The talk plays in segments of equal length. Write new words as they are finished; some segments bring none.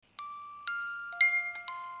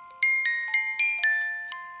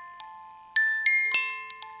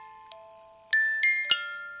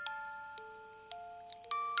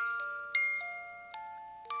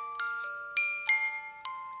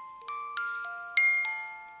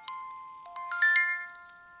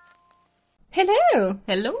Hello.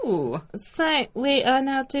 Hello. So we are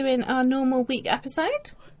now doing our normal week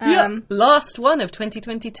episode. Last one of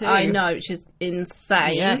 2022. I know, which is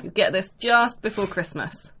insane. Yeah, get this just before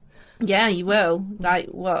Christmas. Yeah, you will.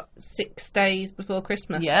 6 days before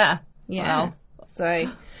Christmas? Yeah. Yeah. Wow. So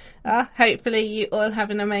hopefully you all have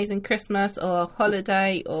an amazing Christmas or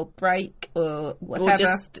holiday or break or whatever. Or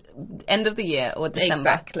just end of the year or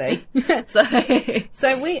December. Exactly.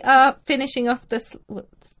 So we are finishing off this...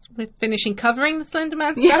 We're finishing covering the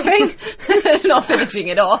Slenderman stabbing. Not finishing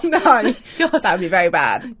it off. No, that would be very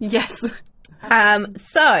bad. Yes.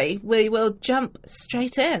 So we will jump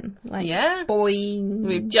straight in. Boing.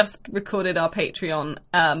 We've just recorded our Patreon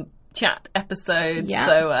chat episode. Yeah.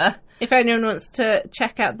 So if anyone wants to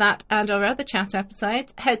check out that and our other chat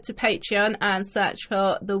episodes, head to Patreon and search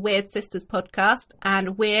for the Weird Sisters podcast.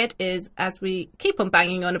 And weird is, as we keep on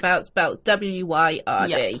banging on about, spelled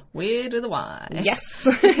W-Y-R-D. Yep. Weird with a Y. Yes.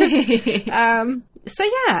 So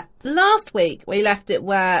yeah, last week we left it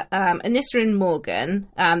where Anissa and Morgan,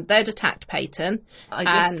 they'd attacked Peyton.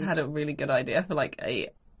 I just had a really good idea for a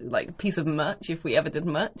piece of merch if we ever did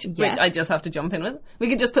merch, yes. Which I just have to jump in with. We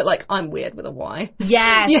could just put I'm weird with a Y.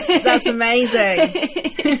 Yes, that's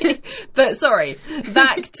amazing. But sorry,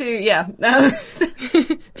 back to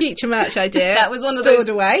future merch idea. That was one of stored those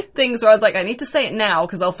away things where I was like, I need to say it now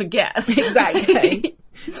because I'll forget. Exactly.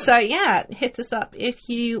 So yeah, hit us up if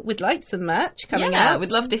you would like some merch coming out. We'd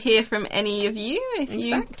love to hear from any of you.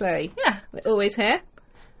 Exactly. We're always here.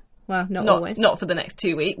 Well, not always. Not for the next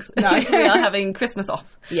 2 weeks. No. We are having Christmas off.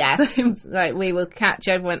 Yes. So we will catch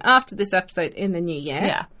everyone after this episode in the new year.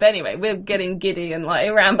 Yeah. But anyway, we're getting giddy and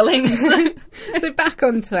rambling. So back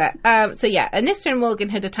onto it. Anissa and Morgan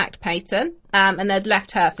had attacked Peyton. And they'd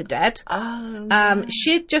left her for dead. Oh.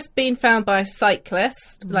 She'd just been found by a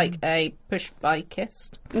cyclist, a push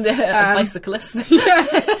bikeist. A bicyclist.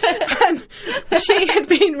 And she had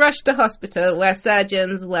been rushed to hospital where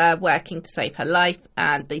surgeons were working to save her life,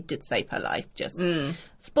 and they did save her life. Just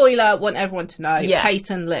spoiler, want everyone to know,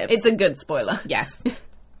 Peyton lives. It's a good spoiler. Yes.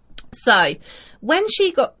 So, when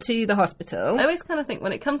she got to the hospital... I always kind of think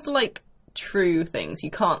when it comes to, true things,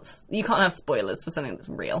 you can't have spoilers for something that's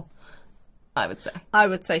real. I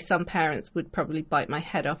would say some parents would probably bite my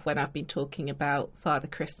head off when I've been talking about Father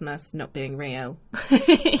Christmas not being real. When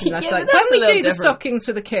we do the stockings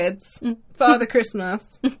for the kids, Father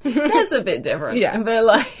Christmas. That's a bit different. Yeah. But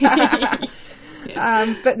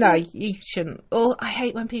but no, you shouldn't. Or I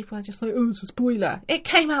hate when people are just oh, it's a spoiler. It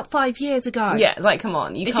came out 5 years ago. Yeah, come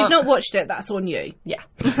on. If you've not watched it, that's on you. Yeah.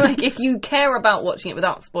 If you care about watching it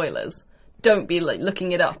without spoilers, don't be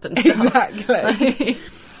looking it up and stuff. Exactly.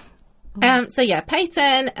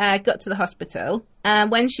 Peyton got to the hospital,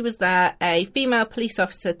 and when she was there, a female police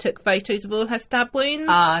officer took photos of all her stab wounds.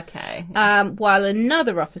 Okay. While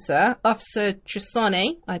another officer, Officer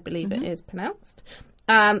Trisoni, I believe it is pronounced,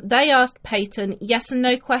 they asked Peyton yes and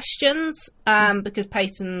no questions, because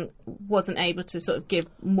Peyton wasn't able to sort of give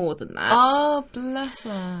more than that. Oh, bless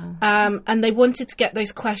her. And they wanted to get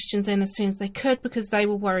those questions in as soon as they could because they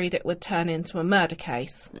were worried it would turn into a murder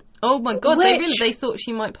case. Oh my God, they thought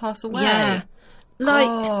she might pass away. Yeah.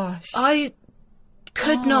 Gosh. I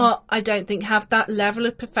could not, I don't think, have that level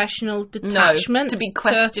of professional detachment. To be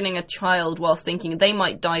questioning a child whilst thinking they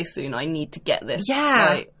might die soon, I need to get this.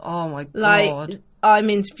 Yeah. Oh my God.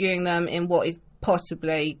 I'm interviewing them in what is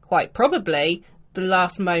possibly, quite probably, the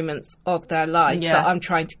last moments of their life. Yeah. But I'm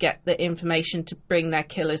trying to get the information to bring their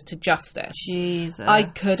killers to justice. Jesus. I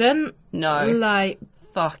couldn't. No.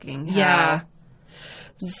 Fucking hell. Yeah.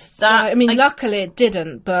 Luckily it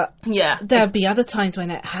didn't, but there'll be other times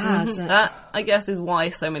when it has. That, I guess, is why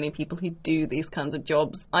so many people who do these kinds of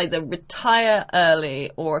jobs either retire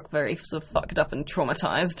early or are very sort of fucked up and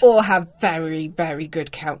traumatised. Or have very, very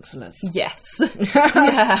good counsellors. Yes.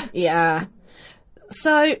 Yeah.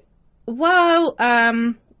 So, while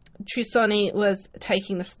Trusoni was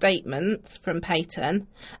taking the statements from Peyton,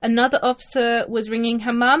 another officer was ringing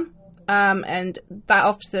her mum. And that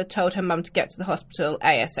officer told her mum to get to the hospital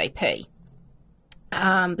ASAP.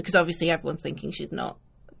 Because obviously everyone's thinking she's not.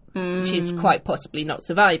 She's quite possibly not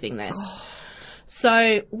surviving this. Oh.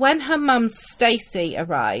 So when her mum Stacey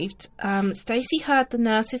arrived, Stacey heard the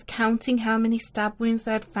nurses counting how many stab wounds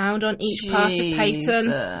they had found on each part of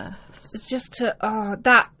Peyton. It's just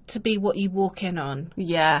to be what you walk in on.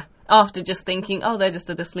 Yeah. After just thinking, they're just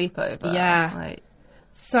at a sleepover. Yeah.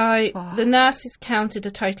 So the nurses counted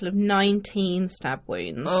a total of 19 stab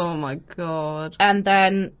wounds. Oh my God. And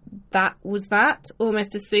then that was that.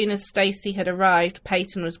 Almost as soon as Stacey had arrived,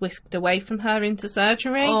 Peyton was whisked away from her into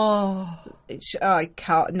surgery. Oh. I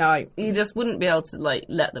can't, no. You just wouldn't be able to, like,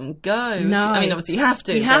 let them go. No. I mean, obviously you have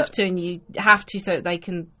to. You have to, and you have to so that they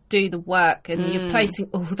can do the work, and you're placing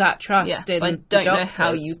all that trust in I the don't know doctors.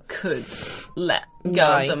 how you could let go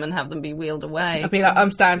of them and have them be wheeled away. I'd be like,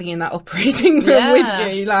 I'm standing in that operating room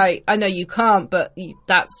with you. Like, I know you can't, but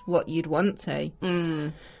that's what you'd want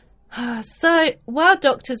to. So, while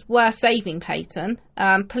doctors were saving Peyton,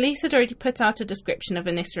 police had already put out a description of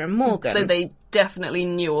Anissa and Morgan. So they definitely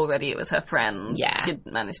knew already it was her friends. Yeah. She'd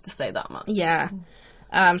managed to say that much. Yeah.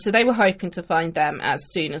 So they were hoping to find them as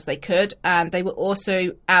soon as they could, and they were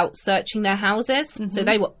also out searching their houses, so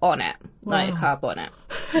they were on it, like a car bonnet.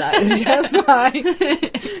 Just like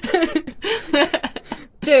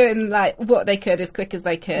doing like what they could as quick as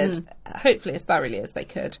they could, hopefully as thoroughly as they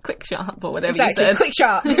could. Quick, sharp, or whatever exactly, you said. Quick,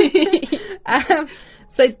 sharp.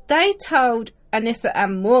 So they told Anissa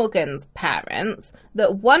and Morgan's parents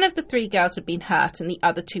that one of the 3 girls had been hurt and the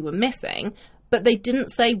other 2 were missing, but they didn't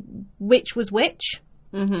say which was which.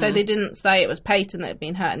 So they didn't say it was Peyton that had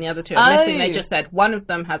been hurt and the other 2 are missing. They just said one of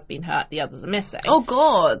them has been hurt, the others are missing. Oh,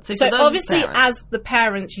 God. So obviously, as the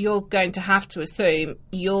parents, you're going to have to assume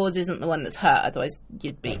yours isn't the one that's hurt, otherwise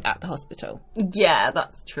you'd be at the hospital. Yeah,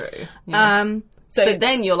 that's true. Yeah. But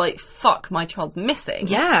then you're like, fuck, my child's missing.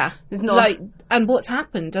 Yeah. It's not... like, and what's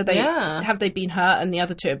happened? Are they? Have they been hurt and the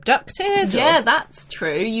other 2 abducted? Yeah, that's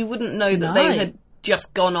true. You wouldn't know that they had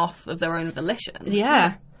just gone off of their own volition.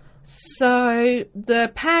 Yeah. So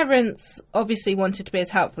the parents obviously wanted to be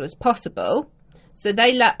as helpful as possible. So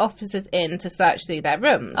they let officers in to search through their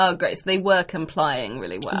rooms. Oh, great. So they were complying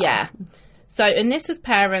really well. Yeah. So Anissa's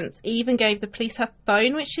parents even gave the police her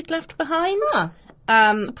phone, which she'd left behind.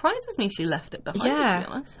 Surprises me she left it behind, to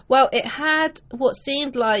be honest. Well, it had what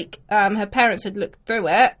seemed like her parents had looked through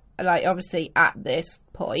it, like obviously at this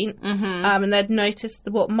point, and they'd noticed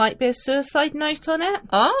what might be a suicide note on it.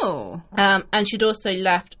 Oh. And she'd also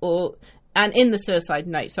left, and in the suicide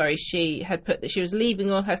note, she had put that she was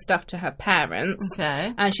leaving all her stuff to her parents.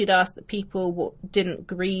 Okay. And she'd asked that people didn't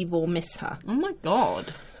grieve or miss her. Oh my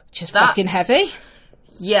God. Which is fucking heavy.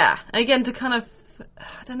 Yeah. And again, to kind of,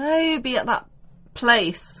 I don't know, be at that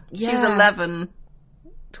place. Yeah. She's 11,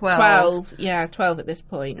 12. 12. Yeah, 12 at this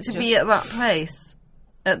point. To be at that place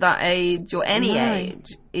at that age or any age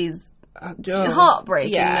is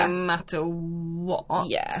heartbreaking no matter what.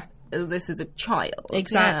 Yeah. This is a child.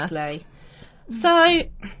 Exactly. Yeah. So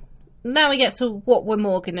now we get to what were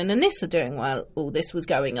Morgan and Anissa doing while all this was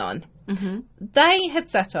going on. They had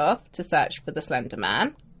set off to search for the Slender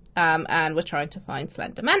Man and were trying to find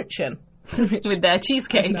Slender Mansion. With their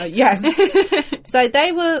cheesecake. Yes. So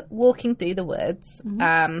they were walking through the woods,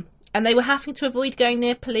 and they were having to avoid going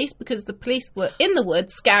near police because the police were in the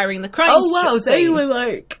woods scouring the crime scene. Oh, wow. They were,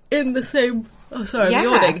 like, in the same... Oh, sorry, I'm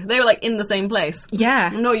yawning. They were, like, in the same place. Yeah.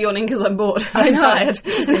 I'm not yawning because I'm bored. I'm tired. I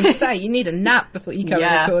was going to say, you need a nap before you come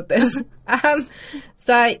and record this.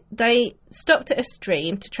 So they stopped at a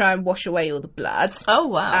stream to try and wash away all the blood. Oh,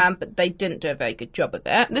 wow. But they didn't do a very good job of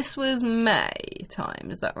it. This was May time,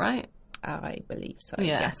 is that right? I believe so.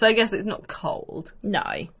 Yeah, so I guess it's not cold. No.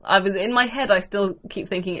 I was in my head, I still keep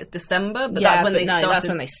thinking it's December, but that's when they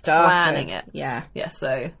started planning it. Yeah. Yeah,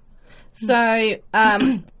 so... So, so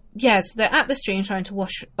they're at the stream trying to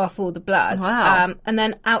wash off all the blood. Wow. And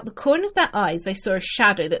then out the corner of their eyes, they saw a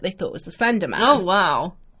shadow that they thought was the Slender Man. Oh,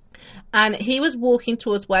 wow. And he was walking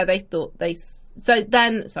towards where they thought they...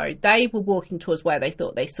 they were walking towards where they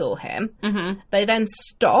thought they saw him. They then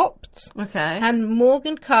stopped. Okay. And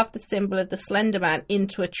Morgan carved the symbol of the Slender Man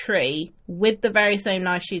into a tree with the very same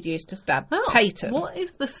knife she'd used to stab Peyton. What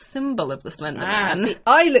is the symbol of the Slender Man? See,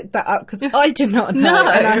 I looked that up because I did not know,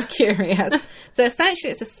 and I was curious. So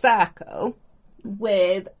essentially it's a circle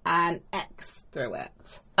with an X through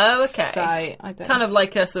it. Oh, okay. So, I don't kind of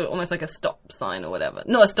like almost like a stop sign or whatever.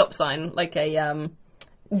 Not a stop sign, like a...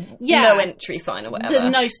 no entry sign or whatever. The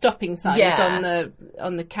no stopping sign is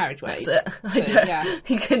on the carriageways. That's it.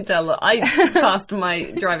 You can tell that I passed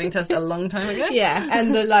my driving test a long time ago. Yeah,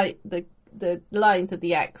 and the lines of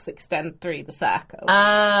the X extend through the circle.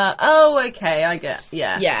 Okay, I get.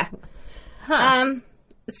 Yeah. Yeah. Huh.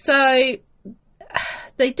 So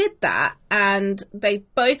they did that, and they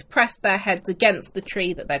both pressed their heads against the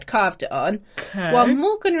tree that they'd carved it on, while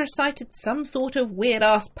Morgan recited some sort of weird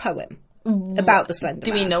ass poem. About the Slender Man.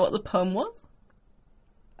 Do we know what the poem was?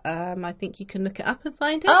 I think you can look it up and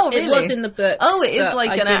find it. Oh, really? It was in the book. Oh, it is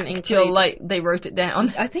like an actual, like, they wrote it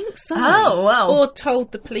down. I think so. Oh, wow. Or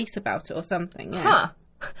told the police about it or something, yeah.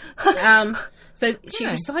 So she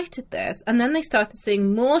recited this, and then they started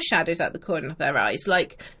seeing more shadows at the corner of their eyes,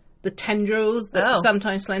 like the tendrils that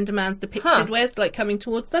sometimes Slenderman's depicted with, like coming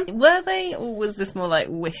towards them. Were they, or was this more like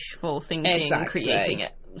wishful thinking, creating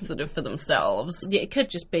it sort of for themselves? Yeah, it could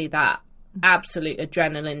just be that absolute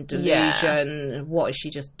adrenaline delusion. Yeah. What has she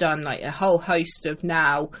just done? Like a whole host of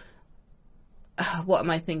now... what am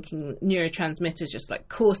I thinking? Neurotransmitters just like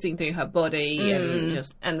coursing through her body and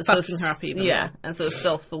just fucking her up even more. And sort of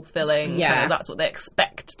self-fulfilling. Yeah. Kind of, that's what they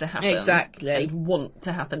expect to happen. Exactly. And want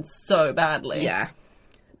to happen so badly. Yeah.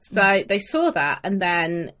 So they saw that and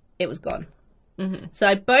then it was gone. Mm-hmm.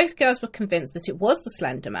 So both girls were convinced that it was the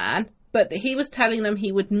Slender Man, but that he was telling them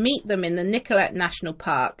he would meet them in the Nicollet National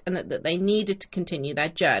Park and that they needed to continue their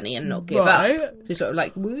journey and not give up. So sort of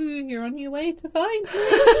like, woo, you're on your way to find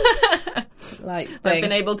me. Like, I've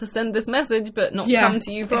been able to send this message but not come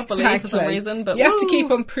to you properly for some reason. But you have to keep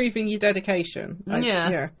on proving your dedication.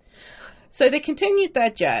 Like, So they continued their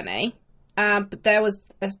journey, but there was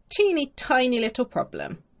a teeny tiny little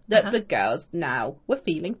problem that the girls now were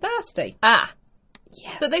feeling thirsty.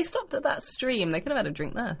 Yes. But they stopped at that stream. They could have had a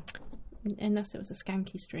drink there. Unless it was a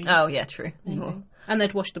skanky stream. Oh, yeah, true. And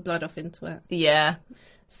they'd washed the blood off into it. Yeah.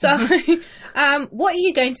 So, what are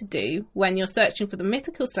you going to do when you're searching for the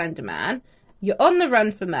mythical Slender Man? You're on the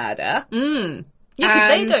run for murder. Yeah, because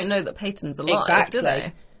they don't know that Peyton's alive, do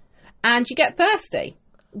they? And you get thirsty.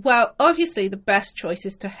 Well, obviously, the best choice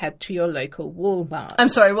is to head to your local Walmart. I'm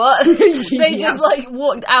sorry, what? They just, like,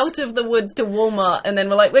 walked out of the woods to Walmart and then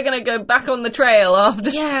were like, we're going to go back on the trail after.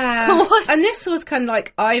 Yeah. What? And this was kind of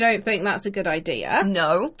like, I don't think that's a good idea.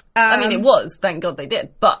 No. I mean, it was. Thank God they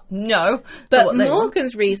did. But no. But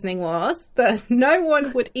Morgan's reasoning was that no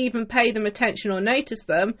one would even pay them attention or notice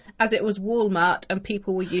them, as it was Walmart and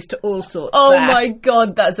people were used to all sorts there. Oh my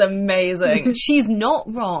God, that's amazing. She's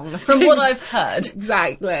not wrong, from what I've heard.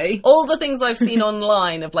 Exactly. All the things I've seen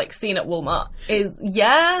online of, like, seen at Walmart is,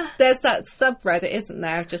 There's that subreddit, isn't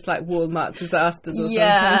there, of just, like, Walmart disasters or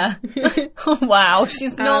something. Wow,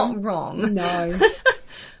 she's not wrong. No.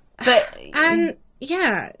 But... And,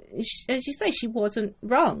 yeah, as you say, she wasn't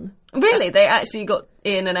wrong. Really? They actually got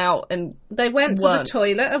in and out and they went to the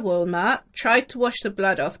toilet at Walmart, tried to wash the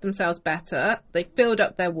blood off themselves better, they filled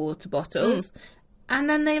up their water bottles... And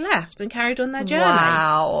then they left and carried on their journey.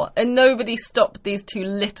 Wow. And nobody stopped these two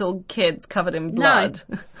little kids covered in blood.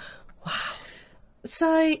 No. Wow.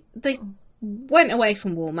 So they went away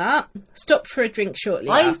from Walmart, stopped for a drink shortly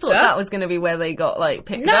after. I thought that was going to be where they got, like,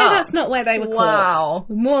 picked up. No, that's not where they were caught.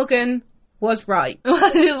 Morgan was right.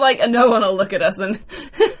 She was like, no one will look at us, and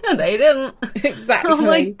they didn't. Exactly. Oh,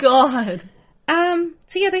 my God.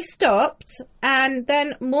 So yeah, they stopped, and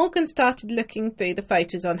then Morgan started looking through the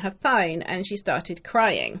photos on her phone, and she started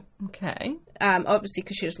crying. Okay. Obviously,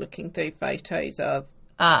 because she was looking through photos of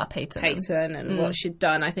Peyton and what she'd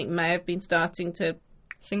done. I think may have been starting to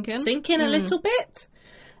sink in a little bit.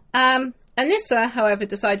 Anissa, however,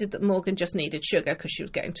 decided that Morgan just needed sugar because she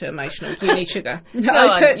was getting too emotional. You need sugar.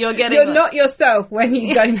 You're not yourself when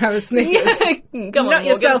you don't have a Snickers. Come on, not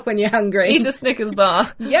yourself when you're hungry. Eat a Snickers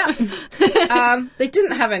bar. Yeah. They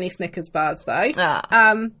didn't have any Snickers bars though.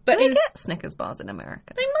 But they get Snickers bars in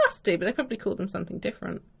America. They must do, but they probably call them something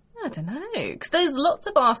different. I don't know, because there's lots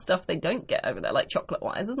of bar stuff they don't get over there, like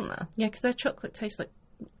chocolate-wise, isn't there? Yeah, because their chocolate tastes like...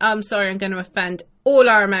 I'm sorry, I'm going to offend all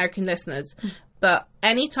our American listeners. But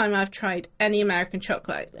any time I've tried any American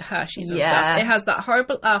chocolate, Hershey's and stuff, it has that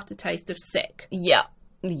horrible aftertaste of sick. Yeah.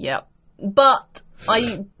 But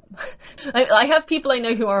I have people I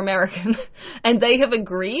know who are American, and they have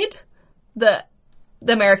agreed that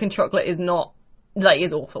the American chocolate is not, like,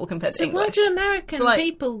 is awful compared to English. So why do American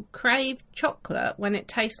people crave chocolate when it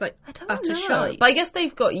tastes like utter shite? But I guess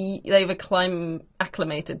they've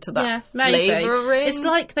acclimated to that flavouring. It's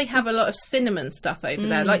like they have a lot of cinnamon stuff over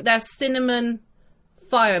there. Like their cinnamon...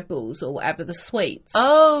 fireballs or whatever, the sweets.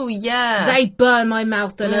 Oh, yeah. They burn my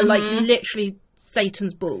mouth and are like literally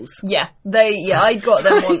Satan's balls. Yeah, I got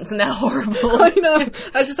them once and they're horrible. I know.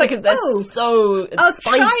 I was just like, they're so I'll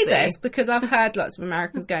spicy. Try this because I've heard lots of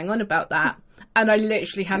Americans going on about that and I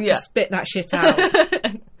literally had to spit that shit out.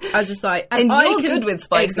 I was just like... And you're good with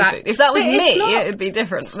spicy food. If that was me, it'd be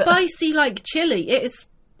different. Spicy like chili. It is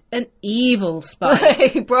an evil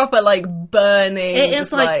spice. Proper, like, burning. It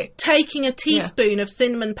is like taking a teaspoon of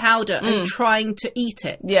cinnamon powder and trying to eat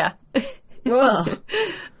it. Yeah.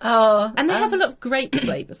 And they have a lot of grape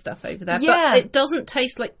flavour stuff over there, but it doesn't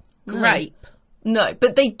taste like grape. No,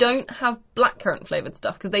 but they don't have blackcurrant flavoured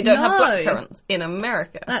stuff because they don't have blackcurrants in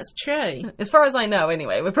America. That's true. As far as I know,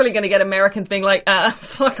 anyway. We're probably going to get Americans being like,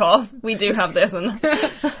 fuck off. We do have this.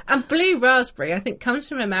 And blue raspberry, I think, comes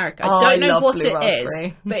from America. I don't know what it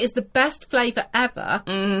is, but it's the best flavour ever.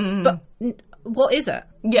 But what is it?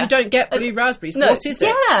 Yeah. You don't get blue raspberries. No, what is it?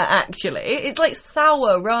 Yeah, actually. It's like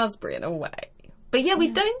sour raspberry in a way. But yeah, we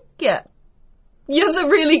don't get... That's a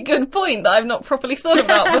really good point that I've not properly thought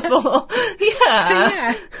about before.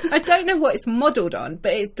 Yeah. I don't know what it's modelled on,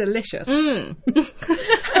 but it's delicious.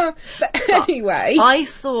 But anyway... I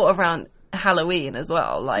saw around Halloween as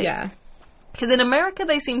well, like... Yeah. Because in America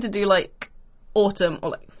they seem to do, like, autumn or,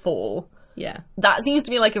 like, fall. Yeah. That seems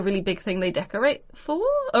to be, like, a really big thing they decorate for,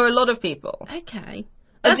 or a lot of people. Okay.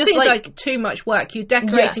 That just seems like too much work. You're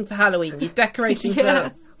decorating for Halloween. You're decorating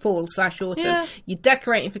for fall/autumn. Yeah. You're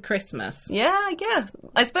decorating for Christmas. Yeah, I guess.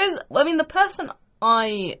 I suppose, the person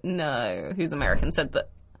I know who's American said that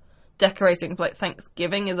decorating for, like,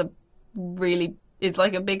 Thanksgiving is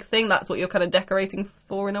like a big thing. That's what you're kind of decorating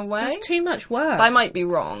for in a way. That's too much work. I might be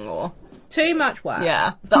wrong, or... Too much work.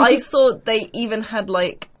 Yeah. But I saw they even had,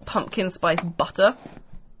 like, pumpkin spice butter.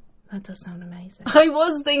 That does sound amazing. I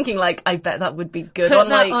was thinking, like, I bet that would be good. Put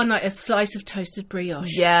that on, like, a slice of toasted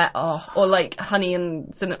brioche. Yeah. Oh. Or, like, honey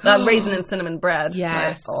and raisin and cinnamon bread.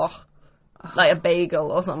 Yes. Like a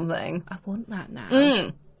bagel or something. I want that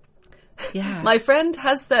now. Yeah. My friend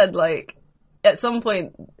has said, like, at some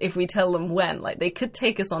point, if we tell them when, like, they could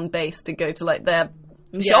take us on base to go to, like, their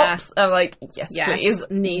shops. I'm like, yes, please.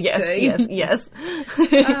 Yes.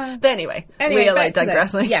 But anyway, we are, like,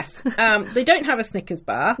 digressing. Yes. They don't have a Snickers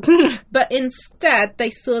bar, but instead they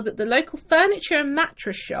saw that the local furniture and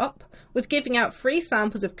mattress shop was giving out free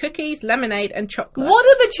samples of cookies, lemonade and chocolate. What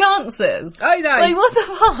are the chances? I know. Like, what the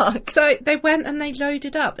fuck? So they went and they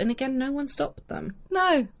loaded up, and again, no one stopped them.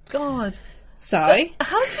 No. God. So...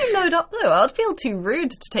 How do you load up, though? I'd feel too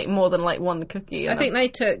rude to take more than, like, one cookie. I think they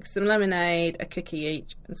took some lemonade, a cookie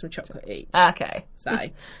each, and some chocolate each. Okay. So,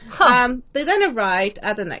 they then arrived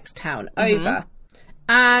at the next town over.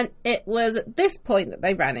 And it was at this point that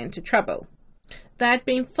they ran into trouble. They'd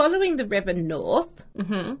been following the river north,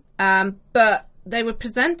 but they were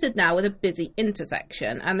presented now with a busy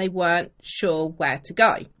intersection, and they weren't sure where to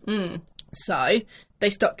go. So... they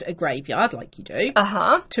stopped at a graveyard, like you do,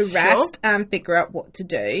 to rest and figure out what to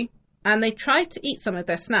do. And they tried to eat some of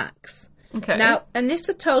their snacks. Okay. Now,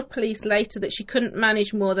 Anissa told police later that she couldn't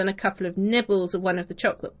manage more than a couple of nibbles of one of the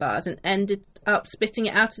chocolate bars and ended up spitting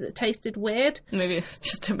it out as it tasted weird. Maybe it's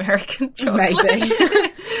just American chocolate. Maybe.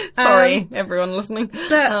 Sorry, everyone listening.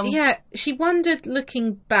 But, she wondered,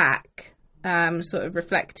 looking back... sort of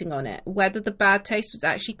reflecting on it, whether the bad taste was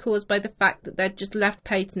actually caused by the fact that they'd just left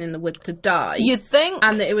Peyton in the wood to die. You'd think.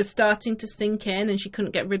 And that it was starting to sink in and she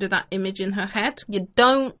couldn't get rid of that image in her head. You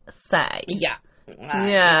don't say.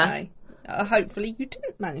 Yeah. Hopefully you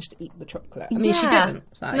didn't manage to eat the chocolate. I mean, she didn't.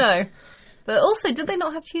 So. No. But also, did they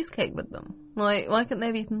not have cheesecake with them? Like, why couldn't they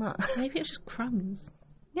have eaten that? Maybe it's just crumbs.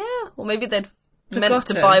 Yeah. Or maybe they'd meant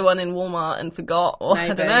to buy one in Walmart and forgot, or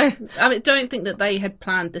maybe. I don't know. I don't think that they had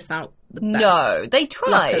planned this out the best. No, they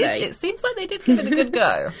tried. Luckily. It seems like they did give it a good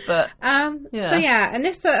go, but... So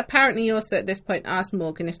Anissa apparently also at this point asked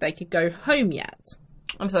Morgan if they could go home yet.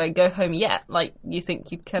 I'm sorry, go home yet? Like, you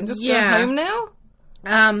think you can just go home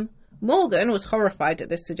now? Morgan was horrified at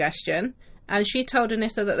this suggestion, and she told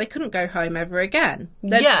Anissa that they couldn't go home ever again.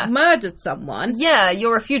 They'd murdered someone. Yeah,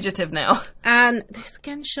 you're a fugitive now. And this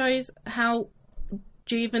again shows how...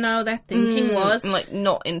 juvenile their thinking was, and like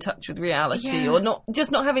not in touch with reality, or not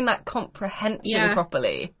having that comprehension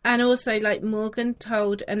properly. And also, like, Morgan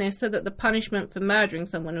told Anissa that the punishment for murdering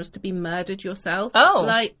someone was to be murdered yourself.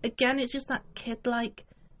 Like, again, it's just that kid like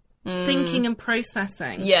thinking and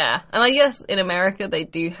processing. Yeah, and I guess in America they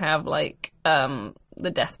do have like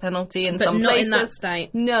the death penalty in some not places. In that state.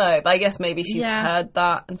 No, but I guess maybe she's heard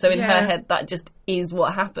that, and so in her head that just is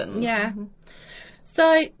what happens. Yeah.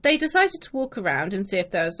 So they decided to walk around and see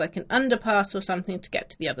if there was like an underpass or something to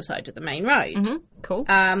get to the other side of the main road. Cool.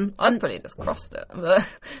 I'd probably just crossed it. But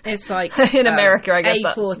it's like in America, I guess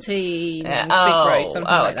A14, big road, something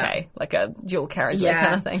like that. Like a dual carriageway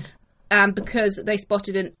kind of thing. Because they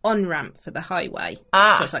spotted an on-ramp for the highway.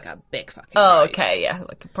 So it's like a big fucking road. Okay, yeah.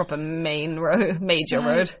 Like a proper major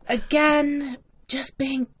road. Again, just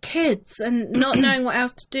being kids and not knowing what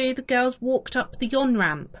else to do, the girls walked up the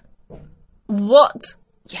on-ramp. What?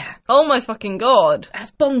 Yeah. Oh my fucking god.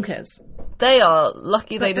 That's bonkers. They are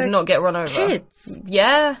lucky they did not get run over. Kids.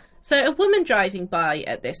 Yeah. So a woman driving by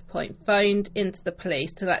at this point phoned into the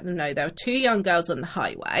police to let them know there were two young girls on the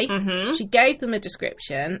highway. She gave them a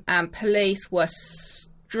description and police were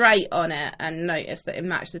straight on it and noticed that it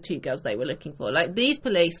matched the two girls they were looking for. Like, these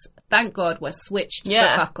police, thank God, were switched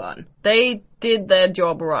the fuck on. They did their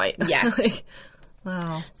job right. Yes.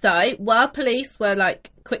 Wow. So, while police were,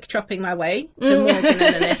 like, quick chopping my way to Morgan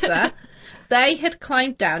and Anissa, they had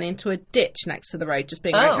climbed down into a ditch next to the road, just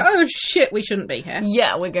being like, oh shit, we shouldn't be here.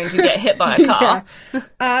 Yeah, we're going to get hit by a car.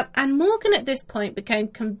 And Morgan at this point became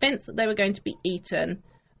convinced that they were going to be eaten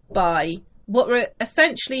by what were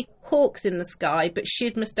essentially hawks in the sky, but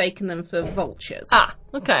she'd mistaken them for vultures. Ah,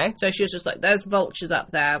 okay. So she was just like, there's vultures up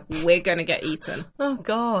there, we're going to get eaten. Oh,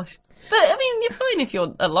 gosh. But, I mean, you're fine if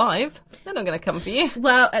you're alive. They're not going to come for you.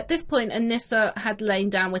 Well, at this point, Anissa had lain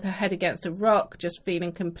down with her head against a rock, just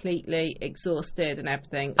feeling completely exhausted and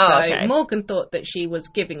everything. So Morgan thought that she was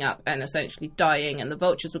giving up and essentially dying, and the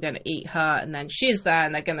vultures were going to eat her, and then she's there,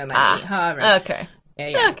 and they're going to eat her. And, okay.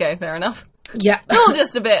 Yeah. Okay, fair enough. Yeah. All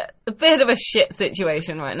just a bit of a shit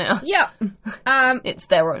situation right now. Yeah. It's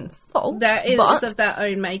their own fault. It's of their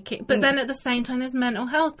own making. But then at the same time, there's mental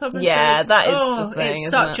health problems. Yeah, that is the thing,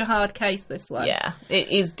 it's such a hard case, this one. Yeah, it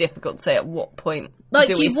is difficult to say at what point like,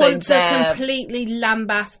 do we you want to completely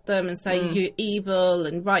lambast them and say you're evil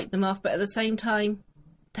and write them off, but at the same time,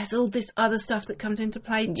 there's all this other stuff that comes into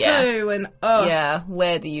play too. And yeah,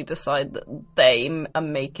 where do you decide that they are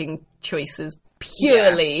making choices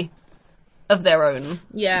purely of their own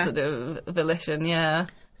sort of volition? Yeah.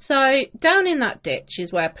 So down in that ditch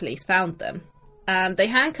is where police found them. They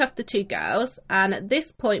handcuffed the two girls, and at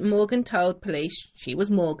this point Morgan told police she was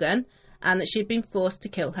Morgan and that she'd been forced to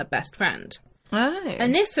kill her best friend. Oh.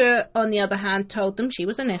 Anissa, on the other hand, told them she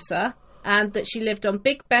was Anissa and that she lived on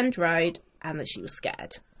Big Bend Road and that she was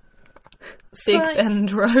scared. Big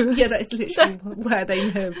Bend Road? Yeah, that is literally where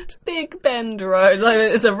they lived. Big Bend Road. Like,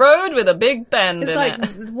 it's a road with a big bend in it.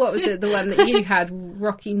 It's like, what was it, the one that you had,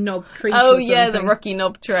 Rocky Knob Creek Oh, or yeah, the Rocky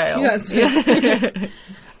Knob Trail. Yes.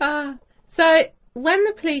 So, when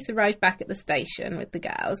the police arrived back at the station with the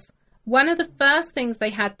girls, one of the first things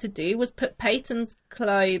they had to do was put Peyton's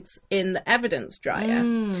clothes in the evidence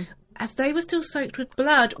dryer. As they were still soaked with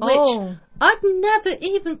blood, which I've never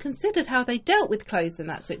even considered how they dealt with clothes in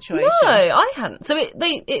that situation. No, I hadn't. So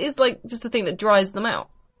it is like just a thing that dries them out.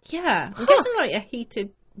 Yeah, I'm guessing like a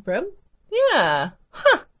heated room. Yeah,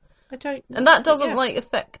 huh? I don't. And that doesn't like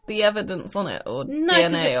affect the evidence on it or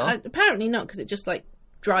DNA or apparently not, because it just like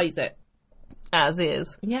dries it as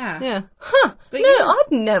is. Yeah, yeah, huh? But no,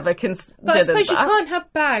 I'd never considered that. But I suppose you can't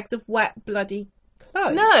have bags of wet, bloody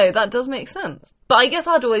clothes. No, that does make sense. But I guess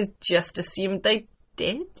I'd always just assumed they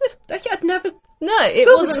did. I'd never... No, it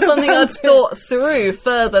wasn't something I'd thought through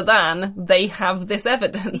further than they have this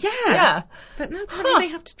evidence. Yeah. But no, apparently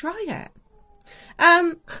they have to dry it.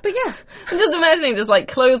 But yeah. I'm just imagining just like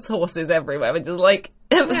clothes horses everywhere with just like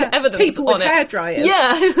evidence people on with it. Hair dryers. Yeah.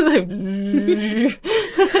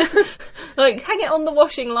 Like, hang it on the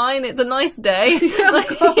washing line, it's a nice day.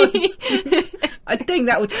 I think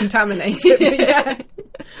that would contaminate it,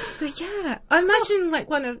 but yeah. I imagine like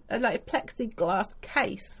one of like a plexiglass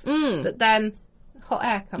case that then hot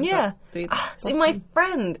air comes up through the See, my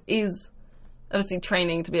friend is obviously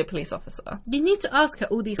training to be a police officer. You need to ask her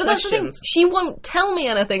all these questions. That's the thing. She won't tell me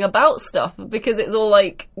anything about stuff because it's all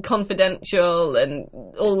like confidential and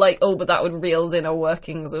all like, but that would reels in our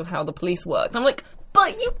workings of how the police work. And I'm like,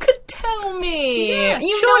 but you could tell me. Yeah,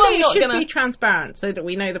 surely it should be transparent so that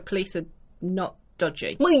we know the police are not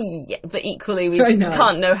dodgy. Well, yeah, but equally we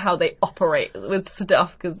can't know how they operate with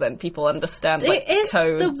stuff because then people understand like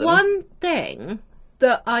codes. The one thing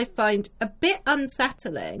that I find a bit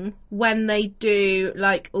unsettling when they do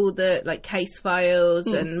like all the like case files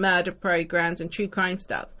and murder programs and true crime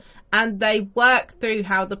stuff, and they work through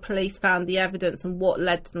how the police found the evidence and what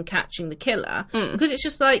led to them catching the killer, because it's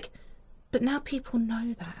just like, but now people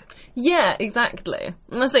know that. Yeah, exactly.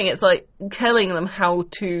 I'm not saying it's like telling them how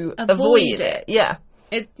to avoid it. Yeah.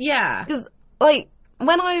 Because like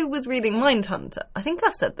when I was reading Mindhunter, I think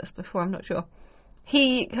I've said this before, I'm not sure.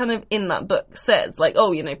 He kind of, in that book, says, like,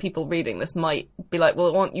 people reading this might be like,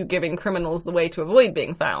 well, aren't you giving criminals the way to avoid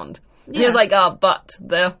being found? Yeah. He was like, but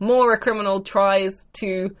the more a criminal tries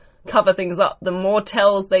to cover things up, the more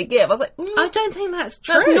tells they give. I was like, I don't think that's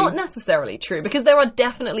true. That's not necessarily true, because there are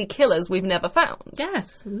definitely killers we've never found.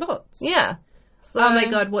 Yes, lots. Yeah. So... Oh my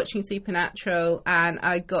god, watching Supernatural, and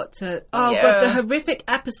I got to... Oh god, the horrific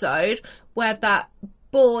episode where that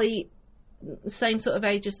boy, same sort of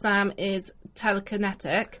age as Sam, is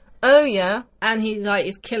telekinetic. Oh yeah. And he like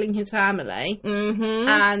is killing his family. Mm-hmm.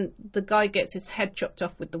 And the guy gets his head chopped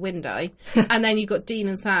off with the window. And then you got Dean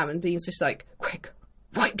and Sam, and Dean's just like, quick,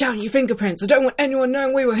 write down your fingerprints. I don't want anyone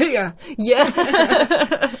knowing we were here.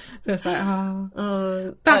 Yeah. So it's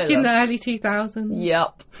like, back in the early 2000s.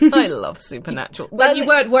 Yep. I love Supernatural. When you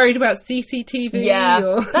weren't worried about CCTV. Yeah.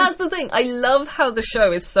 That's the thing. I love how the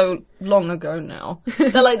show is so long ago now.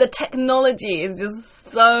 That, like, the technology is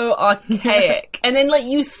just so archaic. And then, like,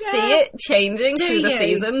 you see it changing through the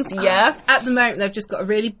seasons. Yeah. At the moment, they've just got a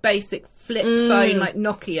really basic flip phone, like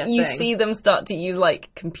Nokia thing. You see them start to use, like,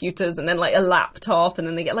 computers and then, like, a laptop, and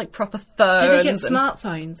then they get, like, proper phones. Do they get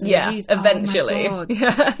smartphones? Yeah, eventually. Oh, my God.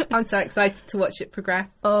 Yeah. I'm so excited to watch it progress.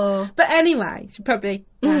 Oh. But anyway, should probably...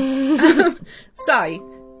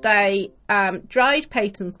 So, they dried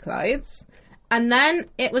Peyton's clothes, and then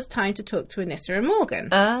it was time to talk to Anissa and Morgan.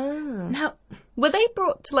 Oh. Now, were they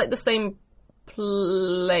brought to, like, the same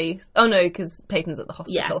place? Oh, no, because Peyton's at the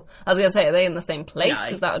hospital. Yeah. I was going to say, are they in the same place?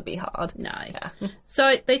 Because that would be hard. No. Yeah.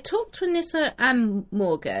 So, they talked to Anissa and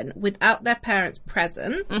Morgan without their parents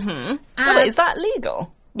present. Mm-hmm. Oh, is that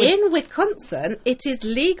legal? In Wisconsin, it is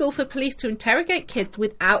legal for police to interrogate kids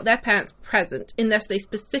without their parents present unless they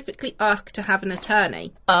specifically ask to have an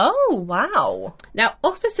attorney. Oh, wow. Now,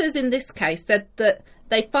 officers in this case said that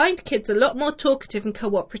they find kids a lot more talkative and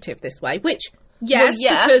cooperative this way, which, yes,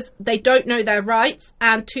 because they don't know their rights,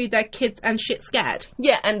 and two, they're kids and shit scared.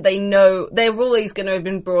 Yeah, and they know they're always going to have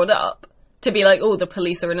been brought up to be like, oh, the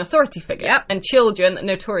police are an authority figure. Yep. And children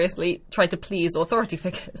notoriously try to please authority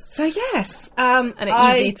figures. So, yes, and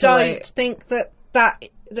I don't think that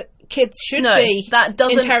kids should be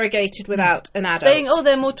interrogated without an adult. Saying, oh,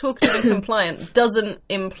 they're more talkative and compliant doesn't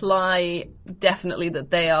imply definitely that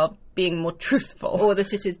they are being more truthful. Or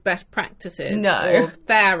that it is best practices. No. Or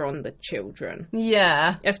fair on the children.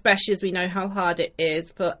 Yeah. Especially as we know how hard it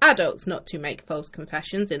is for adults not to make false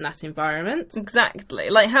confessions in that environment. Exactly.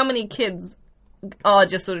 Like, how many kids are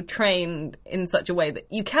just sort of trained in such a way that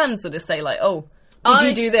you can sort of say, like, oh, did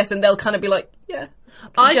you do this? And they'll kind of be like, yeah.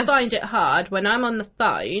 I find it hard when I'm on the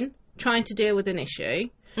phone trying to deal with an issue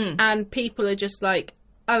and people are just like,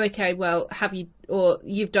 oh, okay, well,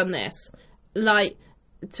 you've done this. Like,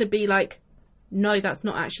 to be like, no, that's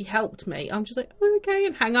not actually helped me. I'm just like, oh, okay,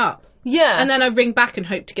 and hang up. Yeah. And then I ring back and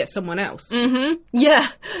hope to get someone else. Mm-hmm. Yeah.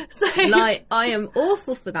 So, like, I am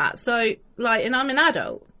awful for that. So, like, and I'm an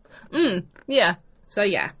adult. Yeah. So,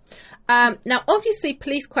 yeah. Now, obviously,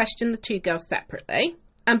 police questioned the two girls separately,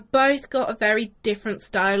 and both got a very different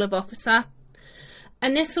style of officer.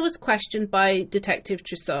 Anissa was questioned by Detective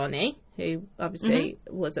Trissani, who obviously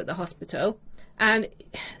was at the hospital, and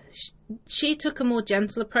she took a more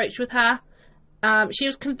gentle approach with her. She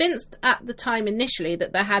was convinced at the time initially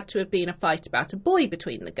that there had to have been a fight about a boy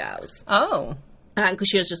between the girls. Oh. Because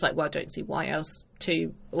she was just like, well, I don't see why else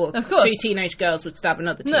two teenage girls would stab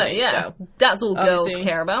another teenage girl. That's all girls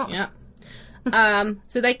care about. Yeah.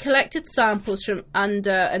 So they collected samples from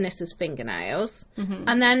under Anissa's fingernails,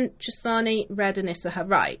 and then Trissani read Anissa her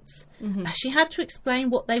rights. She had to explain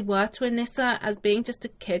what they were to Anissa. As being just a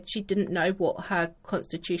kid, she didn't know what her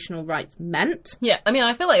constitutional rights meant. Yeah, I mean,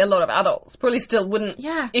 I feel like a lot of adults probably still wouldn't,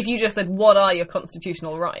 if you just said, what are your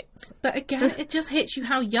constitutional rights? But again, it just hits you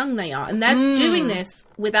how young they are, and they're doing this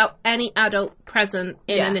without any adult present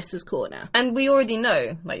in Anissa's corner. And we already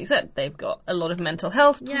know, like you said, they've got a lot of mental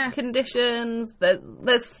health conditions.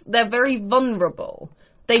 They're very vulnerable.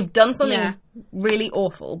 They've done something really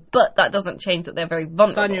awful, but that doesn't change that they're very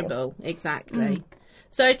vulnerable. Exactly.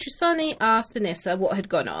 So Trissani asked Anissa what had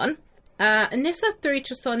gone on. Anissa threw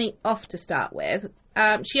Trissani off to start with.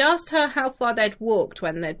 She asked her how far they'd walked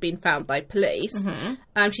when they'd been found by police.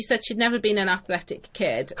 She said she'd never been an athletic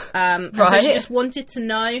kid. So she just wanted to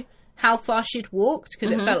know how far she'd walked,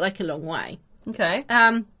 because it felt like a long way. Okay.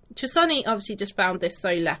 Trissani obviously just found this so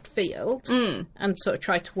left field and sort of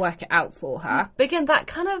tried to work it out for her. But again, that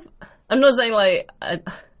kind of... I'm not saying, like...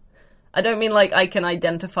 I don't mean, like, I can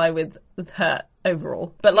identify with her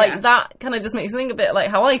overall. But, like, that kind of just makes me think a bit like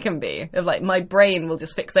how I can be. Of, like, my brain will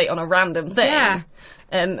just fixate on a random thing. Yeah.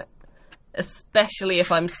 And especially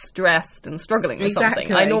if I'm stressed and struggling with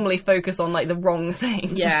something, I normally focus on, like, the wrong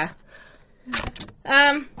thing. Yeah.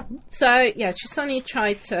 Trissani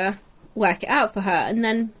tried to work it out for her, and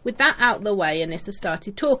then with that out of the way, Anissa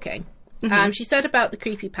started talking. She said about the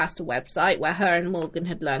creepypasta website where her and Morgan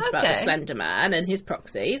had learnt about the Slenderman and his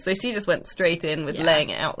proxies. So she just went straight in with laying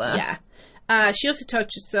it out there. Yeah. She also told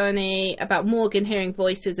Trissani about Morgan hearing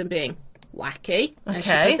voices and being wacky, as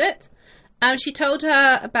she put it. She told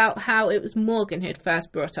her about how it was Morgan who had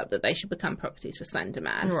first brought up that they should become proxies for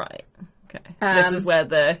Slenderman. Right. Okay. This is where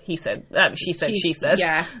she said, she said.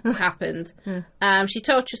 Yeah, happened. She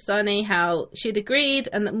told Trissani how she'd agreed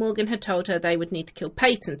and that Morgan had told her they would need to kill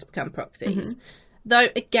Peyton to become proxies. Though,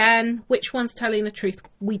 again, which one's telling the truth,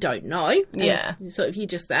 we don't know. Yeah. Sort of you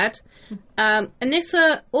just said.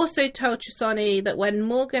 Anissa also told Chisoni that when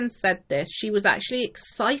Morgan said this, she was actually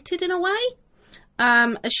excited in a way.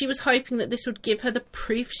 As she was hoping that this would give her the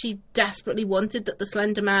proof she desperately wanted that the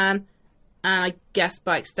Slender Man, and I guess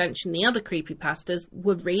by extension the other creepypastas,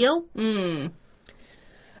 were real.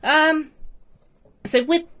 So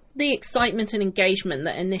with the excitement and engagement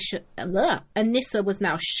that Anissa was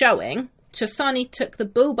now showing, Chisoni took the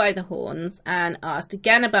bull by the horns and asked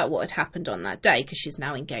again about what had happened on that day, because she's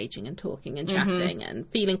now engaging and talking and chatting and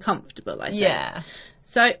feeling comfortable, I think. Yeah.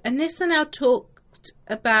 So Anissa now talked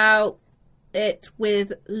about it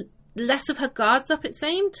with less of her guards up, it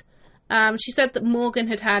seemed. She said that Morgan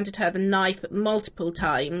had handed her the knife multiple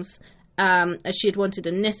times, as she had wanted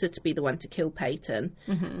Anissa to be the one to kill Peyton,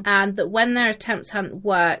 and that when their attempts hadn't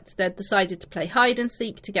worked, they'd decided to play hide and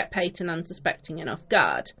seek to get Peyton unsuspecting and off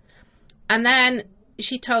guard. And then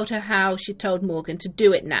she told her how she'd told Morgan to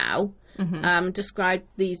do it now, described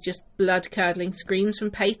these just blood-curdling screams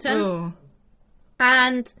from Peyton. Ooh.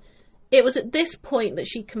 And it was at this point that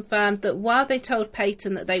she confirmed that while they told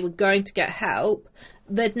Peyton that they were going to get help,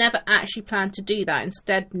 they'd never actually planned to do that,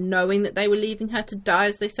 instead knowing that they were leaving her to die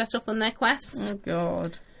as they set off on their quest. Oh,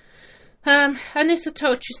 God. Anissa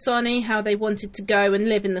told Chisoni how they wanted to go and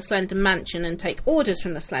live in the Slender Mansion and take orders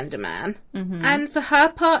from the Slender Man. And for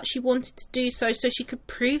her part, she wanted to do so she could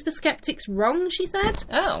prove the skeptics wrong, she said.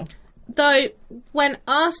 Oh. Though, when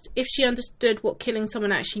asked if she understood what killing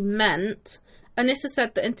someone actually meant, Anissa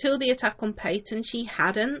said that until the attack on Peyton, she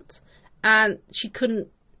hadn't, and she couldn't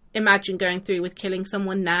imagine going through with killing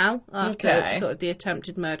someone now after sort of the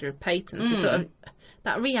attempted murder of Peyton. So sort of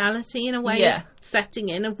that reality, in a way, is setting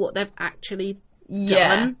in of what they've actually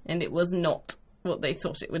done. And it was not what they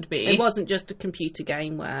thought it would be. It wasn't just a computer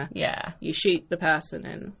game where you shoot the person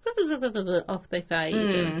and off they fade.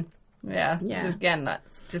 And, So again,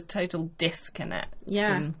 that's just total disconnect.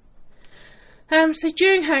 So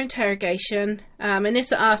during her interrogation,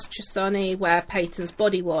 Anissa asked Chisoni where Peyton's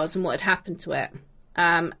body was and what had happened to it.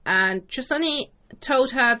 And Chisoni told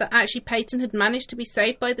her that actually Peyton had managed to be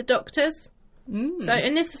saved by the doctors. So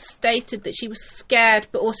Anissa stated that she was scared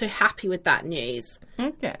but also happy with that news.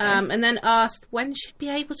 And then asked when she'd be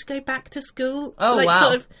able to go back to school.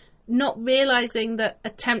 Sort of not realising that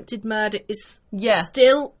attempted murder is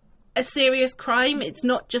still a serious crime. It's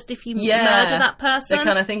not just if you murder that person. They're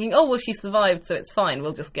kind of thinking, oh, well, she survived, so it's fine.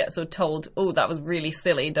 We'll just get sort of told, oh, that was really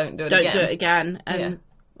silly, don't do it again. Don't do it again. And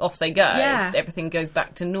off they go. Everything goes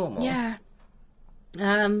back to normal.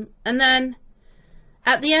 And then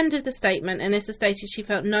at the end of the statement, Anissa stated she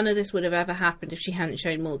felt none of this would have ever happened if she hadn't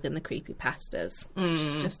shown Morgan the creepypastas.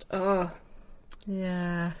 It's just, Wow.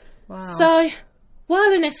 So,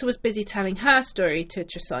 while Anissa was busy telling her story to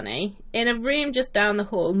Chisoni, in a room just down the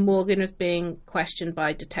hall, Morgan was being questioned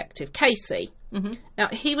by Detective Casey. Now,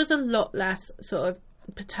 he was a lot less sort of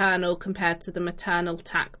paternal compared to the maternal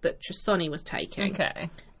tack that Chisoni was taking.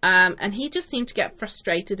 And he just seemed to get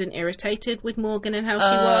frustrated and irritated with Morgan and how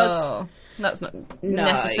she was. That's not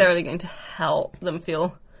necessarily going to help them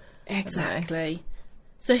feel... Exactly.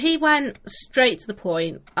 So he went straight to the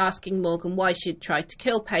point, asking Morgan why she'd tried to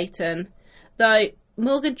kill Peyton, though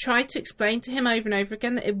Morgan tried to explain to him over and over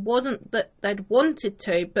again that it wasn't that they'd wanted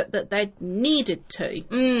to, but that they'd needed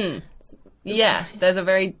to. There's a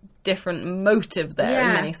very different motive there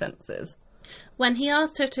in many senses. When he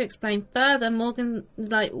asked her to explain further, Morgan,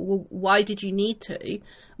 well, why did you need to?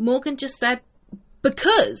 Morgan just said,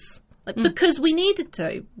 because. Because we needed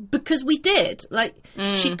to. Because we did.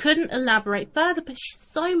 She couldn't elaborate further, but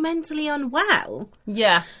she's so mentally unwell.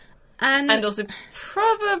 And also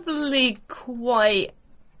probably quite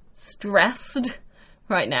stressed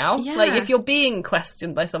right now. If you're being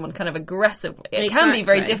questioned by someone kind of aggressively, it can be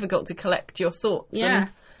very difficult to collect your thoughts.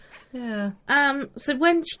 So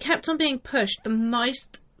when she kept on being pushed, the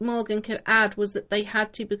most Morgan could add was that they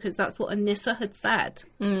had to because that's what Anissa had said.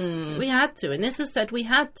 We had to. Anissa said we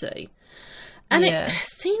had to. And it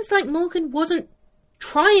seems like Morgan wasn't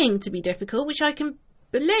trying to be difficult, which I can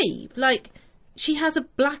believe. She has a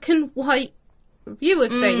black and white view of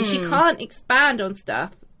things. She can't expand on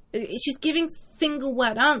stuff. She's giving single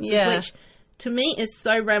word answers, which to me is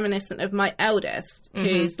so reminiscent of my eldest,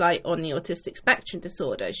 who's on the autistic spectrum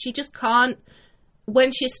disorder. She just can't,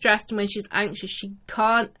 when she's stressed and when she's anxious, she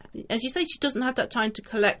can't, as you say, she doesn't have that time to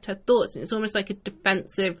collect her thoughts. And it's almost like a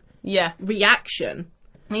defensive reaction.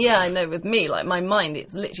 I know with me, my mind,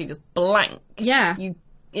 it's literally just blank.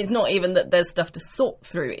 It's not even that there's stuff to sort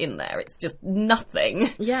through in there. It's just nothing.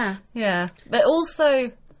 But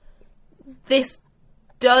also, this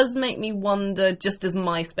does make me wonder, just as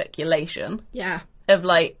my speculation, of,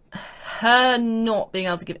 like, her not being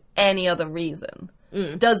able to give any other reason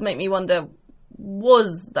does make me wonder,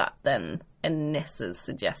 was that then Anissa's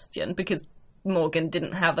suggestion? Because Morgan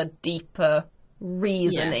didn't have a deeper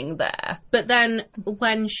reasoning there. But then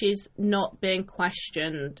when she's not being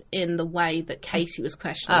questioned in the way that Casey was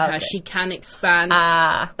questioning her, she can expand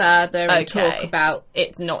further and talk about...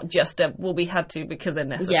 It's not just a, well, we had to because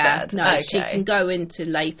Anissa said. No, she can go into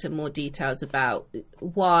later more details about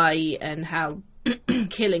why and how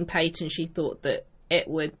killing Peyton, she thought that it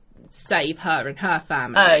would save her and her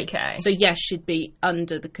family. Okay. So yes, she'd be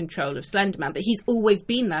under the control of Slenderman, but he's always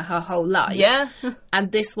been there her whole life. Yeah.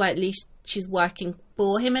 And this way, at least she's working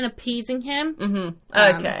for him and appeasing him.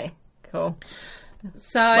 Mm-hmm. Okay. Cool.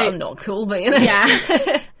 So... Well, I'm not cool, but you know.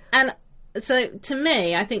 Yeah. And so, to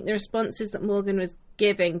me, I think the responses that Morgan was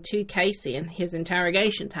giving to Casey in his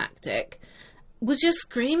interrogation tactic was just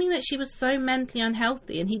screaming that she was so mentally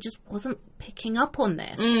unhealthy, and he just wasn't picking up on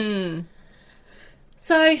this.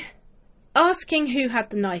 So, asking who had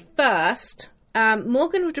the knife first,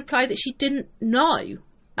 Morgan would reply that she didn't know.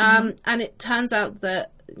 And it turns out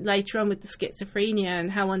that later on with the schizophrenia and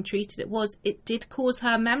how untreated it was, it did cause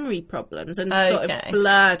her memory problems and sort of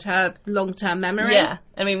blurred her long-term memory. Yeah.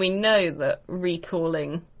 I mean, we know that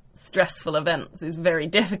recalling stressful events is very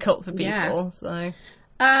difficult for people, so...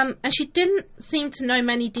 and she didn't seem to know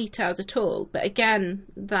many details at all. But again,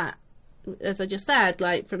 that, as I just said,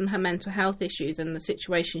 like from her mental health issues and the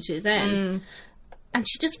situation she's in. And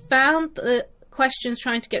she just found the questions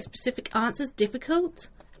trying to get specific answers difficult.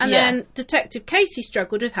 And then Detective Casey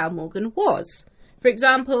struggled with how Morgan was. For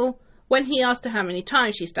example, when he asked her how many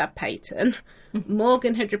times she stabbed Peyton,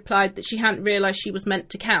 Morgan had replied that she hadn't realised she was meant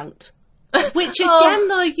to count. Which, again,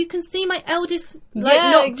 though, you can see my eldest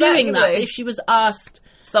not doing that if she was asked...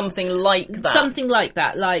 Something like that. Something like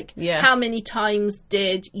that. Like, how many times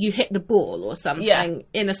did you hit the ball or something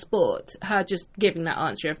in a sport? Her just giving that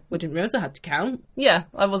answer of, I didn't realise I had to count. Yeah,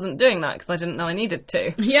 I wasn't doing that because I didn't know I needed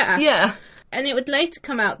to. Yeah. Yeah. And it would later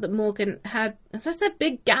come out that Morgan had, as I said,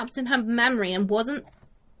 big gaps in her memory and wasn't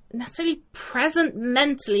necessarily present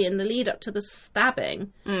mentally in the lead up to the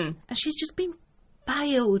stabbing. And she's just been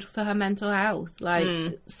failed for her mental health, like,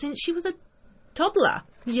 since she was a toddler.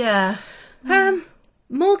 Yeah.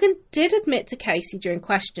 Morgan did admit to Casey during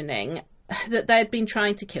questioning that they had been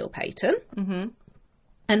trying to kill Peyton.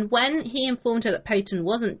 And when he informed her that Peyton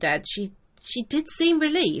wasn't dead, she did seem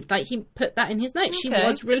relieved. Like, he put that in his notes. She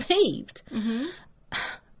was relieved.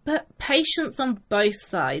 But patience on both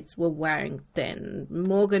sides were wearing thin.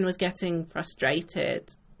 Morgan was getting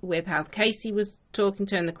frustrated with how Casey was talking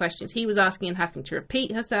to her and the questions he was asking and having to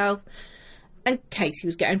repeat herself. And Casey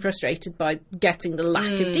was getting frustrated by getting the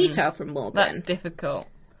lack of detail from Morgan. That's difficult.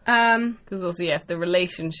 Because also, if the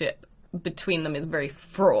relationship between them is very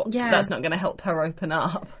fraught, that's not going to help her open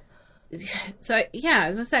up. So,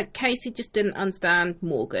 as I said, Casey just didn't understand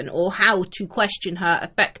Morgan or how to question her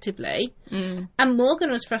effectively. And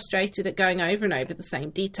Morgan was frustrated at going over and over the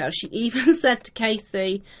same details. She even said to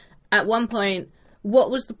Casey at one point,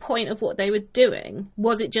 what was the point of what they were doing?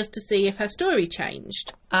 Was it just to see if her story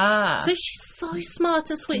changed? So she's so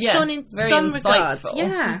smart and switched on in some regards.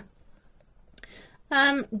 Yeah.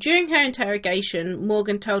 During her interrogation,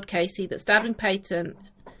 Morgan told Casey that stabbing Peyton,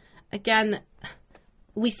 again,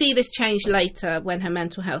 we see this change later when her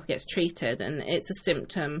mental health gets treated, and it's a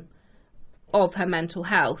symptom of her mental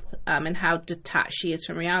health and how detached she is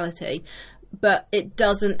from reality. But it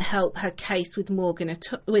doesn't help her case with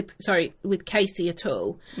with Casey at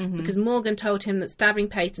all, because Morgan told him that stabbing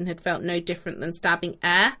Peyton had felt no different than stabbing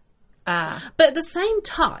air. But at the same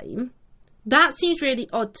time, that seems really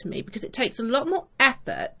odd to me because it takes a lot more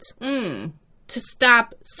effort to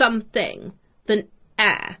stab something than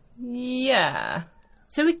air. Yeah.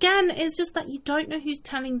 So again, it's just that you don't know who's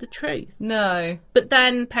telling the truth. No. But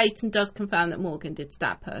then Peyton does confirm that Morgan did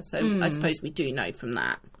stab her, so I suppose we do know from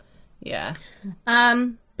that. Yeah.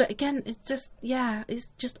 But again, it's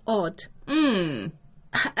just odd. And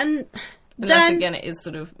then again, it is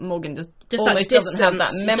sort of Morgan just almost doesn't have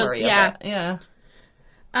that memory of it.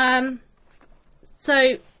 Yeah.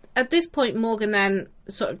 So at this point, Morgan then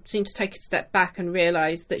sort of seemed to take a step back and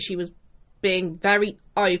realise that she was being very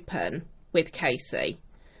open with Casey.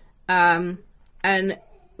 And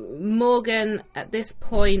Morgan at this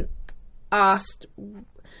point asked,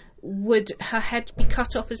 would her head be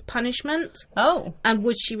cut off as punishment? Oh. And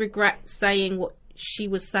would she regret saying what she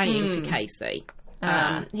was saying to Casey?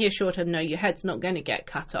 He assured her, no, your head's not going to get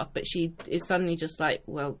cut off. But she is suddenly just like,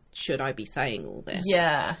 well, should I be saying all this?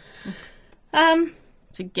 Yeah.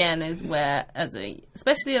 Which again is where,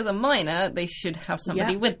 especially as a minor, they should have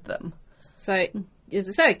somebody with them. So as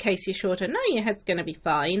I said, Casey assured her, no, your head's going to be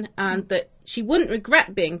fine, and that she wouldn't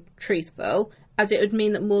regret being truthful, as it would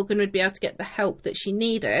mean that Morgan would be able to get the help that she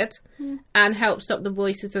needed and help stop the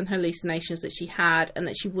voices and hallucinations that she had, and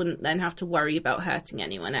that she wouldn't then have to worry about hurting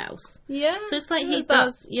anyone else. Yeah. So it's like he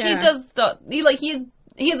does start...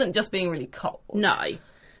 He isn't just being really cold. No.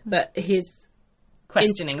 But his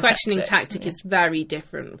questioning tactic is very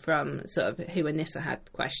different from sort of who Anissa had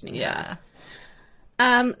questioning her.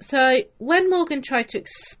 So when Morgan tried to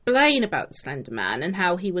explain about the Slender Man and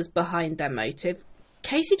how he was behind their motive,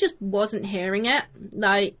 Casey just wasn't hearing it.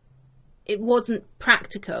 Like, it wasn't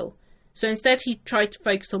practical. So instead he tried to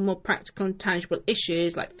focus on more practical and tangible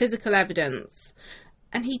issues like physical evidence.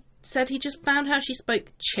 And he said he just found how she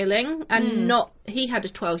spoke chilling, and he had a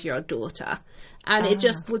 12-year-old daughter. And it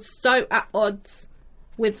just was so at odds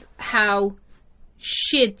with how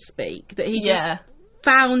she'd speak that he just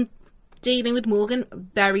found dealing with Morgan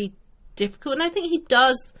very difficult. And I think he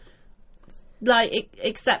does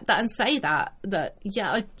accept that and say that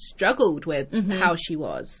I struggled with how she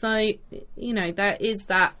was. So, there is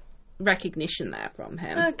that recognition there from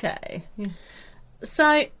him. Okay. Yeah.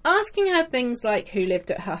 So, asking her things like who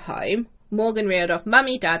lived at her home, Morgan reeled off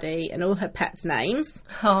Mummy, Daddy, and all her pets' names.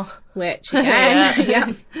 Oh. Which,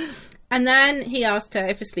 again, And then he asked her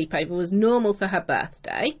if a sleepover was normal for her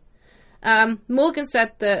birthday. Morgan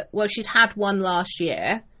said that, well, she'd had one last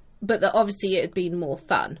year, but that obviously it had been more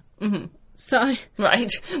fun. Mm-hmm. So...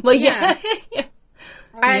 Right. Well, yeah.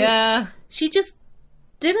 And she just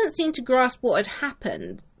didn't seem to grasp what had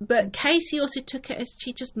happened, but Casey also took it as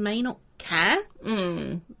she just may not care.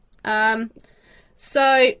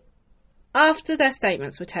 So, after their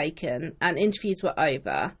statements were taken and interviews were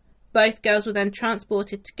over, both girls were then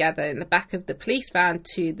transported together in the back of the police van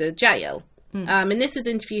to the jail. Anissa's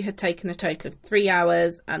interview had taken a total of 3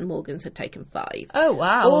 hours and Morgan's had taken 5. Oh,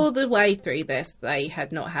 wow. All the way through this, they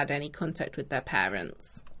had not had any contact with their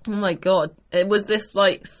parents. Oh, my God. Was this,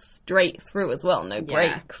 straight through as well? No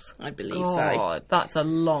breaks? I believe so. That's a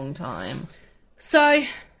long time. So,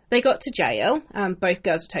 they got to jail and both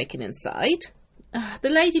girls were taken inside. The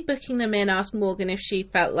lady booking them in asked Morgan if she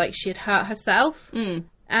felt like she had hurt herself.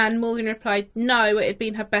 And Morgan replied, no, it had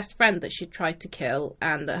been her best friend that she'd tried to kill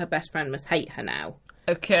and that her best friend must hate her now.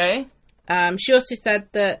 Okay. She also said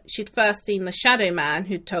that she'd first seen the Shadow Man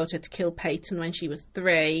who'd told her to kill Peyton when she was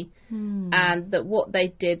 3 and that what they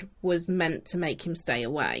did was meant to make him stay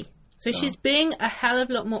away. So she's being a hell of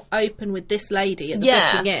a lot more open with this lady at the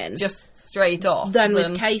booking in. Just straight off. Than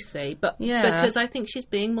with Casey. But because I think she's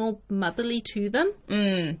being more motherly to them.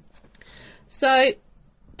 So...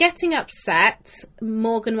 Getting upset,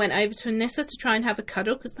 Morgan went over to Anissa to try and have a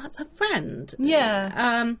cuddle because that's her friend.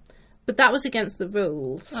 Yeah. But that was against the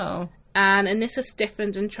rules. Oh. And Anissa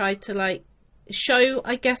stiffened and tried to, show,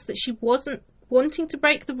 I guess, that she wasn't wanting to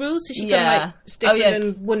break the rules. So she kind of, stiffened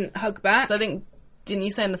and wouldn't hug back. So I think, didn't you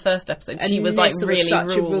say in the first episode, and she was, Anissa really was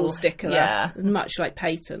such a rule stickler. Yeah. Much like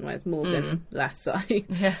Peyton, whereas Morgan less so.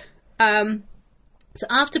 Yeah. So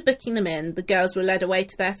after booking them in, the girls were led away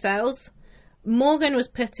to their cells. Morgan was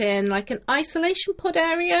put in an isolation pod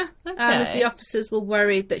area as the officers were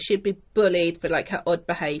worried that she'd be bullied for her odd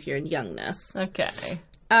behaviour and youngness. Okay.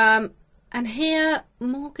 And here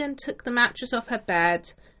Morgan took the mattress off her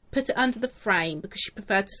bed, put it under the frame because she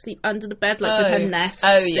preferred to sleep under the bed with her nest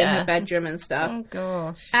in her bedroom and stuff. Oh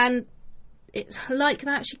gosh. And like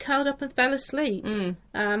that she curled up and fell asleep.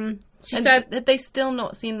 She said, had they still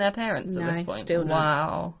not seen their parents at this point? Still not.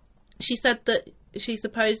 Wow. She said that she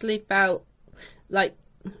supposedly felt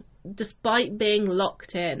despite being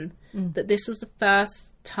locked in, that this was the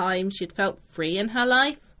first time she'd felt free in her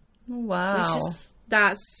life. Wow.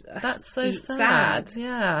 That's so sad.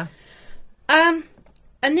 Yeah.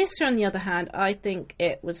 Anissa, on the other hand, I think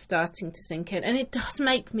it was starting to sink in, and it does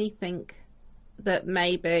make me think that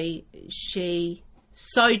maybe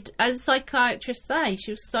as psychiatrists say,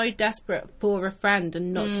 she was so desperate for a friend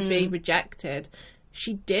and not to be rejected.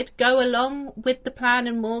 She did go along with the plan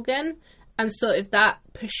in Morgan. And sort of that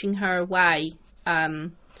pushing her away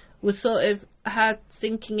was sort of her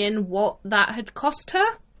sinking in what that had cost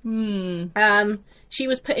her. She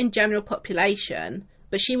was put in general population,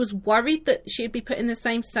 but she was worried that she'd be put in the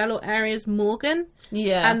same cell or area as Morgan.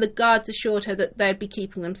 Yeah. And the guards assured her that they'd be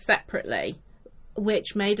keeping them separately,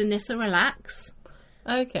 which made Anissa relax.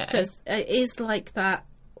 Okay. So it is like that.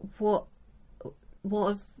 What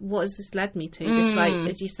has this led me to? This,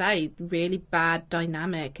 as you say, really bad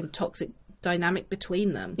dynamic and toxic dynamic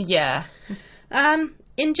between them. Yeah.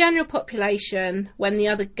 In general population, when the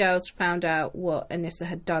other girls found out what Anissa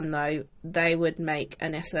had done, though, they would make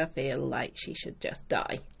Anissa feel like she should just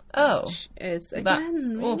die. Oh. Which is, again,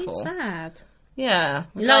 that's really awful. sad. Yeah.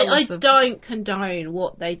 Like, I don't condone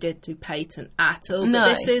what they did to Peyton at all. No. But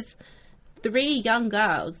this is 3 young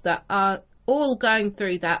girls that are all going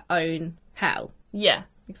through their own hell. Yeah,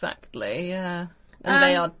 exactly, yeah. And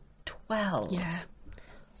they are 12. Yeah.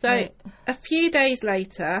 So, a few days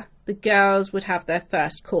later, the girls would have their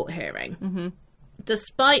first court hearing. Mm-hmm.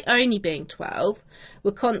 Despite only being 12,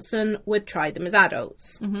 Wisconsin would try them as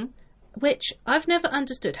adults. Mm-hmm. Which, I've never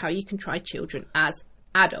understood how you can try children as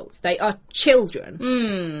adults. They are children.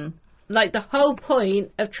 Mm. Like, the whole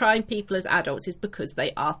point of trying people as adults is because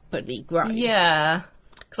they are fully grown. Yeah.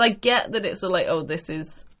 Because I get that it's like, oh, this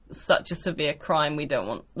is such a severe crime, we don't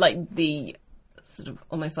want, like, the sort of,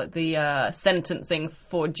 almost like the sentencing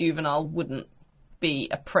for juvenile wouldn't be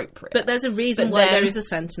appropriate. But there's a reason why there is a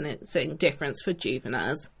sentencing difference for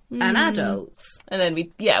juveniles and adults. And then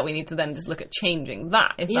we need to then just look at changing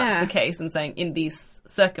that, if that's the case, and saying, in these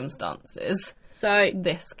circumstances, so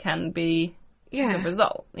this can be the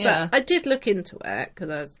result. Yeah. But I did look into it, because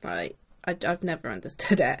I was like, I've never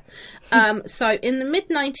understood it. So in the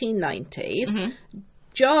mid-1990s,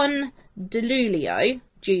 John DeLulio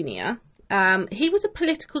Jr., he was a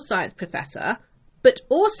political science professor, but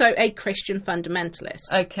also a Christian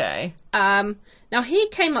fundamentalist. Okay. Now, he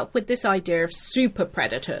came up with this idea of super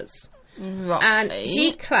predators. Right. And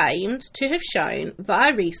he claimed to have shown,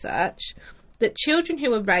 via research, that children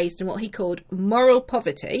who were raised in what he called moral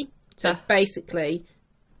poverty, so basically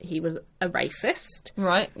he was a racist.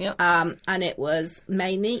 Right, yeah. And it was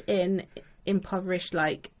mainly in impoverished,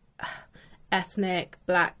 like, ethnic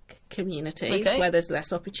black communities where there's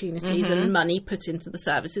less opportunities and money put into the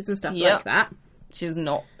services and stuff like that. Which is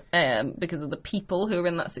not because of the people who are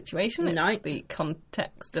in that situation. It's the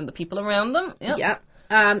context and the people around them. Yeah.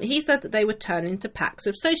 He said that they would turn into packs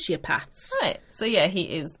of sociopaths. Right. So, yeah, he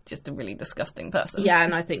is just a really disgusting person. Yeah,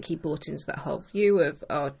 and I think he bought into that whole view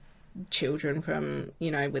of children from,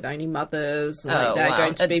 with only mothers. Like they're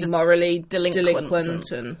going to be morally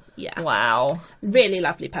delinquent and Wow. Really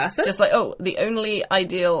lovely person. Just like, the only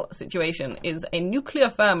ideal situation is a nuclear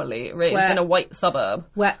family raised in a white suburb.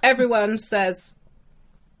 Where everyone says,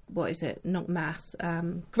 what is it? Not mass.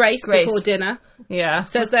 Grace before dinner. Yeah.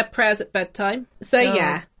 Says their prayers at bedtime. So,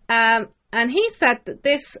 and he said that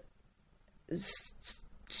this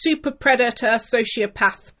super predator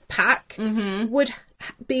sociopath pack would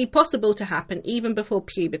be possible to happen even before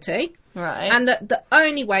puberty. Right. And that the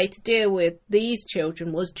only way to deal with these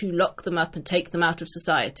children was to lock them up and take them out of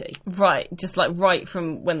society. Right. Just like right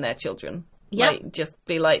from when they're children. Yeah. Like, just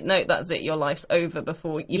be like, no, that's it. Your life's over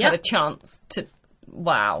before you've had a chance to...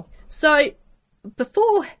 Wow. So,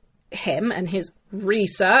 before him and his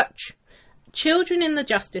research, children in the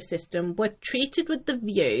justice system were treated with the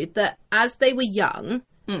view that as they were young,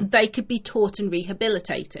 they could be taught and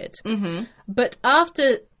rehabilitated. Mm-hmm. But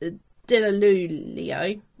after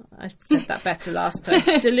DeLulio, I said that better last time,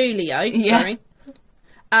 DeLulio, sorry,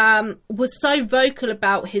 was so vocal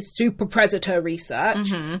about his super predator research,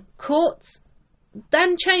 courts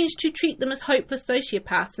then changed to treat them as hopeless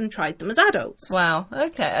sociopaths and tried them as adults. Wow,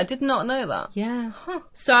 okay, I did not know that. Yeah. Huh.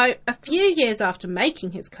 So, a few years after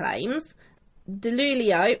making his claims,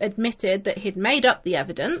 DeLulio admitted that he'd made up the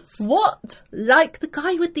evidence. What? Like the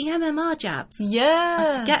guy with the MMR jabs. Yeah.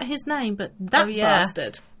 I forget his name, but that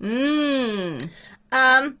bastard.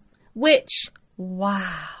 Which...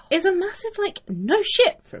 Wow. Is a massive, no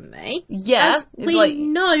shit from me. Yeah. As we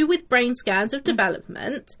know with brain scans of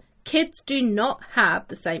development... Kids do not have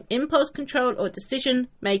the same impulse control or decision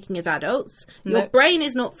making as adults. Your brain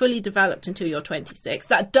is not fully developed until you're 26.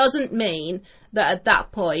 That doesn't mean that at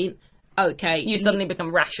that point, you suddenly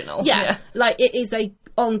become rational. Yeah. Like, it is a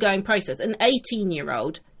ongoing process. An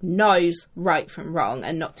 18-year-old knows right from wrong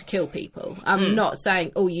and not to kill people. I'm not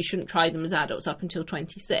saying, you shouldn't try them as adults up until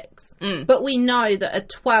 26. But we know that a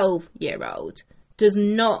 12-year-old does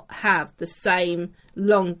not have the same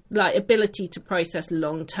ability to process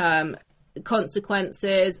long-term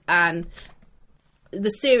consequences and the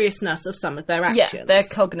seriousness of some of their actions. Yeah, their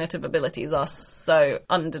cognitive abilities are so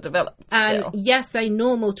underdeveloped still. And yes, a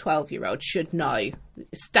normal 12-year-old should know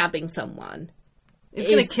stabbing someone is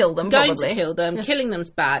going to kill them, going to kill them. Yeah. Killing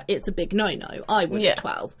them's bad. It's a big no-no. I would at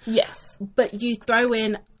 12. Yes. But you throw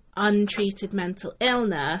in untreated mental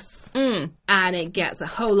illness and it gets a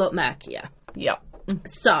whole lot murkier. Yep.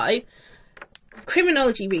 So,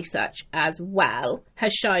 criminology research as well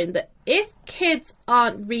has shown that if kids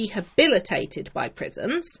aren't rehabilitated by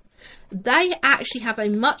prisons, they actually have a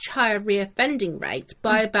much higher reoffending rate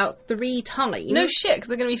by about 3 times. No shit, because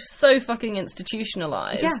they're going to be so fucking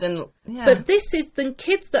institutionalised. Yeah. But this is the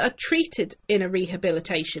kids that are treated in a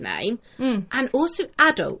rehabilitation aim and also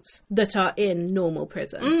adults that are in normal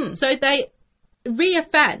prison. So they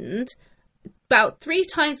reoffend about 3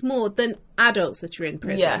 times more than adults that are in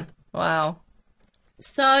prison. Yeah. Wow.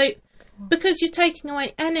 So, because you're taking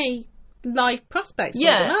away any life prospects.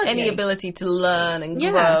 Any ability to learn and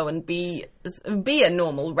grow and be a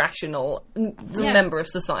normal, rational member of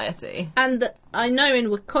society. And I know in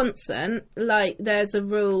Wisconsin, like, there's a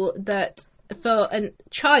rule that for a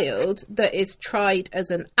child that is tried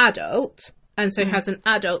as an adult, and so has an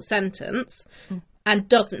adult sentence, and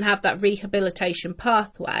doesn't have that rehabilitation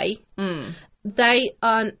pathway, they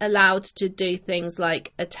aren't allowed to do things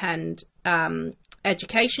like attend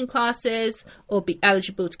education classes or be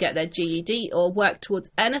eligible to get their GED or work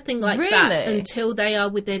towards anything like that until they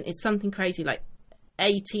are within, it's something crazy, like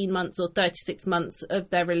 18 months or 36 months of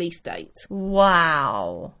their release date.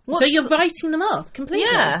 Wow. So you're writing them off completely.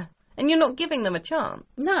 Yeah. And you're not giving them a chance.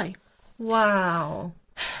 No. Wow.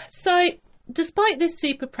 So, despite this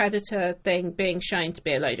super predator thing being shown to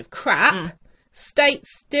be a load of crap,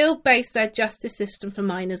 states still base their justice system for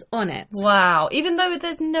minors on it. Wow. Even though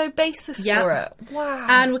there's no basis for it. Wow.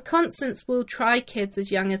 And Wisconsin's will try kids as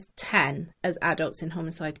young as 10 as adults in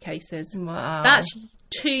homicide cases. Wow. That's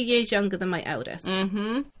 2 years younger than my eldest.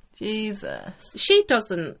 Mm-hmm. Jesus. She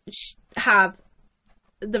doesn't have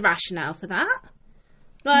the rationale for that.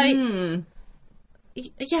 Like,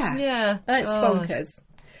 yeah. It's bonkers.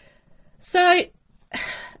 So,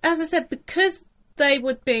 as I said, because they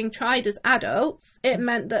were being tried as adults, it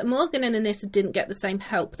meant that Morgan and Anissa didn't get the same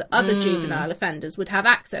help that other juvenile offenders would have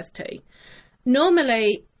access to.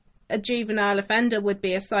 Normally, a juvenile offender would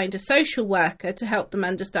be assigned a social worker to help them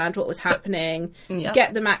understand what was happening,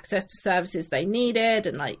 get them access to services they needed,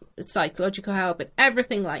 and like psychological help and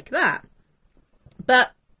everything like that. But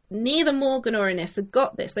neither Morgan or Anissa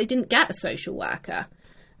got this. They didn't get a social worker.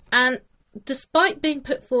 And despite being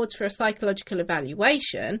put forward for a psychological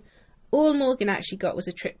evaluation, all Morgan actually got was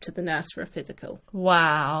a trip to the nurse for a physical.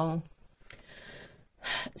 Wow.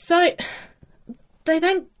 So they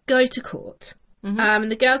then go to court.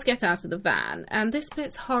 And the girls get out of the van. And this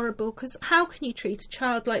bit's horrible because how can you treat a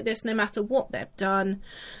child like this no matter what they've done?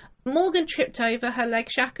 Morgan tripped over her leg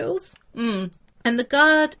shackles. And the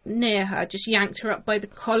guard near her just yanked her up by the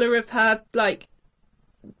collar of her, like,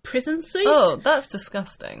 prison suit. Oh, that's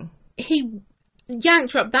disgusting. He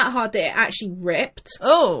yanked her up that hard that it actually ripped.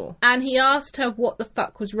 Oh. And he asked her what the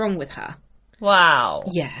fuck was wrong with her. Wow.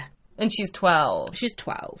 Yeah. And she's 12. She's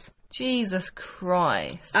 12. Jesus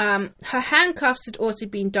Christ. Her handcuffs had also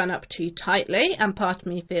been done up too tightly, and part of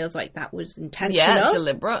me feels like that was intentional. Yeah,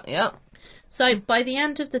 deliberate, yeah. So by the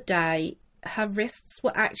end of the day, her wrists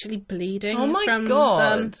were actually bleeding. Oh my from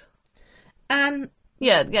God. them. And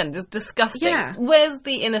yeah, again, just disgusting. Yeah. Where's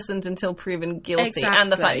the innocent until proven guilty? Exactly.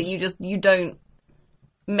 And the fact that you don't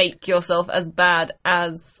make yourself as bad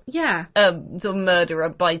as a sort of murderer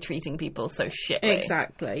by treating people so shitly.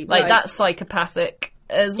 Exactly. Like that's psychopathic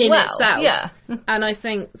as in well. Itself. Yeah. And I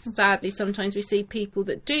think, sadly, sometimes we see people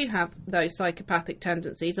that do have those psychopathic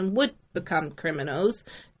tendencies and would become criminals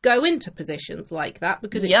go into positions like that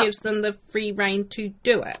because it gives them the free rein to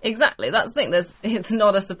do it. Exactly. That's the thing. It's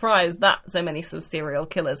not a surprise that so many sort of serial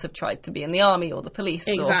killers have tried to be in the army or the police.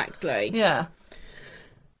 Exactly. Yeah.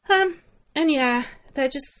 And yeah, there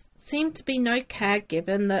just seemed to be no care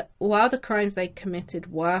given that while the crimes they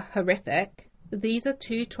committed were horrific, these are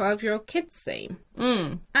 2 12-year-old kids seem.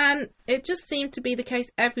 And it just seemed to be the case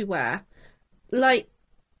everywhere. Like,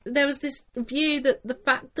 there was this view that the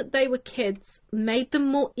fact that they were kids made them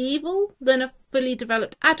more evil than a fully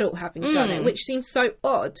developed adult having done it, which seems so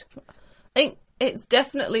odd. I think it's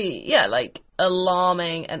definitely, like,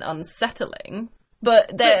 alarming and unsettling.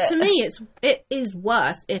 But to me, it is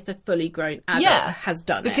worse if a fully grown adult has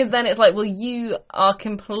done it. Because then it's like, well, you are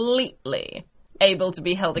completely able to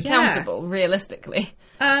be held accountable, realistically.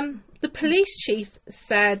 The police chief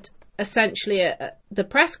said, essentially at the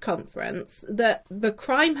press conference, that the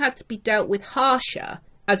crime had to be dealt with harsher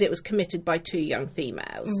as it was committed by 2 young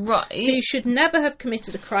females. Right. Who should never have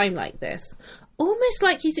committed a crime like this. Almost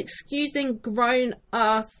like he's excusing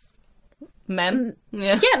grown-ass men.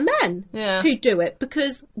 Men who do it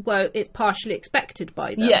because, well, it's partially expected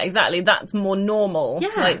by them. Yeah, exactly. That's more normal. Yeah.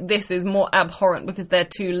 Like, this is more abhorrent because they're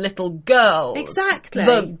 2 little girls. Exactly.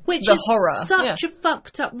 Which the is horror. Such a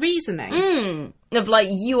fucked up reasoning. Of, like,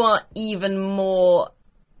 you are even more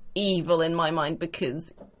evil in my mind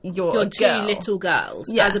because you're a 2 girl. little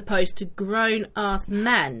girls as opposed to grown-ass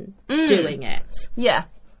men doing it. Yeah.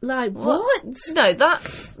 Like, what? No,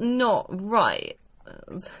 that's not right.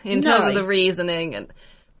 In terms of the reasoning, and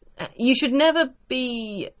you should never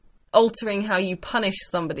be altering how you punish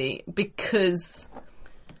somebody because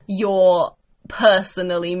you're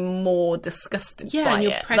personally more disgusted by and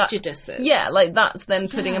your it. prejudices. That's then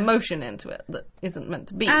putting emotion into it that isn't meant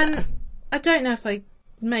to be there. I don't know if I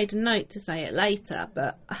made a note to say it later,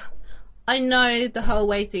 but I know the whole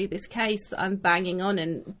way through this case I'm banging on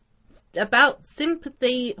and about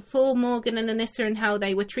sympathy for Morgan and Anissa and how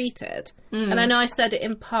they were treated. And I know I said it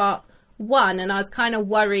in part 1, and I was kind of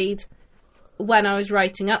worried when I was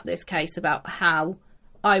writing up this case about how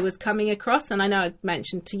I was coming across, and I know I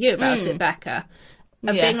mentioned to you about it, Becca,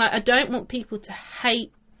 of being like, I don't want people to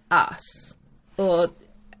hate us or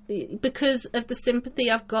because of the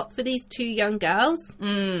sympathy I've got for these 2 young girls,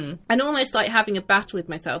 and almost like having a battle with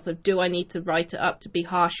myself of, do I need to write it up to be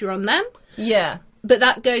harsher on them? Yeah. But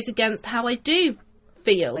that goes against how I do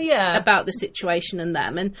feel about the situation and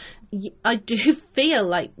them. And I do feel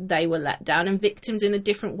like they were let down and victims in a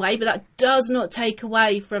different way, but that does not take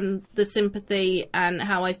away from the sympathy and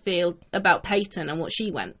how I feel about Peyton and what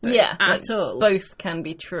she went through at all. Both can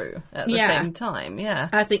be true at the same time,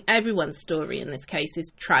 I think everyone's story in this case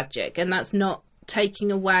is tragic, and that's not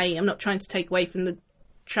taking away, I'm not trying to take away from the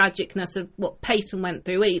tragicness of what Peyton went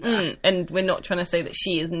through either. And we're not trying to say that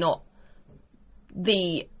she is not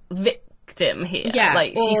the victim here.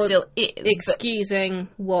 She still is. Excusing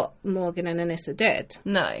what Morgan and Anissa did.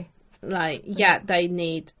 No. They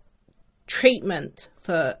need treatment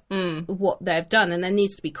for what they've done, and there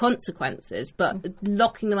needs to be consequences, but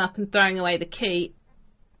locking them up and throwing away the key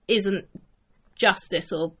isn't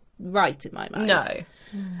justice or right in my mind. No.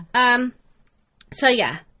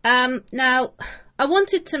 Now, I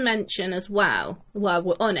wanted to mention as well, while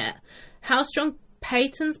we're on it, how strong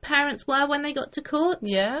Peyton's parents were when they got to court.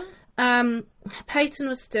 Yeah. Peyton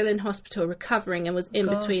was still in hospital recovering and was in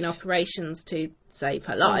between operations to save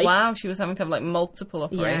her life. Oh, wow, she was having to have multiple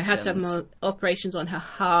operations. Yeah, had to have more operations on her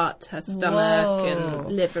heart, her stomach, and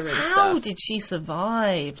liver and stuff. How did she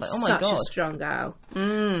survive? Oh my God. Such a strong girl.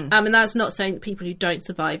 And that's not saying that people who don't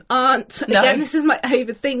survive aren't. No. Again, this is my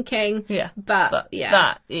overthinking. Yeah. But yeah.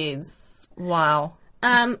 That is, wow.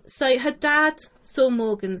 So her dad saw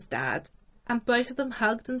Morgan's dad, and both of them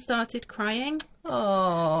hugged and started crying.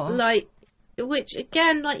 Oh. Which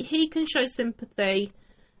again, he can show sympathy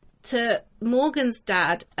to Morgan's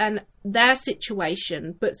dad and their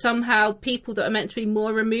situation, but somehow people that are meant to be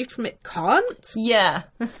more removed from it can't. Yeah.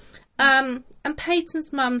 And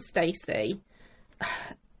Peyton's mum, Stacey,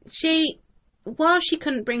 while she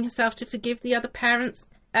couldn't bring herself to forgive the other parents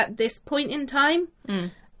at this point in time,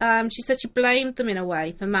 she said she blamed them in a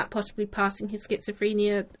way for Matt possibly passing his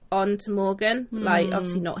schizophrenia on to Morgan.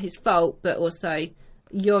 Obviously not his fault, but also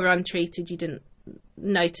you're untreated, you didn't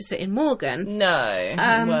notice it in Morgan. No, you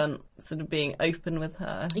weren't sort of being open with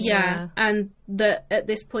her. Yeah, and that at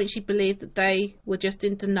this point she believed that they were just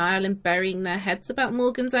in denial and burying their heads about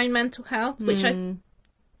Morgan's own mental health, which I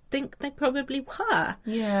think they probably were.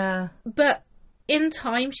 Yeah. But in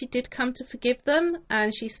time, she did come to forgive them,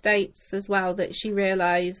 and she states as well that she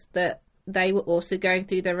realised that they were also going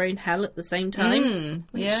through their own hell at the same time.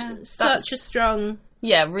 Such a strong...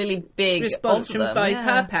 Yeah, really big response from both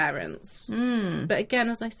her parents. But again,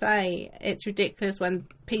 as I say, it's ridiculous when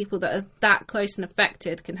people that are that close and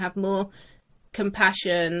affected can have more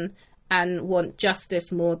compassion and want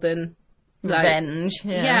justice more than revenge.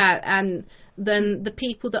 And than the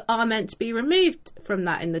people that are meant to be removed from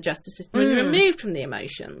that in the justice system and removed from the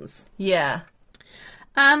emotions. Yeah.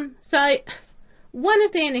 So one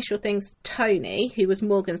of the initial things Tony, who was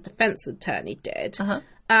Morgan's defence attorney, did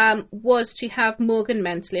was to have Morgan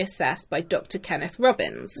mentally assessed by Dr. Kenneth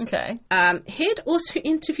Robbins. Okay. He'd also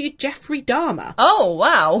interviewed Jeffrey Dahmer. Oh,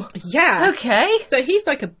 wow. Yeah. Okay. So he's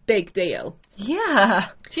a big deal. Yeah.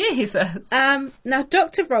 Jesus. Now,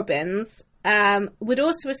 Dr. Robbins would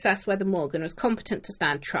also assess whether Morgan was competent to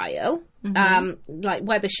stand trial,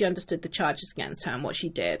 whether she understood the charges against her and what she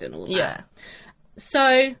did and all that. Yeah.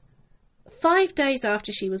 So, 5 days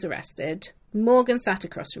after she was arrested, Morgan sat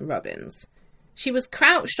across from Robbins. She was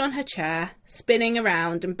crouched on her chair, spinning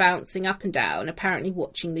around and bouncing up and down, apparently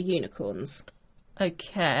watching the unicorns.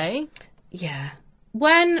 Okay. Yeah.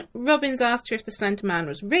 When Robbins asked her if the Slender Man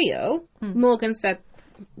was real, Morgan said,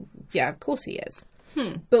 yeah, of course he is.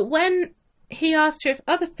 But when he asked her if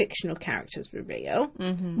other fictional characters were real,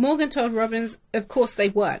 Morgan told Robbins, of course they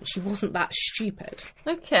weren't. She wasn't that stupid.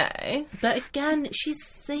 Okay. But again, she's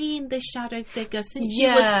seen this shadow figure since she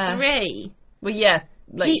was 3. Well, yeah.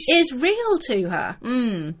 He is real to her.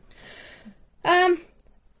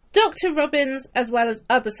 Dr. Robbins, as well as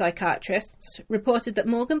other psychiatrists, reported that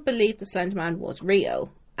Morgan believed the Slender Man was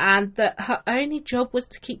real and that her only job was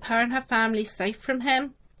to keep her and her family safe from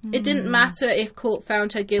him. It didn't matter if court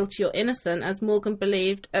found her guilty or innocent, as Morgan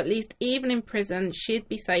believed, at least even in prison, she'd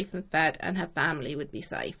be safe and fed and her family would be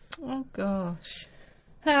safe. Oh, gosh.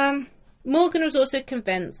 Morgan was also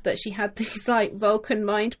convinced that she had these, like, Vulcan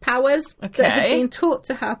mind powers that had been taught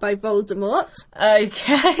to her by Voldemort.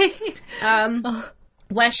 Okay.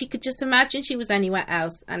 Where she could just imagine she was anywhere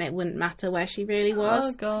else and it wouldn't matter where she really was.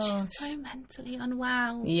 Oh, gosh. She's so mentally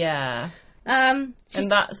unwell. Yeah. And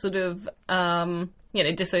that sort of,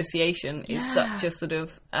 dissociation is such a sort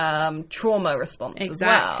of trauma response as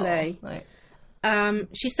well. Exactly.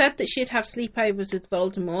 She said that she'd have sleepovers with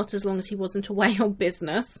Voldemort as long as he wasn't away on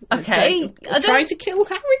business. Okay. Trying to kill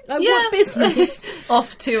Harry? What business?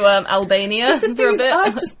 Off to Albania for a bit.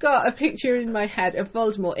 I've just got a picture in my head of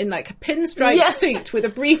Voldemort in like a pinstripe suit with a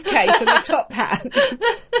briefcase and a top hat.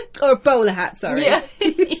 Or a bowler hat, sorry. Yeah.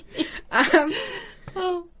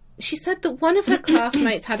 She said that one of her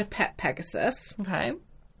classmates had a pet Pegasus. Okay.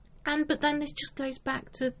 But then this just goes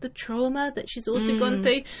back to the trauma that she's also gone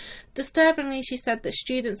through. Disturbingly, she said that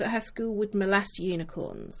students at her school would molest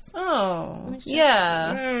unicorns. Oh,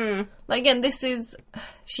 yeah. Like, again,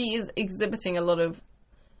 she is exhibiting a lot of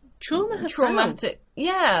trauma herself. Traumatic.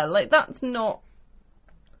 Yeah, like, that's not...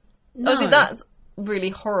 No. Obviously, that's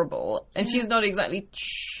really horrible. And she's not exactly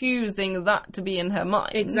choosing that to be in her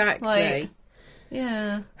mind. Exactly. Like,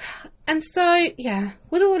 yeah. And so,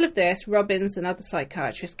 with all of this, Robbins and other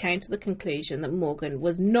psychiatrists came to the conclusion that Morgan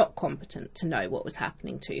was not competent to know what was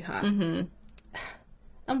happening to her. Mm-hmm.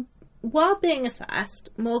 And while being assessed,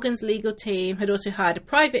 Morgan's legal team had also hired a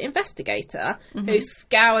private investigator who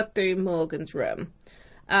scoured through Morgan's room.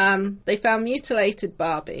 They found mutilated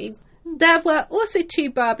Barbies. There were also 2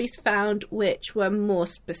 Barbies found which were more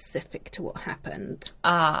specific to what happened.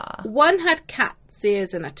 One had cat's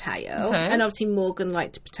ears and a tail, and obviously Morgan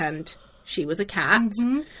liked to pretend she was a cat.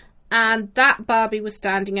 And that Barbie was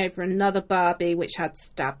standing over another Barbie which had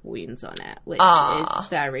stab wounds on it, which is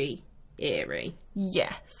very eerie.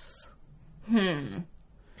 Yes.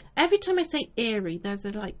 Every time I say eerie, there's a,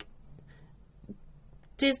 like,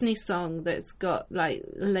 Disney song that's got, like,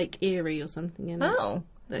 Lake Erie or something in it. Oh.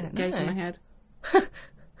 That goes in my head.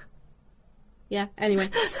 Yeah, anyway.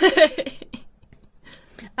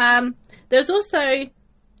 There's also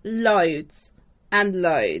loads and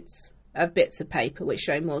loads of bits of paper which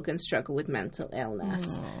show Morgan's struggle with mental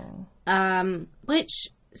illness. Which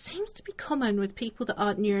seems to be common with people that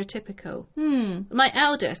aren't neurotypical. My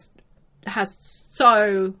eldest has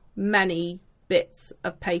so many bits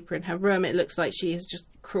of paper in her room. It looks like she has just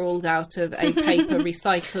crawled out of a paper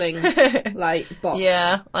recycling box.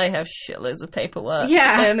 Yeah, I have shitloads of paperwork.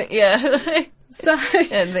 Yeah. And, so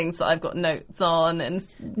and things that I've got notes on and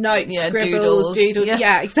scribbles, doodles.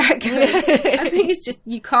 Yeah, exactly. I think it's just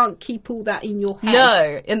you can't keep all that in your head.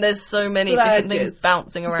 No, and there's so many different things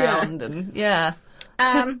bouncing around and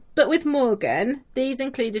but with Morgan, these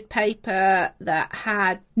included paper that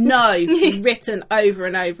had no written over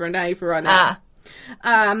and over and over on it.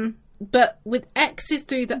 But with X's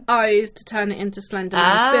through the O's to turn it into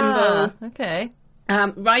Slenderman symbol. Okay.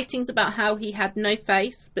 Writings about how he had no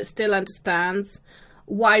face but still understands,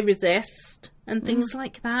 why resist, and things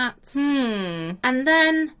like that. And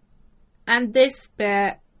then, and this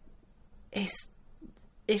bit is,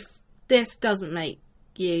 if this doesn't make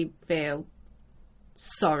you feel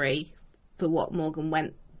sorry for what Morgan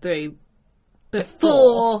went through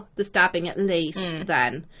before the stabbing, at least,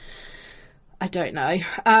 then I don't know.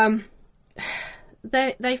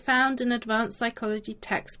 They found an advanced psychology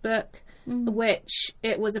textbook which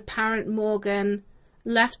it was apparent Morgan,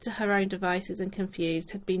 left to her own devices and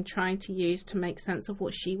confused, had been trying to use to make sense of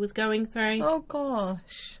what she was going through. Oh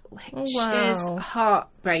gosh. Which is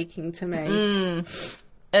heartbreaking to me.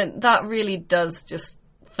 And that really does just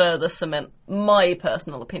further cement my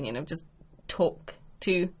personal opinion of just talk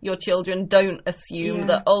to your children. Don't assume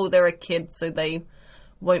that, they're a kid so they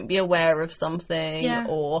won't be aware of something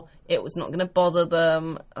or it was not going to bother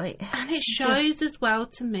them. And it shows as well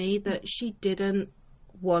to me that she didn't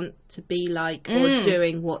want to be like or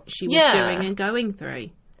doing what she was doing and going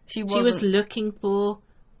through. She was looking for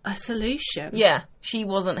a solution. Yeah, she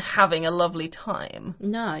wasn't having a lovely time.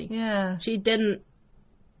 No. Yeah. She didn't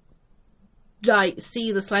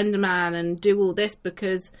see the Slenderman and do all this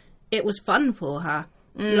because it was fun for her.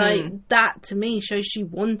 That to me shows she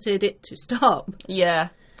wanted it to stop. Yeah.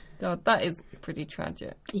 God, that is pretty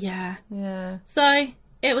tragic. Yeah. Yeah. So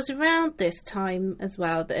it was around this time as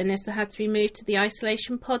well that Anissa had to be moved to the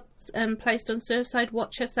isolation pods and placed on suicide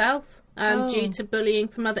watch herself due to bullying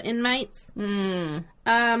from other inmates. When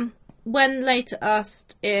later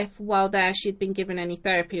asked if while there she'd been given any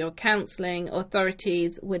therapy or counselling,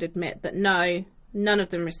 authorities would admit that no, none of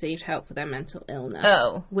them received help for their mental illness.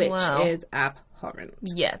 Oh, which wow. is abhorrent.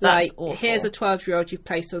 Yeah, that's awful. Here's a 12-year-old you've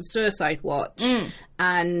placed on suicide watch,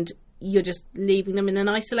 and you're just leaving them in an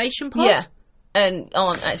isolation pod. Yeah. And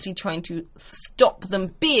aren't actually trying to stop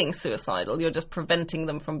them being suicidal. You're just preventing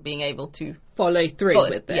them from being able to follow through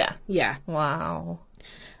with it. Yeah. Yeah. Wow.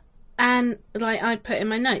 And like I put in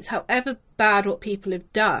my notes, however bad what people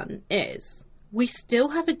have done is, we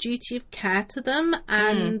still have a duty of care to them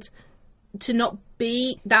and to not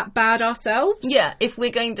be that bad ourselves. Yeah, if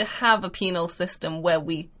we're going to have a penal system where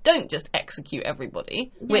we don't just execute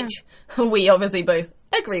everybody, which we obviously both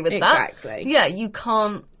agree with that. Exactly. Yeah, you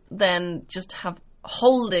can't then just have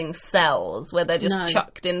holding cells where they're just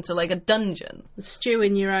chucked into like a dungeon. Stew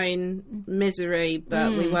in your own misery,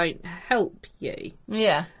 but we won't help you.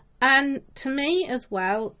 Yeah. And to me as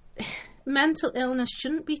well, mental illness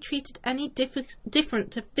shouldn't be treated any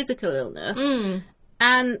different to physical illness.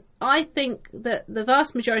 And I think that the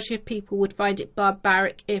vast majority of people would find it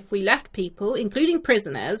barbaric if we left people, including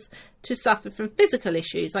prisoners, to suffer from physical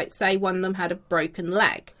issues, like say one of them had a broken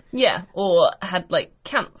leg. Yeah, or had like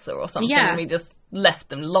cancer or something, Yeah. and we just left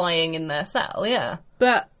them lying in their cell, yeah.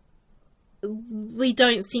 But we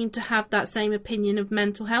don't seem to have that same opinion of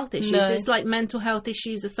mental health issues. No. It's like mental health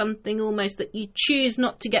issues are something almost that you choose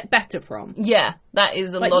not to get better from. Yeah, that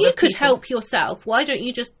is a Like, lot you of could people. help yourself. Why don't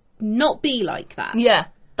you just not be like that? Yeah,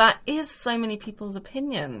 that is so many people's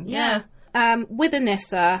opinion. Yeah. With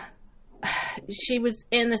Anissa, she was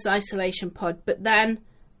in this isolation pod, but then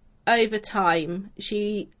over time,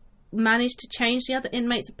 she managed to change the other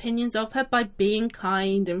inmates' opinions of her by being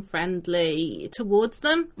kind and friendly towards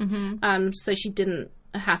them. So she didn't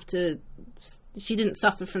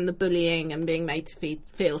suffer from the bullying and being made to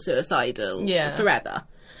feel suicidal forever.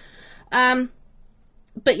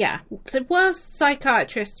 But yeah, so whilst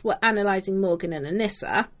psychiatrists were analysing Morgan and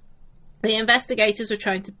Anissa, the investigators were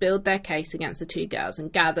trying to build their case against the two girls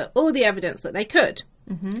and gather all the evidence that they could.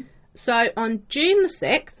 So on June the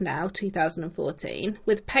 6th, now 2014,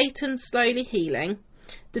 with Peyton slowly healing,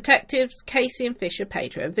 detectives Casey and Fisher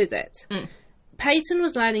paid her a visit. Peyton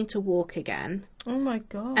was learning to walk again. Oh my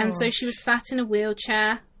god. And so she was sat in a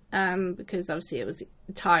wheelchair because obviously it was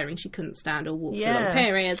tiring. She couldn't stand or walk for long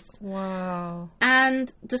periods. Wow.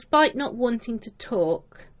 And despite not wanting to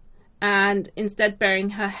talk and instead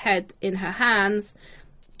burying her head in her hands,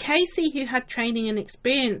 Casey, who had training and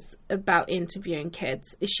experience about interviewing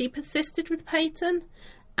kids, she persisted with Peyton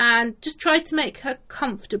and just tried to make her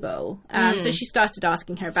comfortable. So she started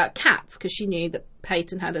asking her about cats because she knew that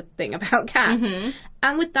Peyton had a thing about cats.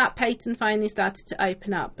 And with that, Peyton finally started to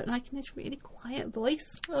open up, but like in this really quiet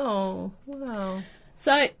voice. Oh, wow.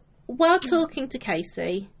 So while talking to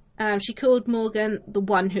Casey, she called Morgan the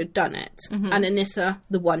one who'd done it and Anissa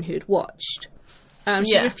the one who'd watched.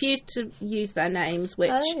 She refused to use their names,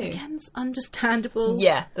 which, again, is understandable.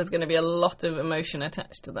 Yeah, there's going to be a lot of emotion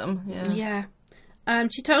attached to them. Yeah.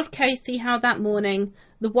 She told Casey how that morning,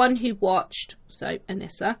 the one who watched, so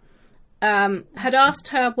Anissa, had asked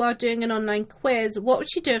her while doing an online quiz, what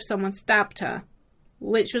would she do if someone stabbed her?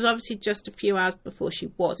 Which was obviously just a few hours before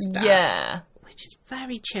she was stabbed. Yeah. Which is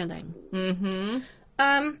very chilling. And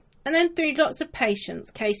then through lots of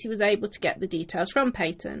patience, Casey was able to get the details from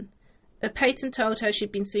Peyton. Peyton told her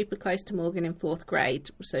she'd been super close to Morgan in 4th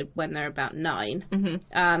grade, so when they're about 9,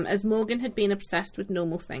 as Morgan had been obsessed with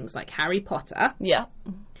normal things like Harry Potter. Yeah.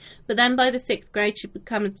 But then by the 6th grade, she'd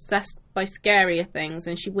become obsessed by scarier things,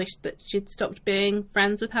 and she wished that she'd stopped being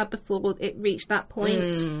friends with her before it reached that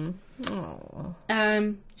point.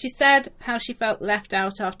 She said how she felt left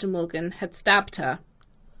out after Morgan had stabbed her.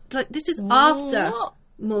 Like, this is after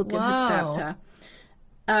Morgan had stabbed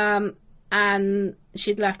her. And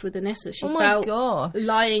she'd left with Anissa. She felt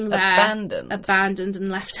lying there, abandoned and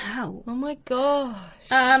left out. Oh my gosh.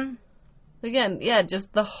 Again, yeah,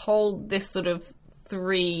 just the whole, this sort of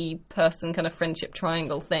 3-person kind of friendship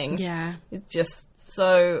triangle thing. Yeah. Is just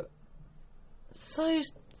so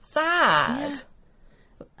sad.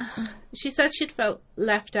 Yeah. She said she'd felt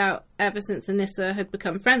left out ever since Anissa had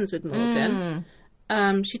become friends with Morgan.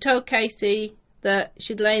 She told Casey that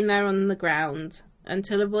she'd lain there on the ground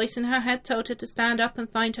until a voice in her head told her to stand up and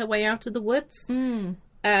find her way out of the woods.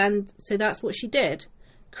 And so that's what she did,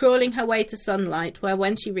 crawling her way to sunlight, where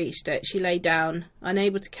when she reached it, she lay down,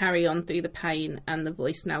 unable to carry on through the pain and the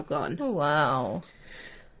voice now gone. Oh, wow.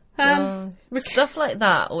 Stuff like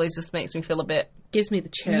that always just makes me feel a bit... Gives me the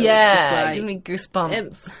chills. Yeah, gives me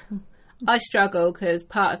goosebumps. I struggle because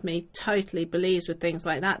part of me totally believes with things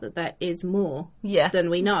like that there is more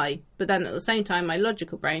than we know. But then at the same time, my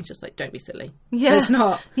logical brain's just like, don't be silly. Yeah. There's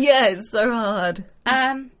not. Yeah, it's so hard.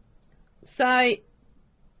 So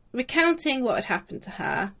recounting what had happened to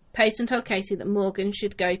her, Peyton told Katie that Morgan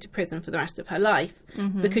should go to prison for the rest of her life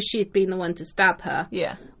because she had been the one to stab her.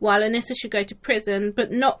 Yeah. While Anissa should go to prison,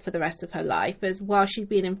 but not for the rest of her life, as while she'd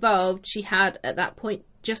been involved, she had, at that point,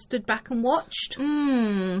 just stood back and watched.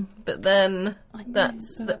 But then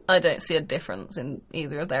I don't see a difference in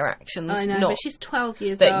either of their actions. I know, but she's 12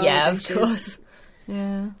 years old. But yeah, of course.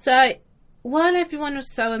 Yeah. So, while everyone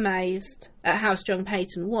was so amazed at how strong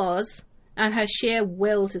Peyton was and her sheer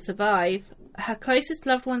will to survive, her closest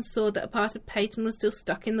loved ones saw that a part of Peyton was still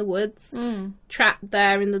stuck in the woods, trapped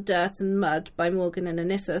there in the dirt and mud by Morgan and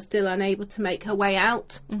Anissa, still unable to make her way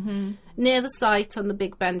out. Near the site on the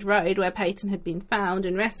Big Bend Road where Peyton had been found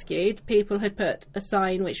and rescued, people had put a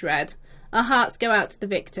sign which read, "Our hearts go out to the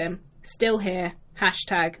victim. Still here.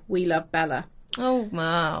 #We love Bella." Oh,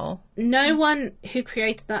 wow. No one who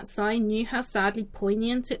created that sign knew how sadly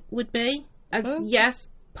poignant it would be. Yes,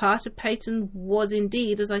 part of Peyton was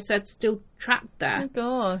indeed, as I said, still trapped there.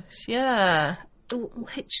 Oh, gosh, yeah.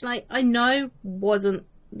 Which, I know wasn't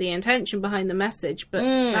the intention behind the message, but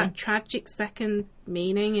that tragic second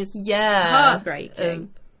meaning is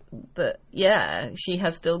heartbreaking. But, yeah, she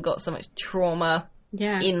has still got so much trauma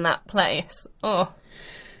in that place. Oh.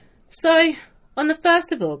 So, on the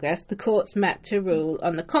 1st of August, the courts met to rule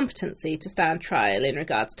on the competency to stand trial in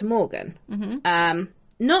regards to Morgan.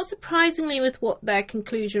 Not surprisingly with what their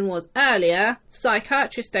conclusion was earlier,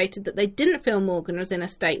 psychiatrists stated that they didn't feel Morgan was in a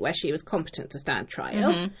state where she was competent to stand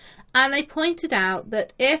trial. And they pointed out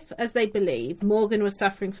that if, as they believe, Morgan was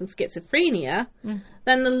suffering from schizophrenia,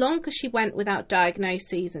 then the longer she went without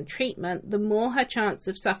diagnoses and treatment, the more her chance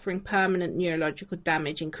of suffering permanent neurological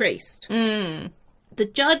damage increased. The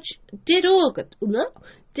judge did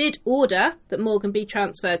order that Morgan be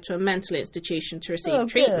transferred to a mental institution to receive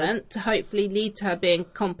treatment to hopefully lead to her being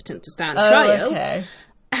competent to stand trial. Okay.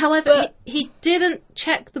 However, he didn't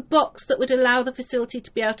check the box that would allow the facility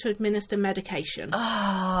to be able to administer medication.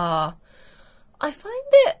 I find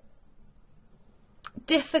it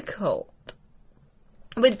difficult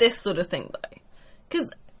with this sort of thing, though. Because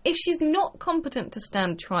if she's not competent to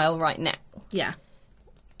stand trial right now... Yeah.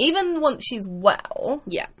 Even once she's well...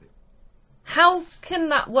 Yeah. How can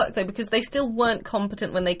that work, though? Because they still weren't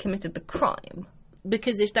competent when they committed the crime.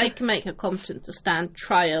 Because if they can make her competent to stand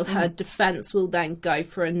trial, her defence will then go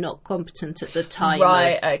for a not competent at the time.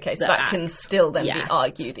 Right, okay, so that can still then be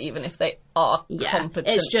argued, even if they are competent.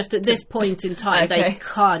 It's just at this point in time, they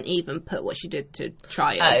can't even put what she did to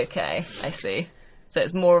trial. Okay, I see. So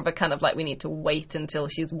it's more of a kind of we need to wait until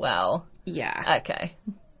she's well. Yeah. Okay.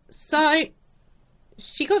 So...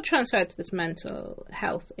 she got transferred to this mental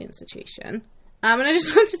health institution. And I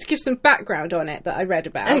just wanted to give some background on it that I read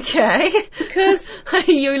about. Okay. Because...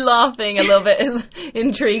 you laughing a little bit has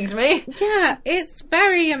intrigued me. Yeah, it's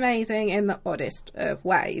very amazing in the oddest of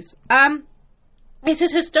ways. It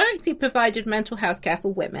had historically provided mental health care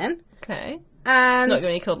for women. Okay. And it's not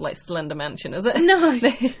going to be called Slender Mansion, is it? No.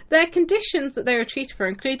 Their conditions that they were treated for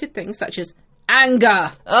included things such as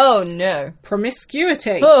anger. Oh, no.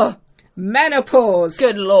 Promiscuity. Oh. Menopause.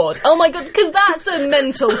 Good Lord. Oh my God, because that's a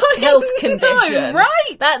mental health condition.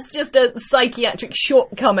 Right? That's just a psychiatric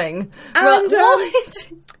shortcoming. And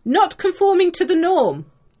what? Not conforming to the norm.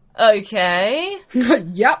 Okay.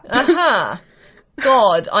 Yep.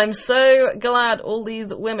 God, I'm so glad all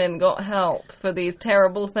these women got help for these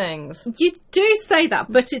terrible things. You do say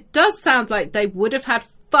that, but it does sound like they would have had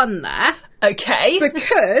fun there. Okay.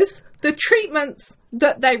 Because the treatments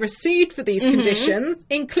that they received for these conditions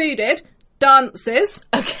included dances,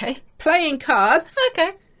 playing cards,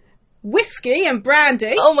 whiskey and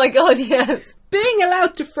brandy. Oh my God, yes. Being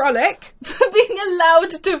allowed to frolic. Being allowed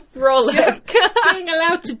to frolic. Yeah. Being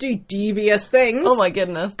allowed to do devious things. Oh my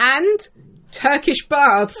goodness. And Turkish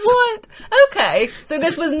baths. What? Okay. So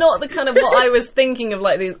this was not the kind of what I was thinking of,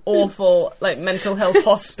 these awful, mental health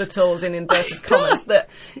hospitals in inverted commas. That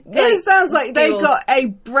it sounds like they got a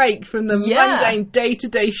break from the mundane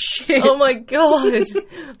day-to-day shit. Oh my God.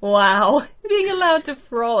 Wow. Being allowed to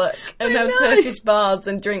frolic and have Turkish baths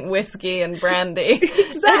and drink whiskey and brandy.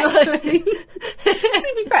 Exactly.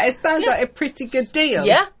 To be fair, it sounds like a pretty good deal.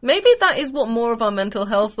 Yeah. Maybe that is what more of our mental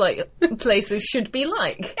health places should be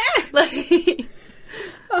like. Yeah.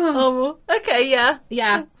 Okay, yeah.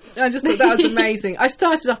 Yeah. I just thought that was amazing. I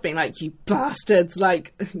started off being you bastards,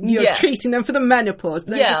 you're treating them for the menopause.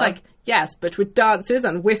 But then it's yes, but with dances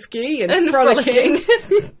and whiskey and frolicking.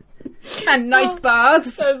 And nice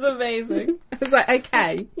baths. That's amazing. I was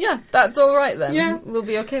okay. Yeah, that's all right then. Yeah. We'll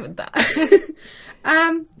be okay with that.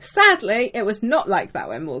 Sadly, it was not like that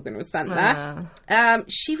when Morgan was sent there.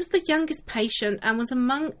 She was the youngest patient and was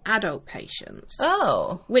among adult patients.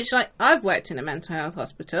 Oh. Which, like, I've worked in a mental health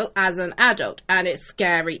hospital as an adult, and it's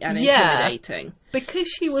scary and intimidating. Because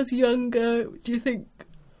she was younger, do you think...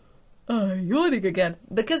 Oh, yawning again.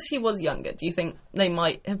 Because she was younger, do you think they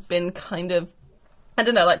might have been kind of... I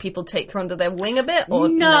don't know, like people take her under their wing a bit? Or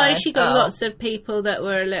no, she got lots of people that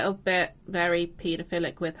were a little bit very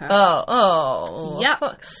paedophilic with her. Yep.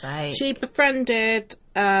 Fuck's sake. She befriended,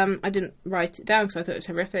 I didn't write it down because I thought it was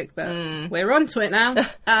horrific, but we're on to it now.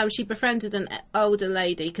 She befriended an older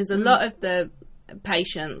lady because a lot of the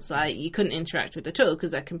patients, like, you couldn't interact with at all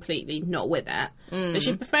because they're completely not with it. But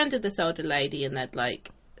she befriended this older lady and they'd, like,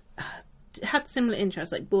 had similar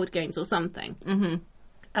interests, like board games or something.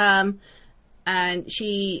 And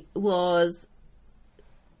she was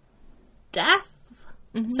deaf,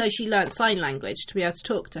 so she learnt sign language to be able to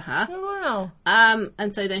talk to her. Oh, wow.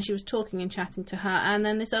 And so then she was talking and chatting to her, and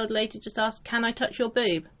then this old lady just asked, "Can I touch your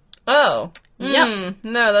boob?" Oh. Yep.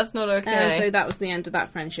 No, that's not okay. And so that was the end of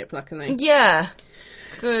that friendship, luckily. Yeah.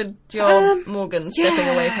 Good job, Morgan, stepping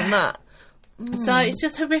away from that. So it's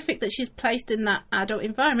just horrific that she's placed in that adult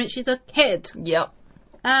environment. She's a kid. Yep.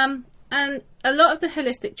 And a lot of the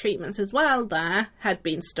holistic treatments as well there had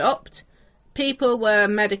been stopped. People were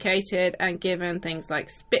medicated and given things like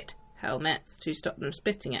spit helmets to stop them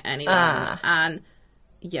spitting at anyone. And,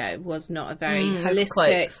 yeah, it was not a very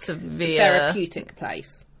holistic, severe, therapeutic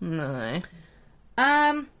place. No.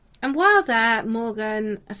 And while there,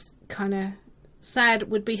 Morgan kind of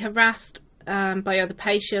said would be harassed by other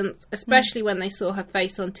patients, especially when they saw her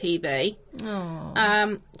face on TV.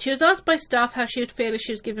 She was asked by staff how she would feel if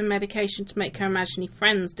she was given medication to make her imaginary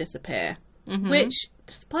friends disappear, which,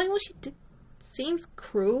 despite what she did, seems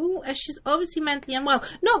cruel, as she's obviously mentally unwell.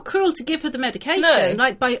 Not cruel to give her the medication,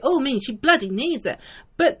 like, by all means, she bloody needs it,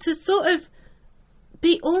 but to sort of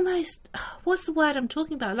be almost, what's the word I'm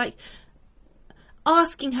talking about, like,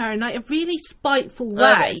 asking her in, like, a really spiteful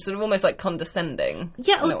way. Okay, sort of almost like condescending.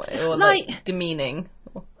 Yeah, or like demeaning.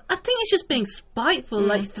 I think it's just being spiteful,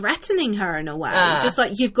 like threatening her in a way. Just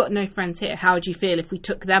like, you've got no friends here. How would you feel if we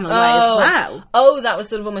took them away as well? Oh, that was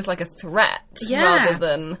sort of almost like a threat rather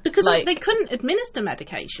than... Because they couldn't administer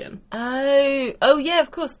medication. Oh, yeah,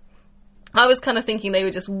 of course. I was kind of thinking they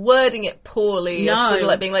were just wording it poorly. No. Sort of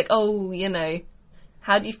like being like, oh, you know...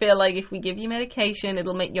 How do you feel like if we give you medication,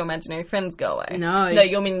 it'll make your imaginary friends go away? No,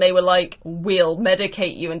 you mean they were like, we'll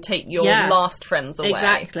medicate you and take your last friends away.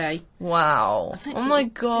 Exactly. Wow. Oh my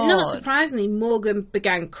God. Not surprisingly, Morgan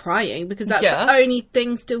began crying because that's the only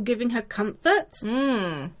thing still giving her comfort.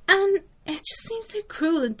 And it just seems so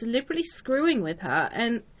cruel and deliberately screwing with her.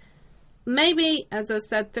 And maybe, as I've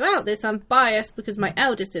said throughout this, I'm biased because my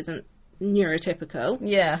eldest isn't neurotypical.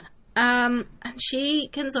 Yeah. And she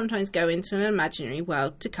can sometimes go into an imaginary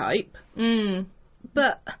world to cope.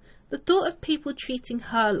 But the thought of people treating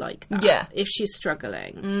her like that, if she's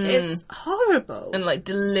struggling, is horrible. And, like,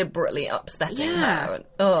 deliberately upsetting her.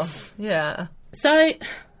 So,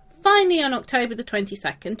 finally, on October the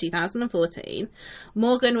 22nd, 2014,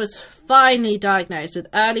 Morgan was finally diagnosed with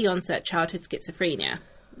early onset childhood schizophrenia,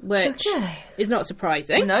 which is not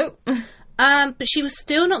surprising. No. But she was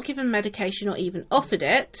still not given medication or even offered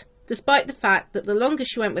it, despite the fact that the longer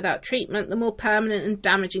she went without treatment, the more permanent and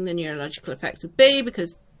damaging the neurological effects would be,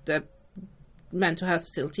 because the mental health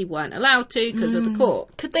facility weren't allowed to because of the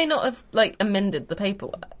court. Could they not have, like, amended the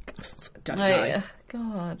paperwork? Don't know.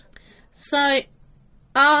 God. So,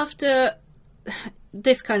 after...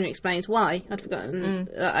 This kind of explains why. I'd forgotten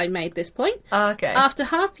that I made this point. Okay. After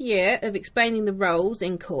half a year of explaining the roles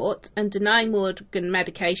in court and denying Morgan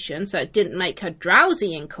medication so it didn't make her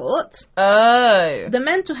drowsy in court, the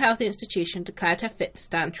mental health institution declared her fit to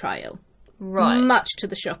stand trial. Right. Much to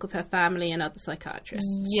the shock of her family and other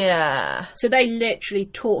psychiatrists. Yeah. So they literally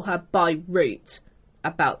taught her by rote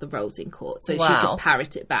about the roles in court so she could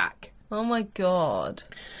parrot it back. Oh my God.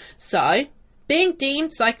 So... Being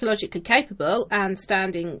deemed psychologically capable and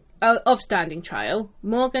standing trial,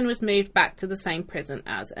 Morgan was moved back to the same prison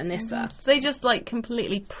as Anissa. So they just, like,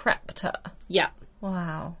 completely prepped her? Yeah.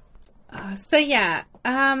 Wow.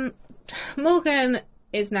 Morgan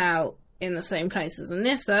is now in the same place as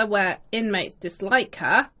Anissa, where inmates dislike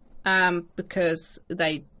her because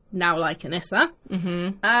they now like Anissa.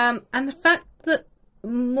 And the fact that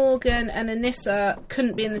Morgan and Anissa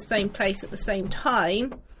couldn't be in the same place at the same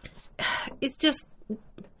time... It's just,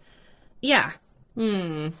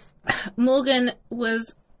 Morgan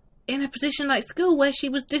was in a position like school where she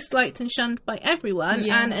was disliked and shunned by everyone,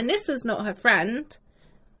 and Anissa's not her friend,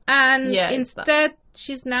 and instead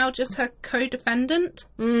she's now just her co-defendant.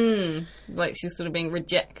 Like she's sort of being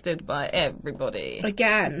rejected by everybody.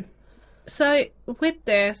 Again. So, with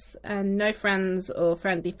this, and no friends or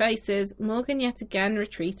friendly faces, Morgan yet again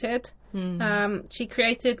retreated. She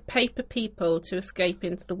created paper people to escape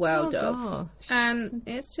into the world of. Gosh. And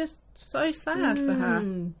it's just so sad for her.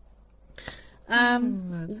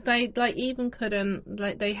 They, even couldn't,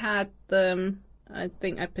 they had them, I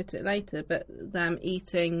think I put it later, but them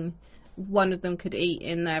eating, one of them could eat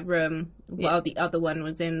in their room while the other one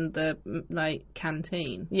was in the,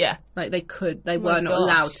 canteen. Yeah. They were not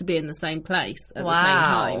allowed to be in the same place at the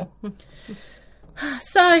same time.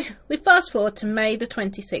 So, we fast forward to May the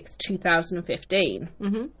 26th, 2015.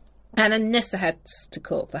 And Anissa heads to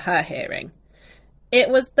court for her hearing. It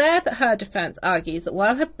was there that her defence argues that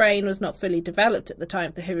while her brain was not fully developed at the time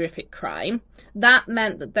of the horrific crime, that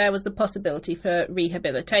meant that there was the possibility for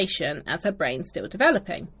rehabilitation as her brain's still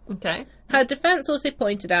developing. Okay. Her defence also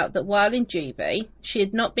pointed out that while in juvie, she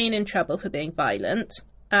had not been in trouble for being violent.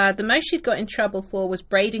 The most she'd got in trouble for was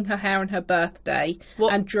braiding her hair on her birthday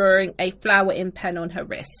and drawing a flower-in pen on her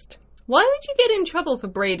wrist. Why would you get in trouble for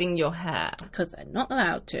braiding your hair? Because they're not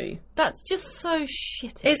allowed to. That's just so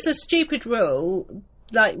shitty. It's a stupid rule.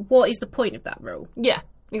 What is the point of that rule? Yeah,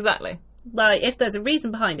 exactly. If there's a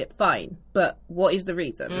reason behind it, fine. But what is the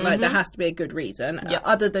reason? There has to be a good reason,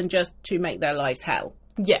 other than just to make their lives hell.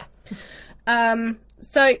 Yeah.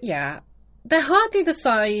 They're hardly the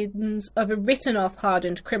signs of a written-off,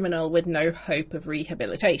 hardened criminal with no hope of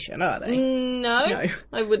rehabilitation, are they? No,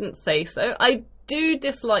 I wouldn't say so. I do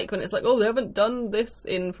dislike when it's like, they haven't done this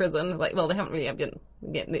in prison. They haven't really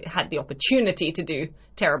had the opportunity to do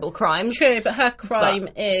terrible crimes. True, but her crime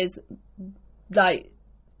is,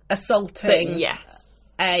 assaulting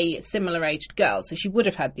a similar-aged girl, so she would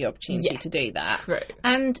have had the opportunity to do that. True.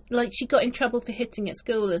 And, she got in trouble for hitting at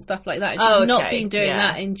school and stuff like that, and she's not been doing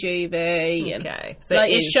that in juvie. Okay. So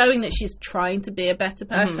it's showing that she's trying to be a better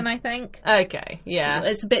person, I think. Okay, yeah.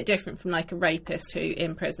 It's a bit different from, a rapist who,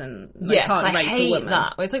 in prison, can't rape a woman.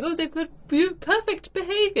 That. It's they've got perfect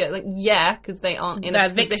behaviour. Because they aren't in their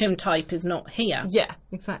victim type is not here. Yeah,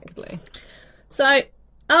 exactly. So,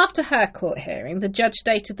 after her court hearing, the judge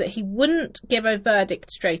stated that he wouldn't give a verdict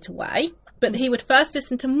straight away, but he would first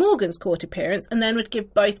listen to Morgan's court appearance and then would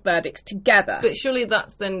give both verdicts together. But surely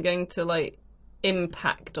that's then going to,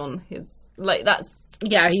 impact on his... that's...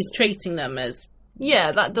 Yeah, he's treating them as...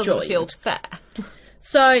 Yeah, that doesn't feel fair.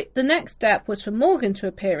 So, the next step was for Morgan to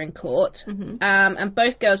appear in court, and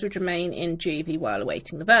both girls would remain in juvie while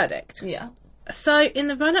awaiting the verdict. Yeah. So, in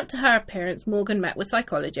the run-up to her appearance, Morgan met with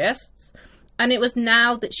psychologists... And it was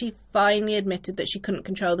now that she finally admitted that she couldn't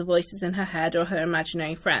control the voices in her head or her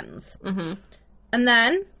imaginary friends. And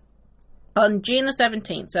then, on June the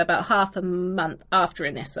 17th, so about half a month after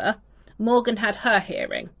Anissa, Morgan had her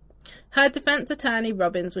hearing. Her defence attorney,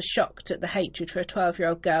 Robbins, was shocked at the hatred for a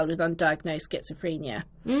 12-year-old girl with undiagnosed schizophrenia.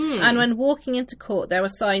 And when walking into court, there were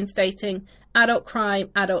signs stating, adult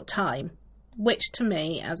crime, adult time. Which, to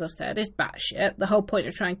me, as I've said, is batshit. The whole point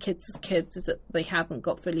of trying kids as kids is that they haven't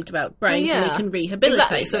got fully developed brains and we can rehabilitate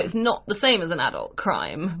them. So it's not the same as an adult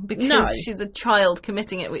crime because she's a child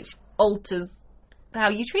committing it, which alters how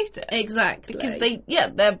you treat it. Exactly. Because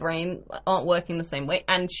their brain aren't working the same way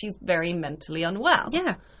and she's very mentally unwell.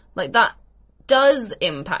 Yeah. That does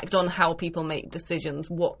impact on how people make decisions,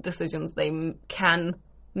 what decisions they can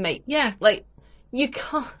make. Yeah. You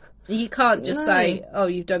can't... You can't just say,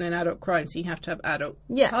 you've done an adult crime, so you have to have adult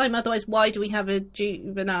time. Otherwise, why do we have a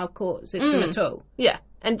juvenile court system at all? Yeah.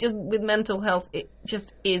 And just with mental health, it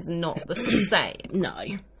just is not the same. No.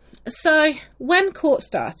 So, when court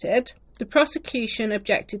started, the prosecution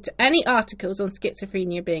objected to any articles on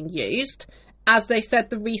schizophrenia being used, as they said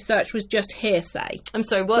the research was just hearsay. I'm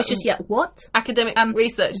sorry, what? Which is, what? Academic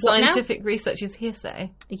research, scientific research is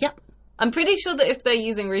hearsay? Yep. I'm pretty sure that if they're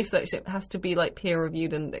using research, it has to be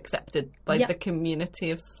peer-reviewed and accepted by the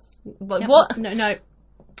community of... What? No.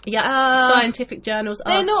 Yeah, scientific journals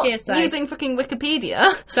are hearsay. They're not using fucking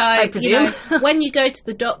Wikipedia, so, I presume. When you go to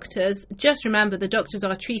the doctors, just remember the doctors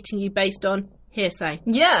are treating you based on hearsay.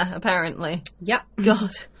 Yeah, apparently. Yep.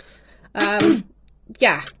 God.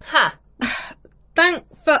 Yeah. Ha. Thank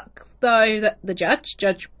fuck, though, that the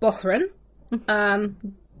Judge Bohren,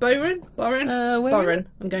 Boren?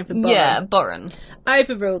 I'm going for Boren. Yeah, Boren.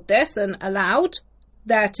 Overruled this and allowed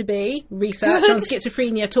there to be research on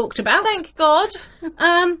schizophrenia talked about. Thank God.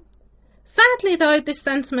 Sadly, though, this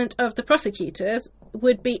sentiment of the prosecutors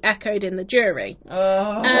would be echoed in the jury.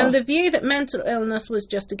 And the view that mental illness was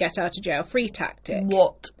just a get-out-of-jail-free tactic.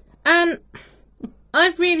 What? And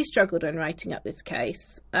I've really struggled when writing up this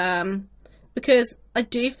case. because I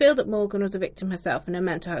do feel that Morgan was a victim herself and her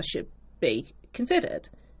mental health should be considered.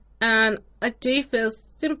 And I do feel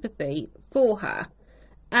sympathy for her.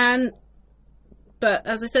 But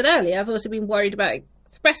as I said earlier, I've also been worried about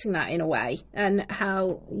expressing that in a way and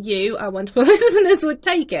how you, our wonderful listeners, would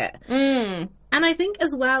take it. And I think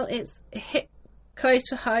as well it's hit close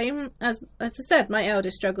to home. As I said, my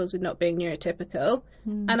eldest struggles with not being neurotypical,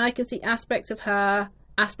 and I can see aspects of her,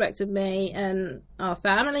 aspects of me and our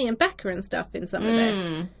family and Becca and stuff in some of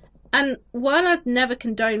this. And while I'd never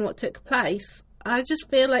condone what took place, I just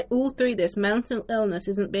feel like all through this, mental illness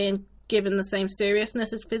isn't being given the same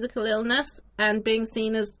seriousness as physical illness and being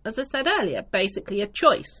seen as I said earlier, basically a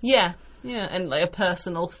choice. Yeah, and like a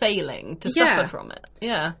personal failing to suffer from it.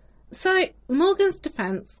 Yeah. So Morgan's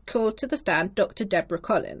defence called to the stand Dr. Deborah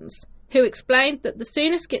Collins, who explained that the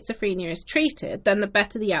sooner schizophrenia is treated, then the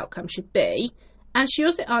better the outcome should be. And she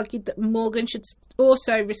also argued that Morgan should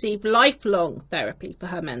also receive lifelong therapy for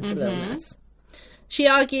her mental illness. She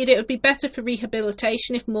argued it would be better for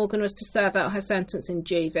rehabilitation if Morgan was to serve out her sentence in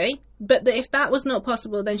juvie, but that if that was not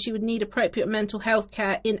possible, then she would need appropriate mental health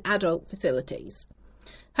care in adult facilities.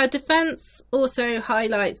 Her defence also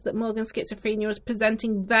highlights that Morgan's schizophrenia was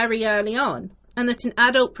presenting very early on, and that in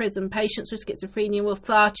adult prison, patients with schizophrenia were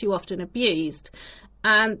far too often abused,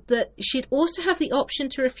 and that she'd also have the option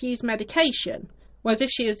to refuse medication, whereas if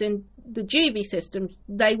she was in the juvie system,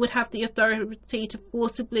 they would have the authority to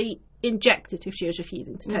forcibly inject it if she was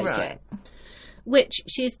refusing to take it. Which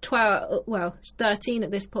she's 13 at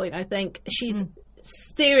this point, I think. She's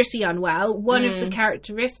seriously unwell. One of the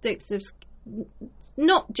characteristics of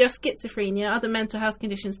not just schizophrenia, other mental health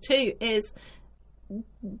conditions too, is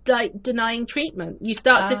like denying treatment. You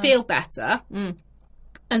start to feel better,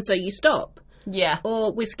 and so you stop. Yeah.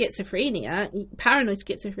 Or with schizophrenia, paranoid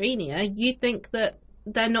schizophrenia, you think that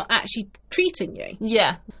they're not actually treating you.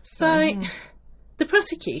 Yeah. So the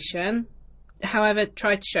prosecution, however,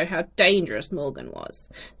 tried to show how dangerous Morgan was,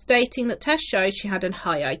 stating that tests showed she had a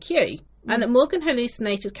high IQ and that Morgan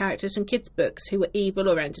hallucinated characters from kids' books who were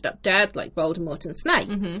evil or ended up dead, like Voldemort and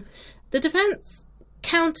Snape. The defence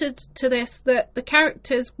countered to this that the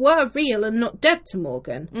characters were real and not dead to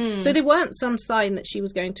Morgan. So they weren't some sign that she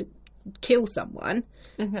was going to kill someone.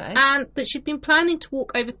 And that she'd been planning to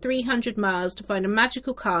walk over 300 miles to find a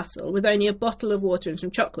magical castle with only a bottle of water and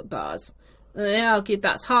some chocolate bars. And they argued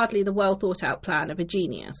that's hardly the well thought out plan of a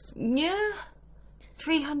genius. Yeah.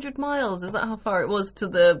 300 miles, is that how far it was to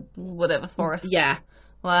the whatever forest? Yeah.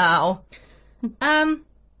 Wow.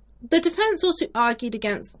 The defence also argued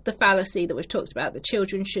against the fallacy that we've talked about, that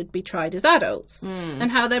children should be tried as adults,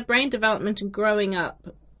 and how their brain development and growing up,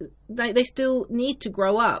 they still need to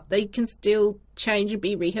grow up. They can still change and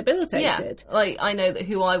be rehabilitated. Yeah, like I know that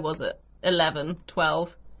who I was at 11,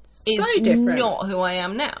 12 is so different. Not who I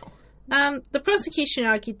am now. The prosecution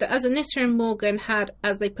argued that as Anissa and Morgan had,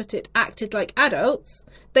 as they put it, acted like adults,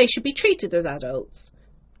 they should be treated as adults.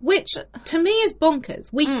 Which, to me, is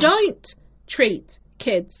bonkers. We don't treat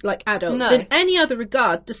kids like adults in any other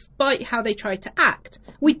regard, despite how they try to act.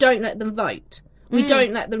 We don't let them vote. We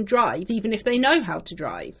don't let them drive, even if they know how to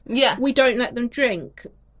drive. Yeah. We don't let them drink.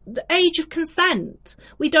 The age of consent.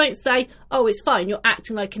 We don't say, oh, it's fine, you're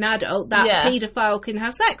acting like an adult, that paedophile can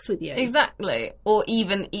have sex with you. Exactly. Or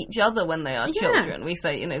even each other when they are children. We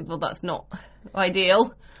say, well, that's not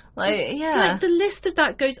ideal. Like the list of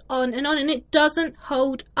that goes on, and it doesn't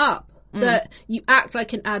hold up. That you act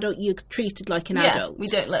like an adult, you're treated like an adult. We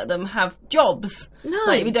don't let them have jobs. No.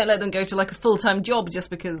 Like, we don't let them go to like a full-time job just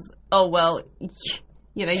because, you want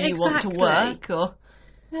to work or...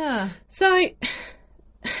 Yeah. So,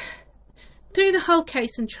 through the whole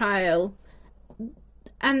case and trial,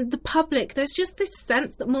 and the public, there's just this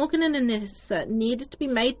sense that Morgan and Anissa needed to be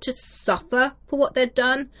made to suffer for what they'd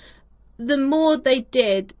done. The more they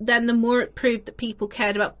did, then the more it proved that people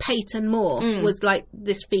cared about Peyton more, was like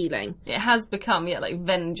this feeling. It has become, like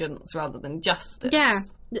vengeance rather than justice. Yeah.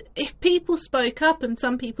 If people spoke up, and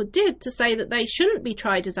some people did, to say that they shouldn't be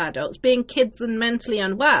tried as adults, being kids and mentally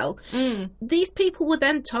unwell, these people were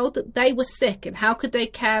then told that they were sick, and how could they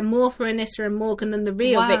care more for Anissa and Morgan than the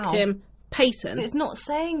real victim, Peyton? So it's not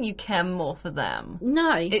saying you care more for them.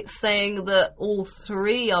 No. It's saying that all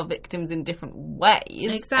three are victims in different ways.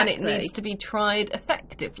 Exactly. And it needs to be tried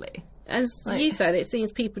effectively. As you said, it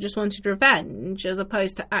seems people just wanted revenge as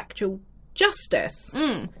opposed to actual justice.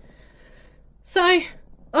 So,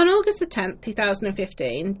 on August the 10th,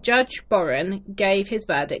 2015, Judge Boren gave his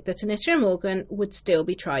verdict that Anissa and Morgan would still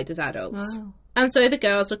be tried as adults. Wow. And so the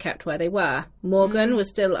girls were kept where they were. Morgan was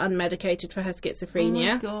still unmedicated for her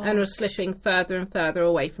schizophrenia and was slipping further and further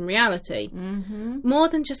away from reality. More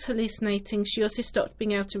than just hallucinating, she also stopped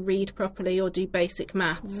being able to read properly or do basic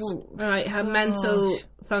maths. Right, her mental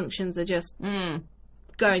functions are just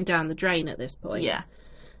going down the drain at this point. Yeah.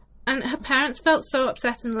 And her parents felt so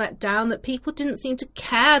upset and let down that people didn't seem to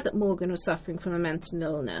care that Morgan was suffering from a mental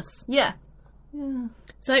illness. Yeah.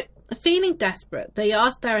 So, feeling desperate, they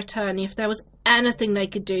asked their attorney if there was anything they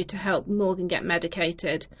could do to help Morgan get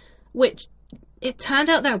medicated, which it turned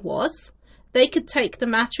out there was. They could take the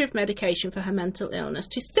matter of medication for her mental illness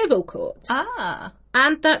to civil court.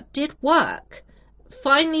 And that did work.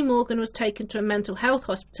 Finally, Morgan was taken to a mental health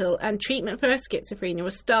hospital and treatment for her schizophrenia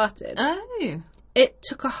was started. It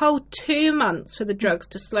took a whole 2 months for the drugs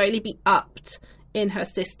to slowly be upped in her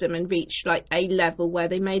system and reach like a level where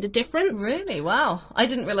they made a difference. Really? Wow. I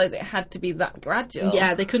didn't realise it had to be that gradual.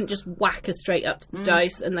 Yeah, they couldn't just whack her straight up to the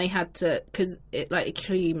dose, and they had to, because it like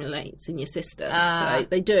accumulates in your system. So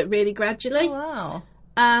they do it really gradually. Oh,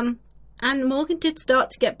 wow. And Morgan did start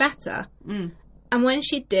to get better. And when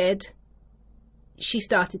she did, she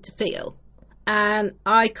started to feel. And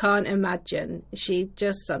I can't imagine. She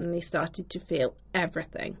just suddenly started to feel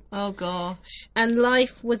everything. Oh, gosh. And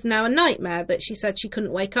life was now a nightmare that she said she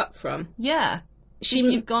couldn't wake up from. Yeah.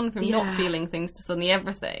 You've gone from not feeling things to suddenly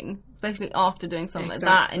everything, especially after doing something like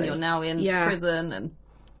that, and you're now in prison. And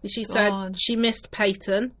she said she missed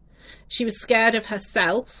Peyton. She was scared of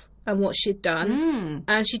herself and what she'd done.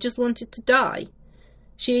 And she just wanted to die.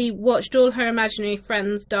 She watched all her imaginary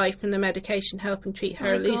friends die from the medication helping treat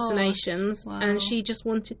her hallucinations, and she just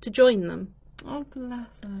wanted to join them. Oh, bless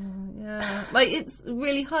her. Yeah. Like, it's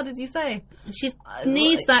really hard, as you say. She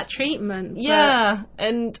needs that treatment. Yeah.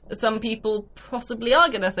 And some people possibly are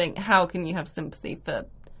going to think, how can you have sympathy for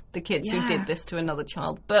the kids who did this to another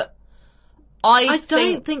child? But I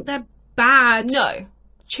don't think they're bad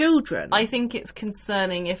children. I think it's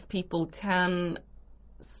concerning if people can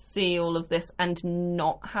see all of this and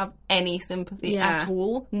not have any sympathy at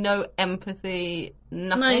all. No empathy,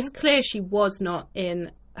 nothing. No, it's clear she was not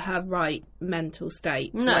in her right mental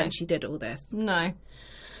state when she did all this. No.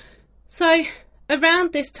 So,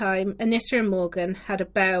 around this time, Anissa and Morgan had a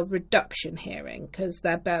bail reduction hearing because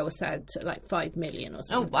their bail was set at like $5 million or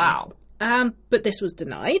something. Oh, wow. But this was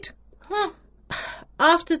denied.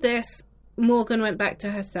 After this, Morgan went back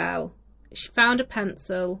to her cell. She found a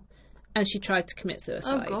pencil and she tried to commit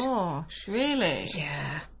suicide. Oh, gosh. Really?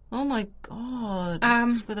 Yeah. Oh, my God.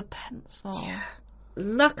 Just with a pencil. Yeah.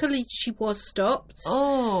 Luckily, she was stopped.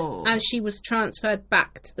 Oh. And she was transferred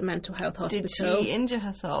back to the mental health hospital. Did she injure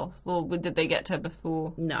herself? Or did they get to her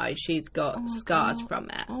before? No, she's got scars from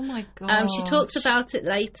it. Oh, my God. She talks about it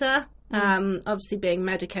later, obviously being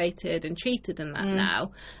medicated and treated and that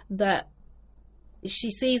now, that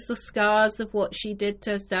she sees the scars of what she did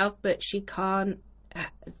to herself, but she can't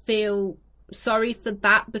feel sorry for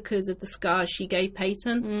that because of the scars she gave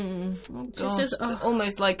Peyton. Oh, gosh. Just,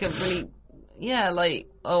 almost like a really... Yeah, like,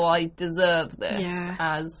 I deserve this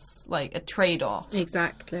as, like, a trade-off.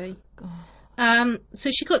 Exactly.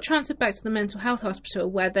 So she got transferred back to the mental health hospital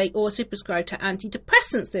where they also prescribed her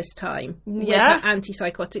antidepressants this time. With her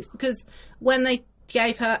antipsychotics, because when they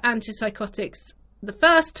gave her antipsychotics the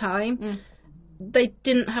first time, they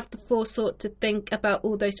didn't have the forethought to think about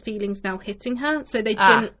all those feelings now hitting her, so they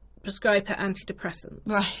didn't prescribe her antidepressants.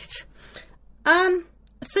 Right.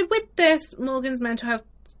 So with this, Morgan's mental health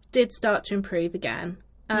did start to improve again.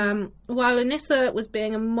 While Anissa was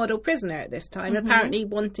being a model prisoner at this time, apparently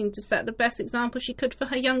wanting to set the best example she could for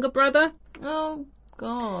her younger brother. Oh,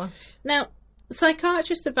 gosh. Now,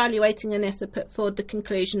 psychiatrists evaluating Anissa put forward the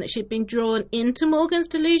conclusion that she'd been drawn into Morgan's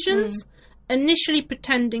delusions, initially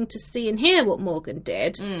pretending to see and hear what Morgan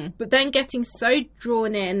did, but then getting so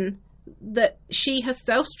drawn in that she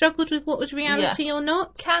herself struggled with what was reality or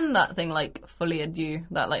not. Can that thing, like, folie à deux,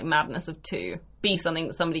 that, like, madness of two, be something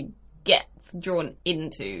that somebody gets drawn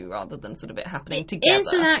into rather than sort of it happening together? It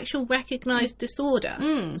is an actual recognised disorder.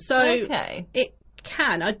 So it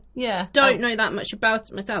can. I don't know that much about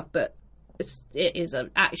it myself, but it is an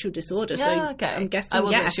actual disorder. So I'm guessing I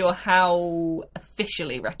wasn't sure how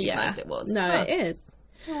officially recognised it was. No, it is.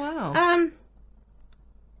 Oh, wow.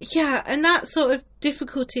 And that sort of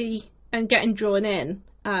difficulty and getting drawn in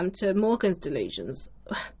to Morgan's delusions,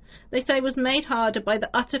 they say, was made harder by the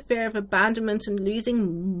utter fear of abandonment and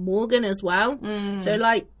losing Morgan as well. So,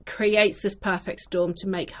 like, creates this perfect storm to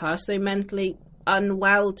make her so mentally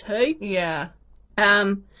unwell too. Yeah.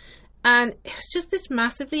 And it was just this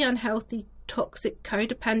massively unhealthy, toxic,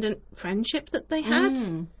 codependent friendship that they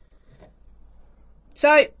had.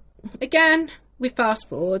 So, again, we fast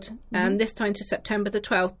forward, and this time to September the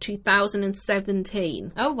 12th,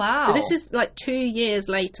 2017. Oh, wow. So this is like 2 years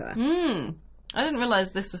later. I didn't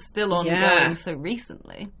realise this was still ongoing so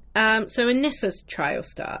recently. So Anissa's trial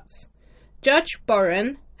starts. Judge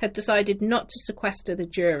Boren had decided not to sequester the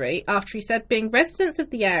jury after he said being residents of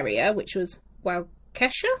the area, which was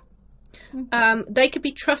Waukesha, they could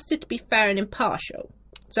be trusted to be fair and impartial.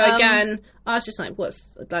 So again, I was just like,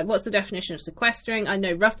 what's the definition of sequestering? I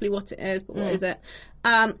know roughly what it is, but what is it?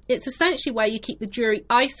 It's essentially where you keep the jury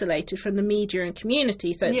isolated from the media and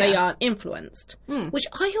community so they aren't influenced. Which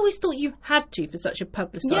I always thought you had to for such a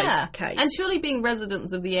publicised case. And surely being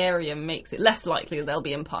residents of the area makes it less likely that they'll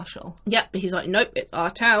be impartial. Yeah, but he's like, nope, it's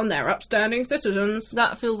our town, they're upstanding citizens.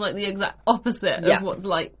 That feels like the exact opposite of what's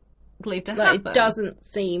likely to happen. It doesn't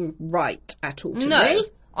seem right at all to me.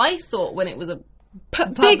 I thought when it was a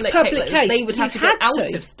big public case, they would have to get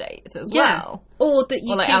out of state as well. Or that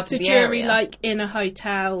you keep out the of the jury area. like in a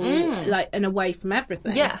hotel, and away from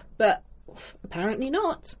everything. Yeah. But apparently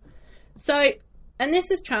not. So, and this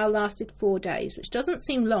trial lasted 4 days, which doesn't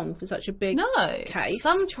seem long for such a big case.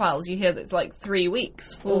 Some trials you hear that's like 3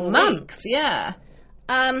 weeks, 4 months. Yeah.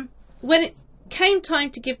 When it came time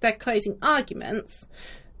to give their closing arguments,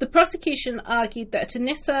 the prosecution argued that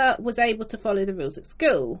Anissa was able to follow the rules at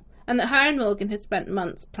school, and that her and Morgan had spent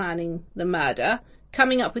months planning the murder,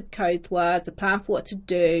 coming up with code words, a plan for what to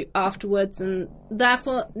do afterwards, and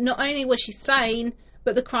therefore not only was she sane,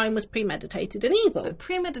 but the crime was premeditated and evil. But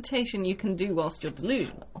premeditation you can do whilst you're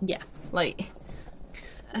delusional. Yeah.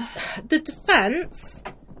 The defence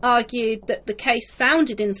argued that the case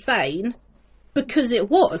sounded insane because it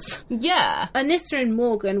was. Yeah. Anissa and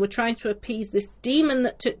Morgan were trying to appease this demon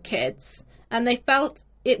that took kids, and they felt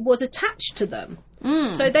it was attached to them.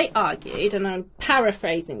 So they argued, and I'm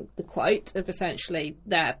paraphrasing the quote of essentially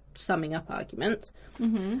their summing up argument.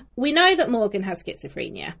 We know that Morgan has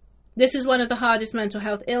schizophrenia. This is one of the hardest mental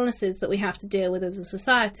health illnesses that we have to deal with as a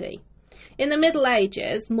society. In the Middle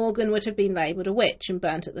Ages, Morgan would have been labelled a witch and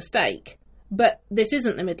burnt at the stake. But this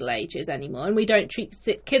isn't the Middle Ages anymore, and we don't treat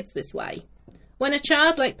sick kids this way. When a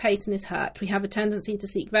child like Peyton is hurt, we have a tendency to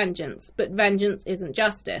seek vengeance, but vengeance isn't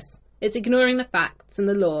justice. It's ignoring the facts and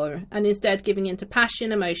the law, and instead giving in to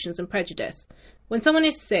passion, emotions and prejudice. When someone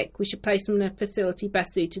is sick, we should place them in a facility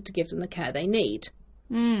best suited to give them the care they need.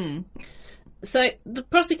 So the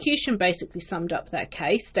prosecution basically summed up their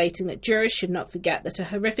case, stating that jurors should not forget that a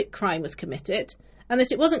horrific crime was committed, and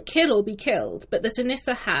that it wasn't kill or be killed, but that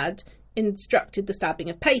Anissa had instructed the stabbing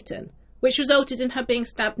of Peyton, which resulted in her being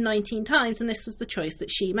stabbed 19 times, and this was the choice that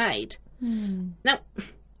she made. Now,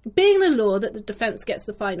 being the law that the defence gets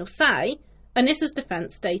the final say, Anissa's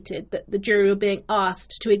defence stated that the jury were being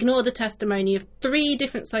asked to ignore the testimony of 3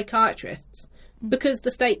 different psychiatrists because the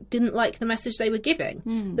state didn't like the message they were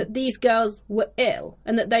giving, that these girls were ill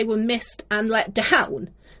and that they were missed and let down,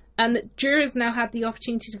 and that jurors now had the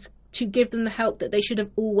opportunity to give them the help that they should have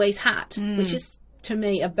always had, which is, to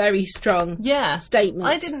me, a very strong statement.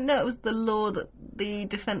 I didn't know it was the law that the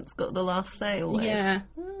defence got the last say always. Yeah.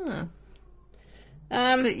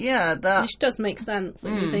 But yeah, that... Which does make sense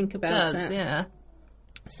when you think about it. Yeah.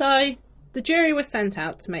 So, the jury was sent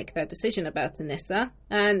out to make their decision about Anissa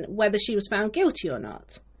and whether she was found guilty or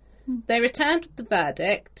not. They returned with the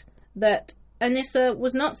verdict that Anissa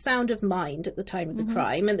was not sound of mind at the time of the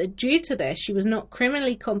crime, and that due to this, she was not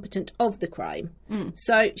criminally competent of the crime.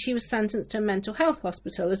 So, she was sentenced to a mental health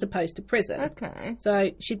hospital as opposed to prison. Okay.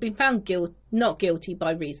 So, she'd been found not guilty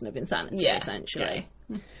by reason of insanity, essentially.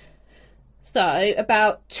 Okay. So,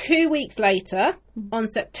 about 2 weeks later, on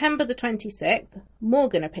September the 26th,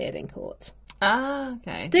 Morgan appeared in court. Ah,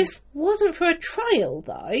 okay. This wasn't for a trial,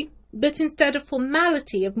 though, but instead a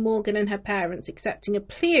formality of Morgan and her parents accepting a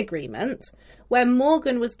plea agreement where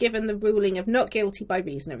Morgan was given the ruling of not guilty by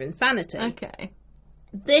reason of insanity. Okay.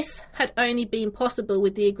 This had only been possible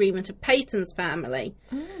with the agreement of Peyton's family.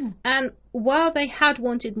 And while they had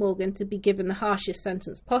wanted Morgan to be given the harshest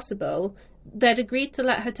sentence possible, they'd agreed to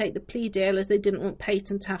let her take the plea deal as they didn't want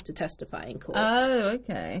Peyton to have to testify in court. Oh,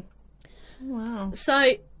 okay. Wow. So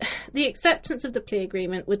the acceptance of the plea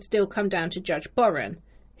agreement would still come down to Judge Boren,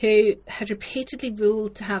 who had repeatedly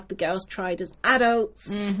ruled to have the girls tried as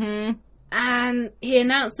adults. And he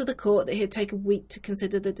announced to the court that he'd take a week to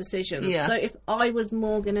consider the decision. Yeah. So if I was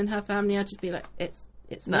Morgan and her family, I'd just be like, it's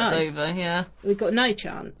no. That's over, yeah. We've got no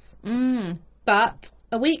chance. But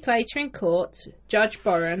a week later in court, Judge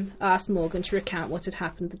Boren asked Morgan to recount what had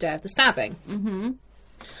happened the day of the stabbing.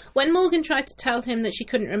 When Morgan tried to tell him that she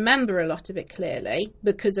couldn't remember a lot of it clearly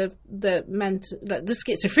because of the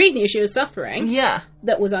schizophrenia she was suffering,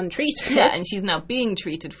 that was untreated. Yeah, and she's now being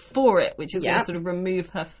treated for it, which is going to sort of remove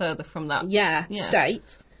her further from that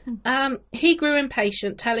state. He grew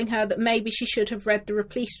impatient, telling her that maybe she should have read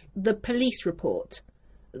the police report.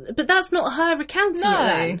 But that's not her recounting it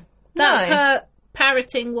then. That's her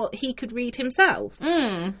parroting what he could read himself.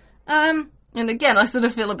 And again, I sort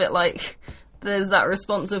of feel a bit like there's that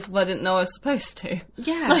response of, well, I didn't know I was supposed to.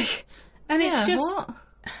 Yeah. Like, and it's just,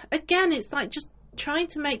 again, it's like just trying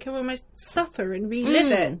to make her almost suffer and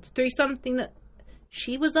relive it through something that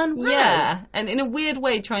she was unwell. Yeah, and in a weird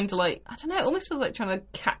way trying to, like, I don't know, it almost feels like trying to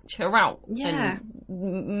catch her out and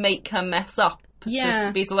make her mess up.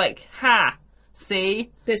 Yeah. Just be like, ha,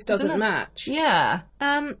 see? This doesn't match. Yeah.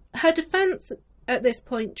 Her defence at this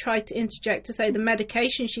point tried to interject to say the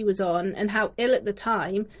medication she was on and how ill at the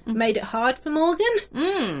time made it hard for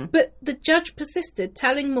Morgan. But the judge persisted,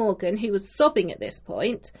 telling Morgan, who was sobbing at this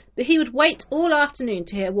point, that he would wait all afternoon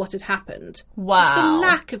to hear what had happened. Wow. Just a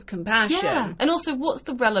lack of compassion. Yeah. And also, what's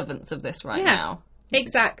the relevance of this now?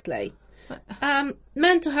 Exactly.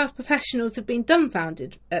 Mental health professionals have been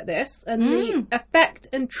dumbfounded at this and the effect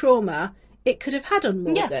and trauma it could have had on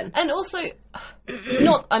Morgan. Yeah, and also,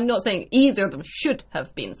 I'm not saying either of them should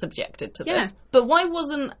have been subjected to this, but why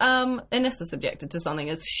wasn't Anissa subjected to something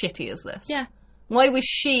as shitty as this? Yeah. Why was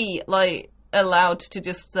she, like, allowed to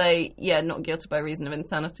just say, not guilty by reason of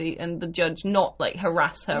insanity, and the judge not, like,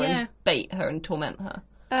 harass her and bait her and torment her?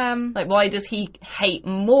 Like, why does he hate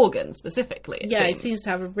Morgan specifically? It seems to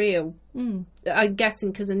have a real... I'm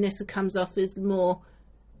guessing because Anissa comes off as more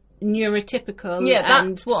neurotypical. Yeah,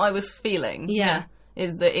 that's what I was feeling. Yeah.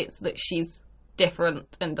 Is that it's that she's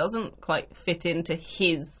different and doesn't quite fit into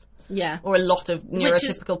his... or a lot of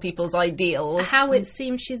neurotypical people's ideals. How it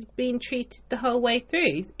seems she's been treated the whole way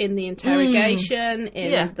through. In the interrogation,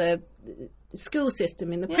 in the school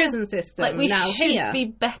system, in the prison system. Like, we now should be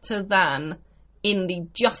better than... in the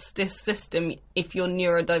justice system, if you're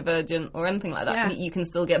neurodivergent or anything like that, you can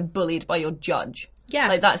still get bullied by your judge. Yeah.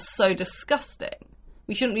 Like, that's so disgusting.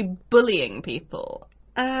 We shouldn't be bullying people.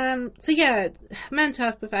 Mental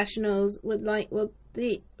health professionals would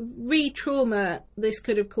the re-trauma this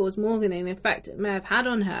could have caused Morgan, and in fact it may have had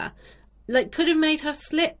on her, could have made her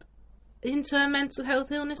slip into a mental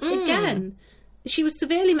health illness again. She was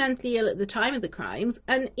severely mentally ill at the time of the crimes,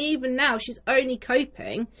 and even now she's only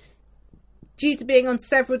coping due to being on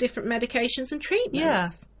several different medications and treatments. Yeah.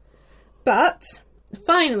 But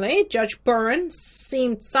finally, Judge Burren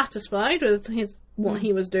seemed satisfied with what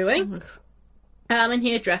he was doing. And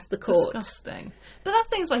he addressed the court. Disgusting. But that's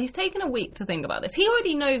the thing as well, he's taken a week to think about this. He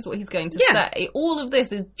already knows what he's going to say. All of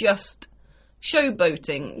this is just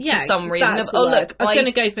showboating for some reason. Look, I was going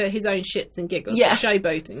to go for his own shits and giggles, but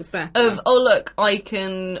showboating's better. Look, I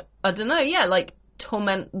can, I don't know,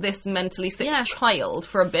 torment this mentally sick child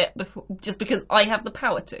for a bit just because I have the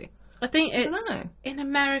power to. I think it's in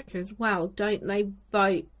America as well. Don't they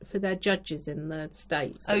vote for their judges in the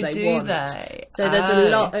states that they want? They? So there's a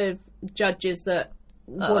lot of judges that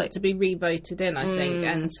want to be re-voted in, I think,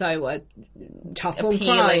 and so are tough on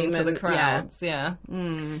crime to the crowds.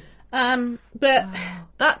 But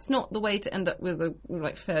that's not the way to end up with a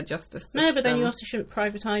fair justice system. No, but then you also shouldn't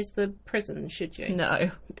privatise the prison, should you? No.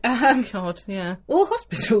 God, yeah. Or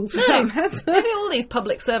hospitals. No. Maybe all these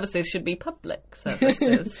public services should be public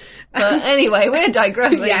services. But anyway, we're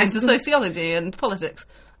digressing into sociology and politics.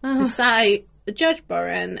 So, Judge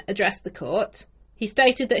Burren addressed the court. He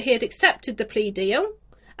stated that he had accepted the plea deal,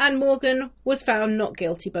 and Morgan was found not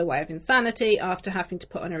guilty by way of insanity after having to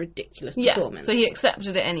put on a ridiculous performance. So he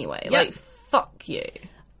accepted it anyway. Yep. Fuck you.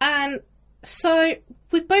 And so,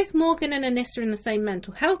 with both Morgan and Anissa in the same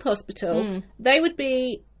mental health hospital, they would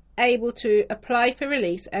be able to apply for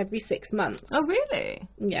release every 6 months. Oh, really?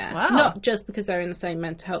 Yeah. Wow. Not just because they're in the same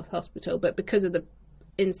mental health hospital, but because of the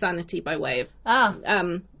insanity by way of...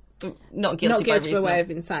 not guilty by way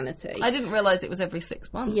of insanity. I didn't realise it was every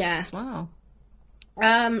 6 months. Yeah. Wow.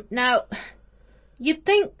 Now, you'd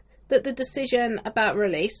think that the decision about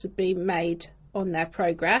release would be made on their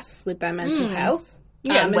progress with their mental health.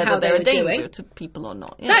 And whether they're a danger to people or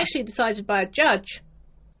not. It's actually decided by a judge.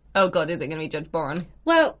 Oh, God, is it going to be Judge Burren?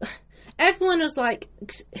 Well, everyone was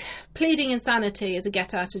pleading insanity as a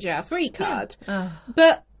get-out-of-jail-free card. Yeah.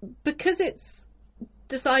 But because it's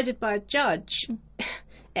decided by a judge...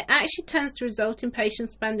 it actually tends to result in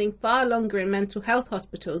patients spending far longer in mental health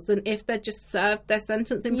hospitals than if they'd just served their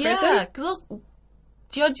sentence in prison. Yeah, because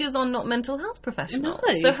judges are not mental health professionals.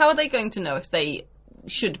 No. So how are they going to know if they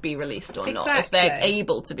should be released or not, if they're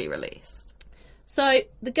able to be released? So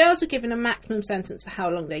the girls were given a maximum sentence for how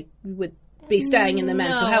long they would be staying in the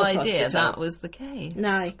mental health hospital. No idea that was the case.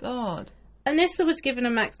 No. God. Anissa was given a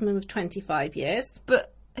maximum of 25 years.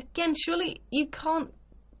 But again, surely you can't...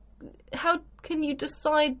 How can you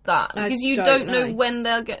decide that? Because you don't know when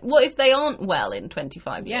they'll get... What if they aren't well in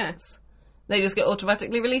 25 years? They just get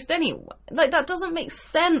automatically released anyway. Like, that doesn't make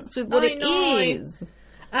sense with what it is.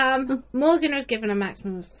 Morgan was given a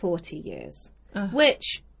maximum of 40 years,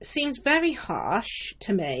 which seems very harsh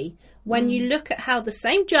to me when you look at how the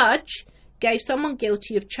same judge gave someone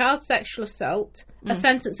guilty of child sexual assault a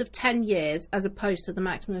sentence of 10 years as opposed to the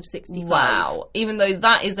maximum of 65. Wow. Even though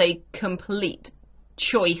that is a complete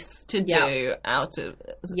choice to do out of...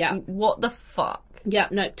 What the fuck? Yeah,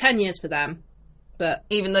 no, 10 years for them. But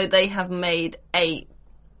even though they have made a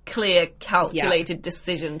clear, calculated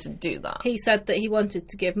decision to do that. He said that he wanted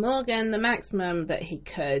to give Morgan the maximum that he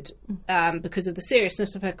could because of the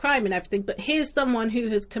seriousness of her crime and everything. But here's someone who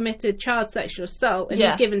has committed child sexual assault and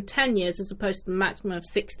he's given 10 years as opposed to the maximum of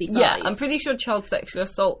 65. Yeah, I'm pretty sure child sexual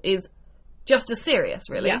assault is just as serious,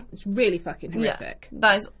 really. Yeah, it's really fucking horrific. Yeah,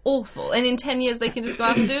 that is awful. And in 10 years, they can just go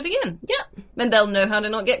out and do it again. Yeah. Then they'll know how to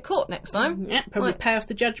not get caught next time. Yeah, probably pay off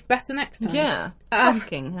the judge better next time. Yeah.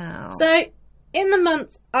 Fucking hell. So, in the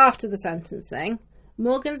months after the sentencing,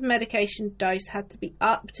 Morgan's medication dose had to be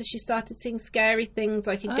upped as she started seeing scary things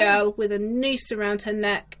like a girl with a noose around her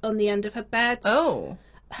neck on the end of her bed. Oh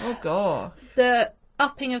God. The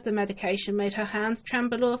upping of the medication made her hands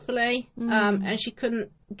tremble awfully, and she couldn't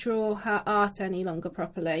draw her art any longer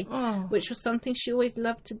properly, which was something she always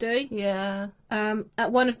loved to do. Yeah.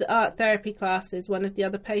 At one of the art therapy classes, one of the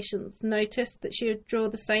other patients noticed that she would draw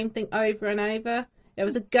the same thing over and over. It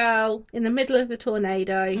was a girl in the middle of a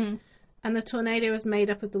tornado, and the tornado was made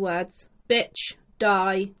up of the words, bitch,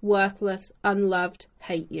 die, worthless, unloved,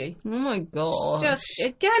 hate you. Oh my God. Just,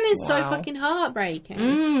 again, it's so fucking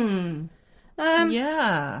heartbreaking.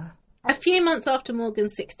 Yeah. A few months after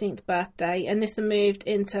Morgan's 16th birthday, Anissa moved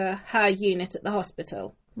into her unit at the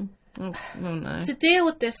hospital. Oh no. To deal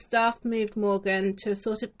with this, staff moved Morgan to a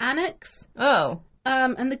sort of annex. Oh.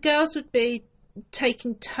 And the girls would be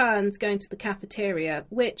taking turns going to the cafeteria,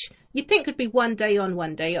 which you'd think would be one day on,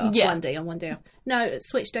 one day off, one day on, one day off. No, it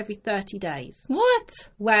switched every 30 days. What?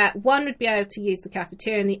 Where one would be able to use the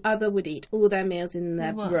cafeteria and the other would eat all their meals in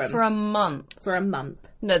their room. For a month? For a month.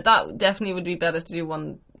 No, that definitely would be better to do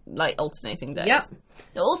one, like, alternating days. Yep.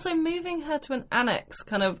 Also, moving her to an annex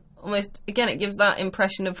kind of almost, again, it gives that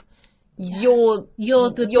impression of you're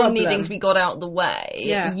needing to be got out of the way.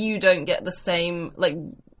 Yeah. You don't get the same, like,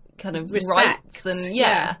 kind of respect. rights, and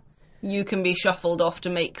you can be shuffled off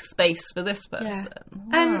to make space for this person.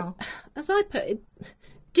 Yeah. Wow. And as I put it,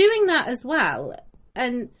 doing that as well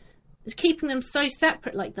and keeping them so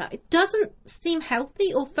separate like that, it doesn't seem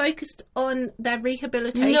healthy or focused on their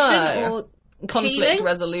rehabilitation or conflict healing.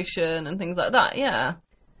 Resolution and things like that. Yeah.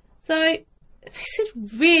 So this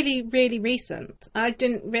is really, really recent. I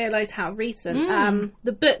didn't realise how recent.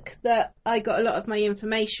 The book that I got a lot of my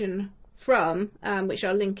information from, which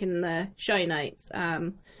I'll link in the show notes,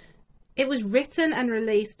 it was written and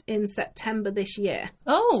released in September this year.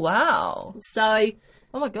 Oh, wow. So...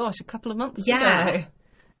 oh my gosh, a couple of months ago.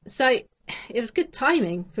 So it was good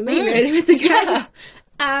timing for me, really, with the case.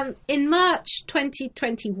 In March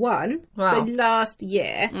 2021, so last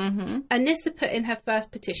year, Anissa put in her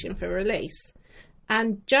first petition for release.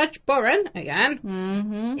 And Judge Boren,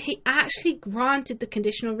 again, he actually granted the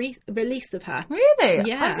conditional release of her. Really?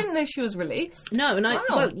 Yeah. I didn't know she was released. No, and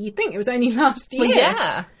well, you'd think it was only last year. Well,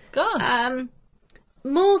 yeah. Gosh.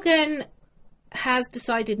 Morgan has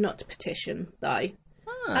decided not to petition, though.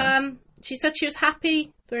 She said she was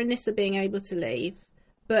happy for Anissa being able to leave,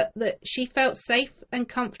 but that she felt safe and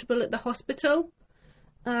comfortable at the hospital.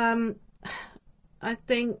 I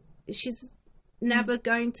think she's never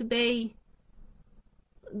going to be...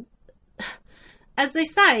 as they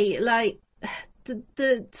say, like,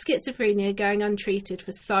 the schizophrenia going untreated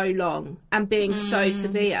for so long and being so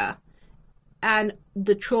severe, and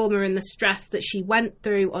the trauma and the stress that she went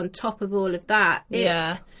through on top of all of that,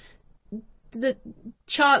 the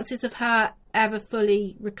chances of her ever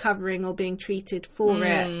fully recovering or being treated for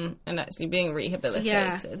it and actually being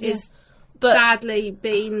rehabilitated is sadly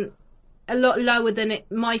been a lot lower than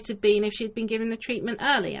it might have been if she'd been given the treatment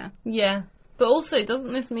earlier. Yeah. But also,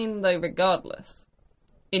 doesn't this mean, though, regardless,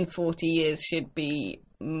 in 40 years she'd be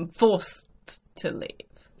forced to leave?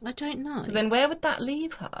 I don't know. Then where would that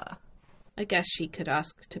leave her? I guess she could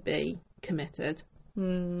ask to be committed.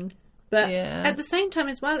 But at the same time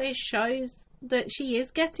as well, it shows that she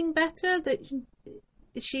is getting better, that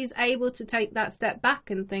she's able to take that step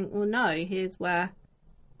back and think, well, no, here's where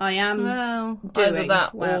I am doing either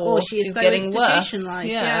that well, or she's so getting institutionalised.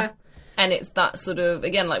 worse. Yeah. And it's that sort of,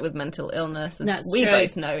 again, like with mental illness, as That's we true.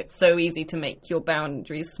 both know, it's so easy to make your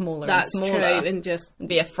boundaries smaller and smaller. That's true, and just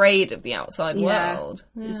be afraid of the outside world.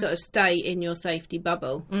 Yeah. You sort of stay in your safety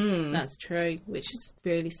bubble. That's true, which is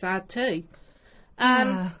really sad too.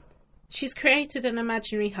 She's created an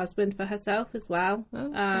imaginary husband for herself as well,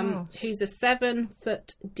 who's a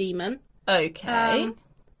 7-foot demon. Okay.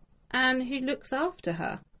 And who looks after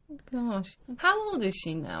her. Gosh. How old is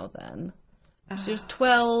she now then? She was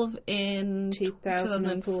 12 in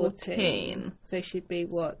 2014. So she'd be,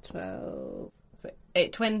 what, 12? So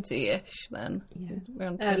 20-ish then. Yeah. We're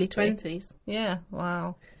on Early 20s. Yeah,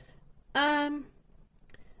 wow.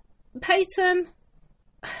 Peyton,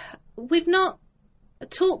 we've not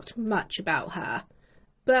talked much about her,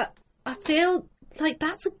 but I feel like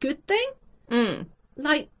that's a good thing.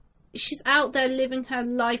 Like, she's out there living her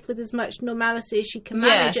life with as much normality as she can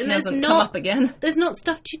manage, and there's hasn't not come up again. There's not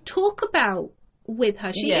stuff to talk about with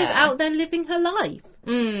her. She is out there living her life.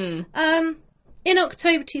 In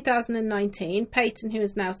October 2019, Peyton, who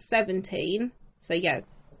is now 17, so yeah,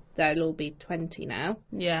 they'll all be 20 now.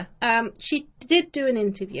 Yeah. She did do an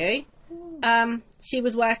interview. She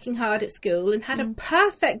was working hard at school and had a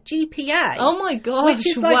perfect GPA. Oh my gosh! Which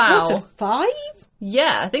is like, what, a 5?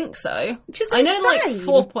 Yeah, I think so. Which is I know, insane.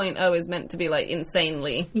 like 4.0 is meant to be like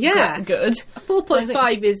insanely good.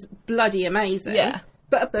 4.5 is bloody amazing. Yeah,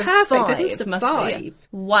 but a perfect, I think it's a 5. Yeah.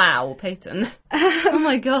 Wow, Peyton. Oh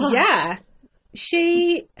my god. Yeah,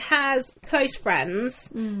 she has close friends.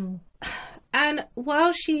 And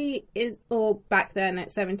while she is, or back then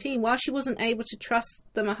at 17, while she wasn't able to trust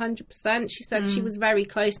them 100%, she said she was very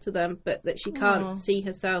close to them, but that she can't see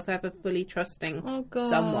herself ever fully trusting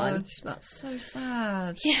someone. That's so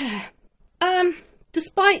sad. Yeah.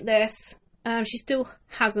 Despite this, she still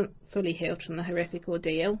hasn't fully healed from the horrific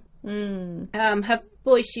ordeal. Her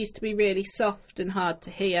voice used to be really soft and hard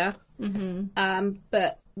to hear.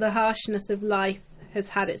 But the harshness of life has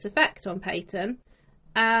had its effect on Peyton.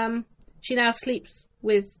 She now sleeps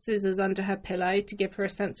with scissors under her pillow to give her a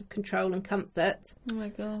sense of control and comfort. Oh my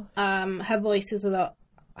god. Her voice is a lot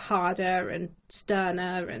harder and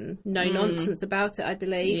sterner and no nonsense about it, I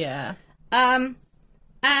believe. Yeah.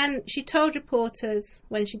 And she told reporters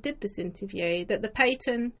when she did this interview that the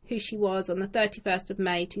Peyton who she was on the 31st of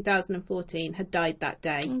May 2014 had died that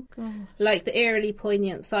day. Oh god. Like the eerily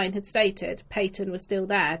poignant sign had stated, Peyton was still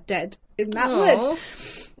there, dead in that wood.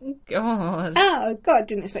 God. Oh god,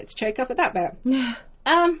 didn't expect to choke up at that bit.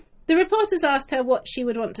 The reporters asked her what she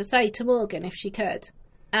would want to say to Morgan if she could.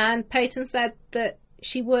 And Peyton said that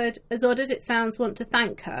she would, as odd as it sounds, want to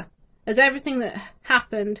thank her, as everything that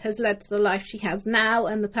happened has led to the life she has now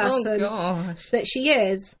and the person that she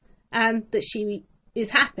is, and that she is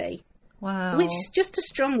happy. Wow. Which is just a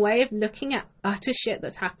strong way of looking at utter shit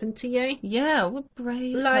that's happened to you. Yeah, what a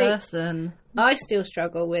brave person. I still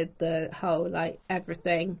struggle with the whole, like,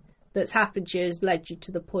 everything that's happened to you has led you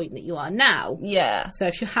to the point that you are now. Yeah. So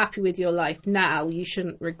if you're happy with your life now, you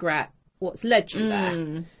shouldn't regret what's led you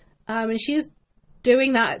there. And she is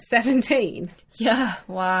doing that at 17. Yeah,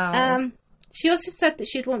 wow. She also said that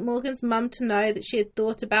she'd want Morgan's mum to know that she had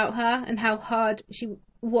thought about her and how hard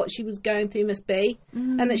what she was going through must be,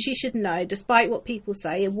 and that she should know, despite what people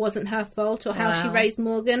say, it wasn't her fault or how she raised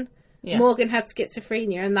Morgan. Yeah. Morgan had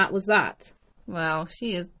schizophrenia, and that was that. Wow,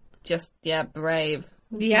 she is just, brave.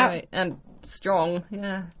 Yeah. Right. And strong,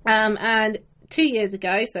 yeah. And 2 years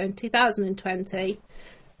ago, so in 2020,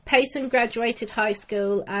 Peyton graduated high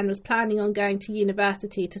school and was planning on going to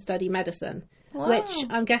university to study medicine. Wow. Which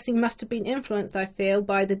I'm guessing must have been influenced, I feel,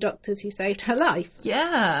 by the doctors who saved her life.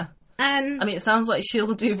 Yeah. And I mean, it sounds like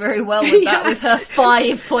she'll do very well with that, with her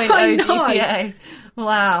 5.0 GPA.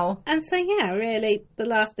 Wow. And so, yeah, really, the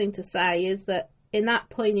last thing to say is that in that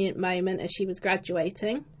poignant moment as she was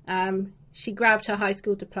graduating, she grabbed her high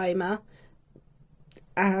school diploma,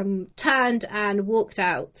 turned and walked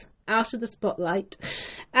out of the spotlight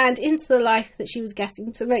and into the life that she was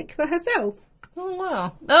getting to make for herself. Oh,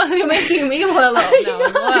 wow. Oh, you're making me well up now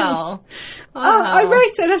as well. Wow. I wrote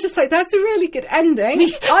it and I was just like, that's a really good ending.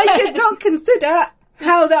 I did not consider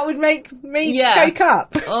how that would make me choke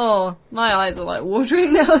up. Oh, my eyes are like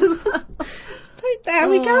watering now as well. So there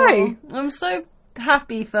we go. I'm so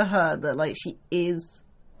happy for her that, like, she is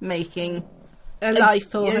making a life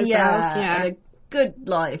for herself. Yeah. And a good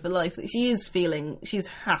life, a life that she is feeling she's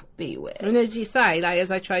happy with. And as you say, like, as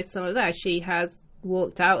I tried some of that, she has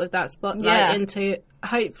walked out of that spotlight into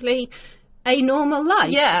hopefully a normal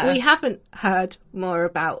life. Yeah. We haven't heard more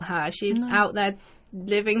about her. She's out there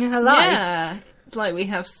living her life. Yeah. It's like we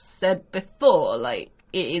have said before, like,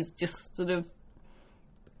 it is just sort of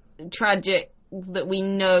tragic that we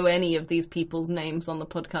know any of these people's names on the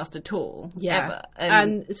podcast at all. Yeah. Ever.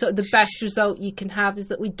 And sort of the best result you can have is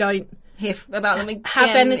that we don't hear about them again,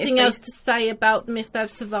 have anything else to say about them if they've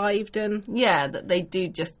survived, and that they do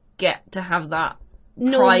just get to have that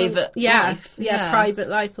private life. Private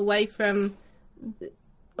life away from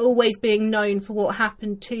always being known for what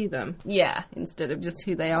happened to them. Yeah, instead of just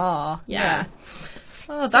who they are. Yeah.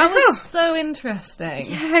 Oh, that was so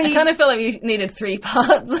interesting. Yay. I kind of feel like we needed 3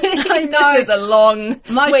 parts. I know. This is a long...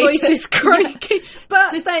 My voice is croaky.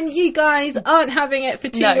 But then you guys aren't having it for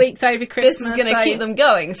 2 weeks over Christmas. This is going to keep them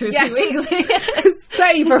going through 2 weeks.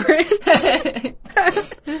 Savour it.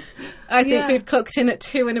 I think we've cooked in at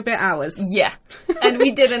 2 and a bit hours. Yeah. And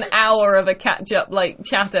we did an hour of a catch-up,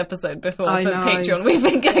 chat episode before for Patreon. We've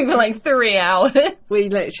been going for 3 hours. We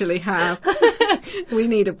literally have. We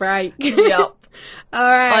need a break. Yep. All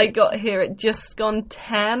right. I got here at just gone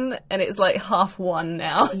 10, and it's 1:30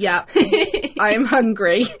 now. Yeah. I am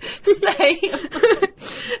hungry. Same.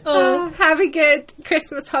 Have a good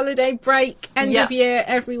Christmas holiday break. End of year,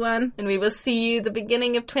 everyone. And we will see you the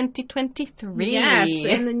beginning of 2023. Yes,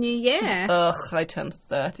 in the new year. Ugh, I turn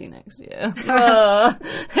 30 next year.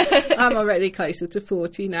 I'm already closer to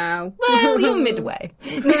 40 now. Well, you're midway.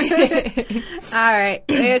 All right.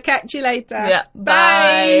 We'll catch you later. Yeah.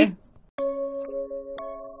 Bye.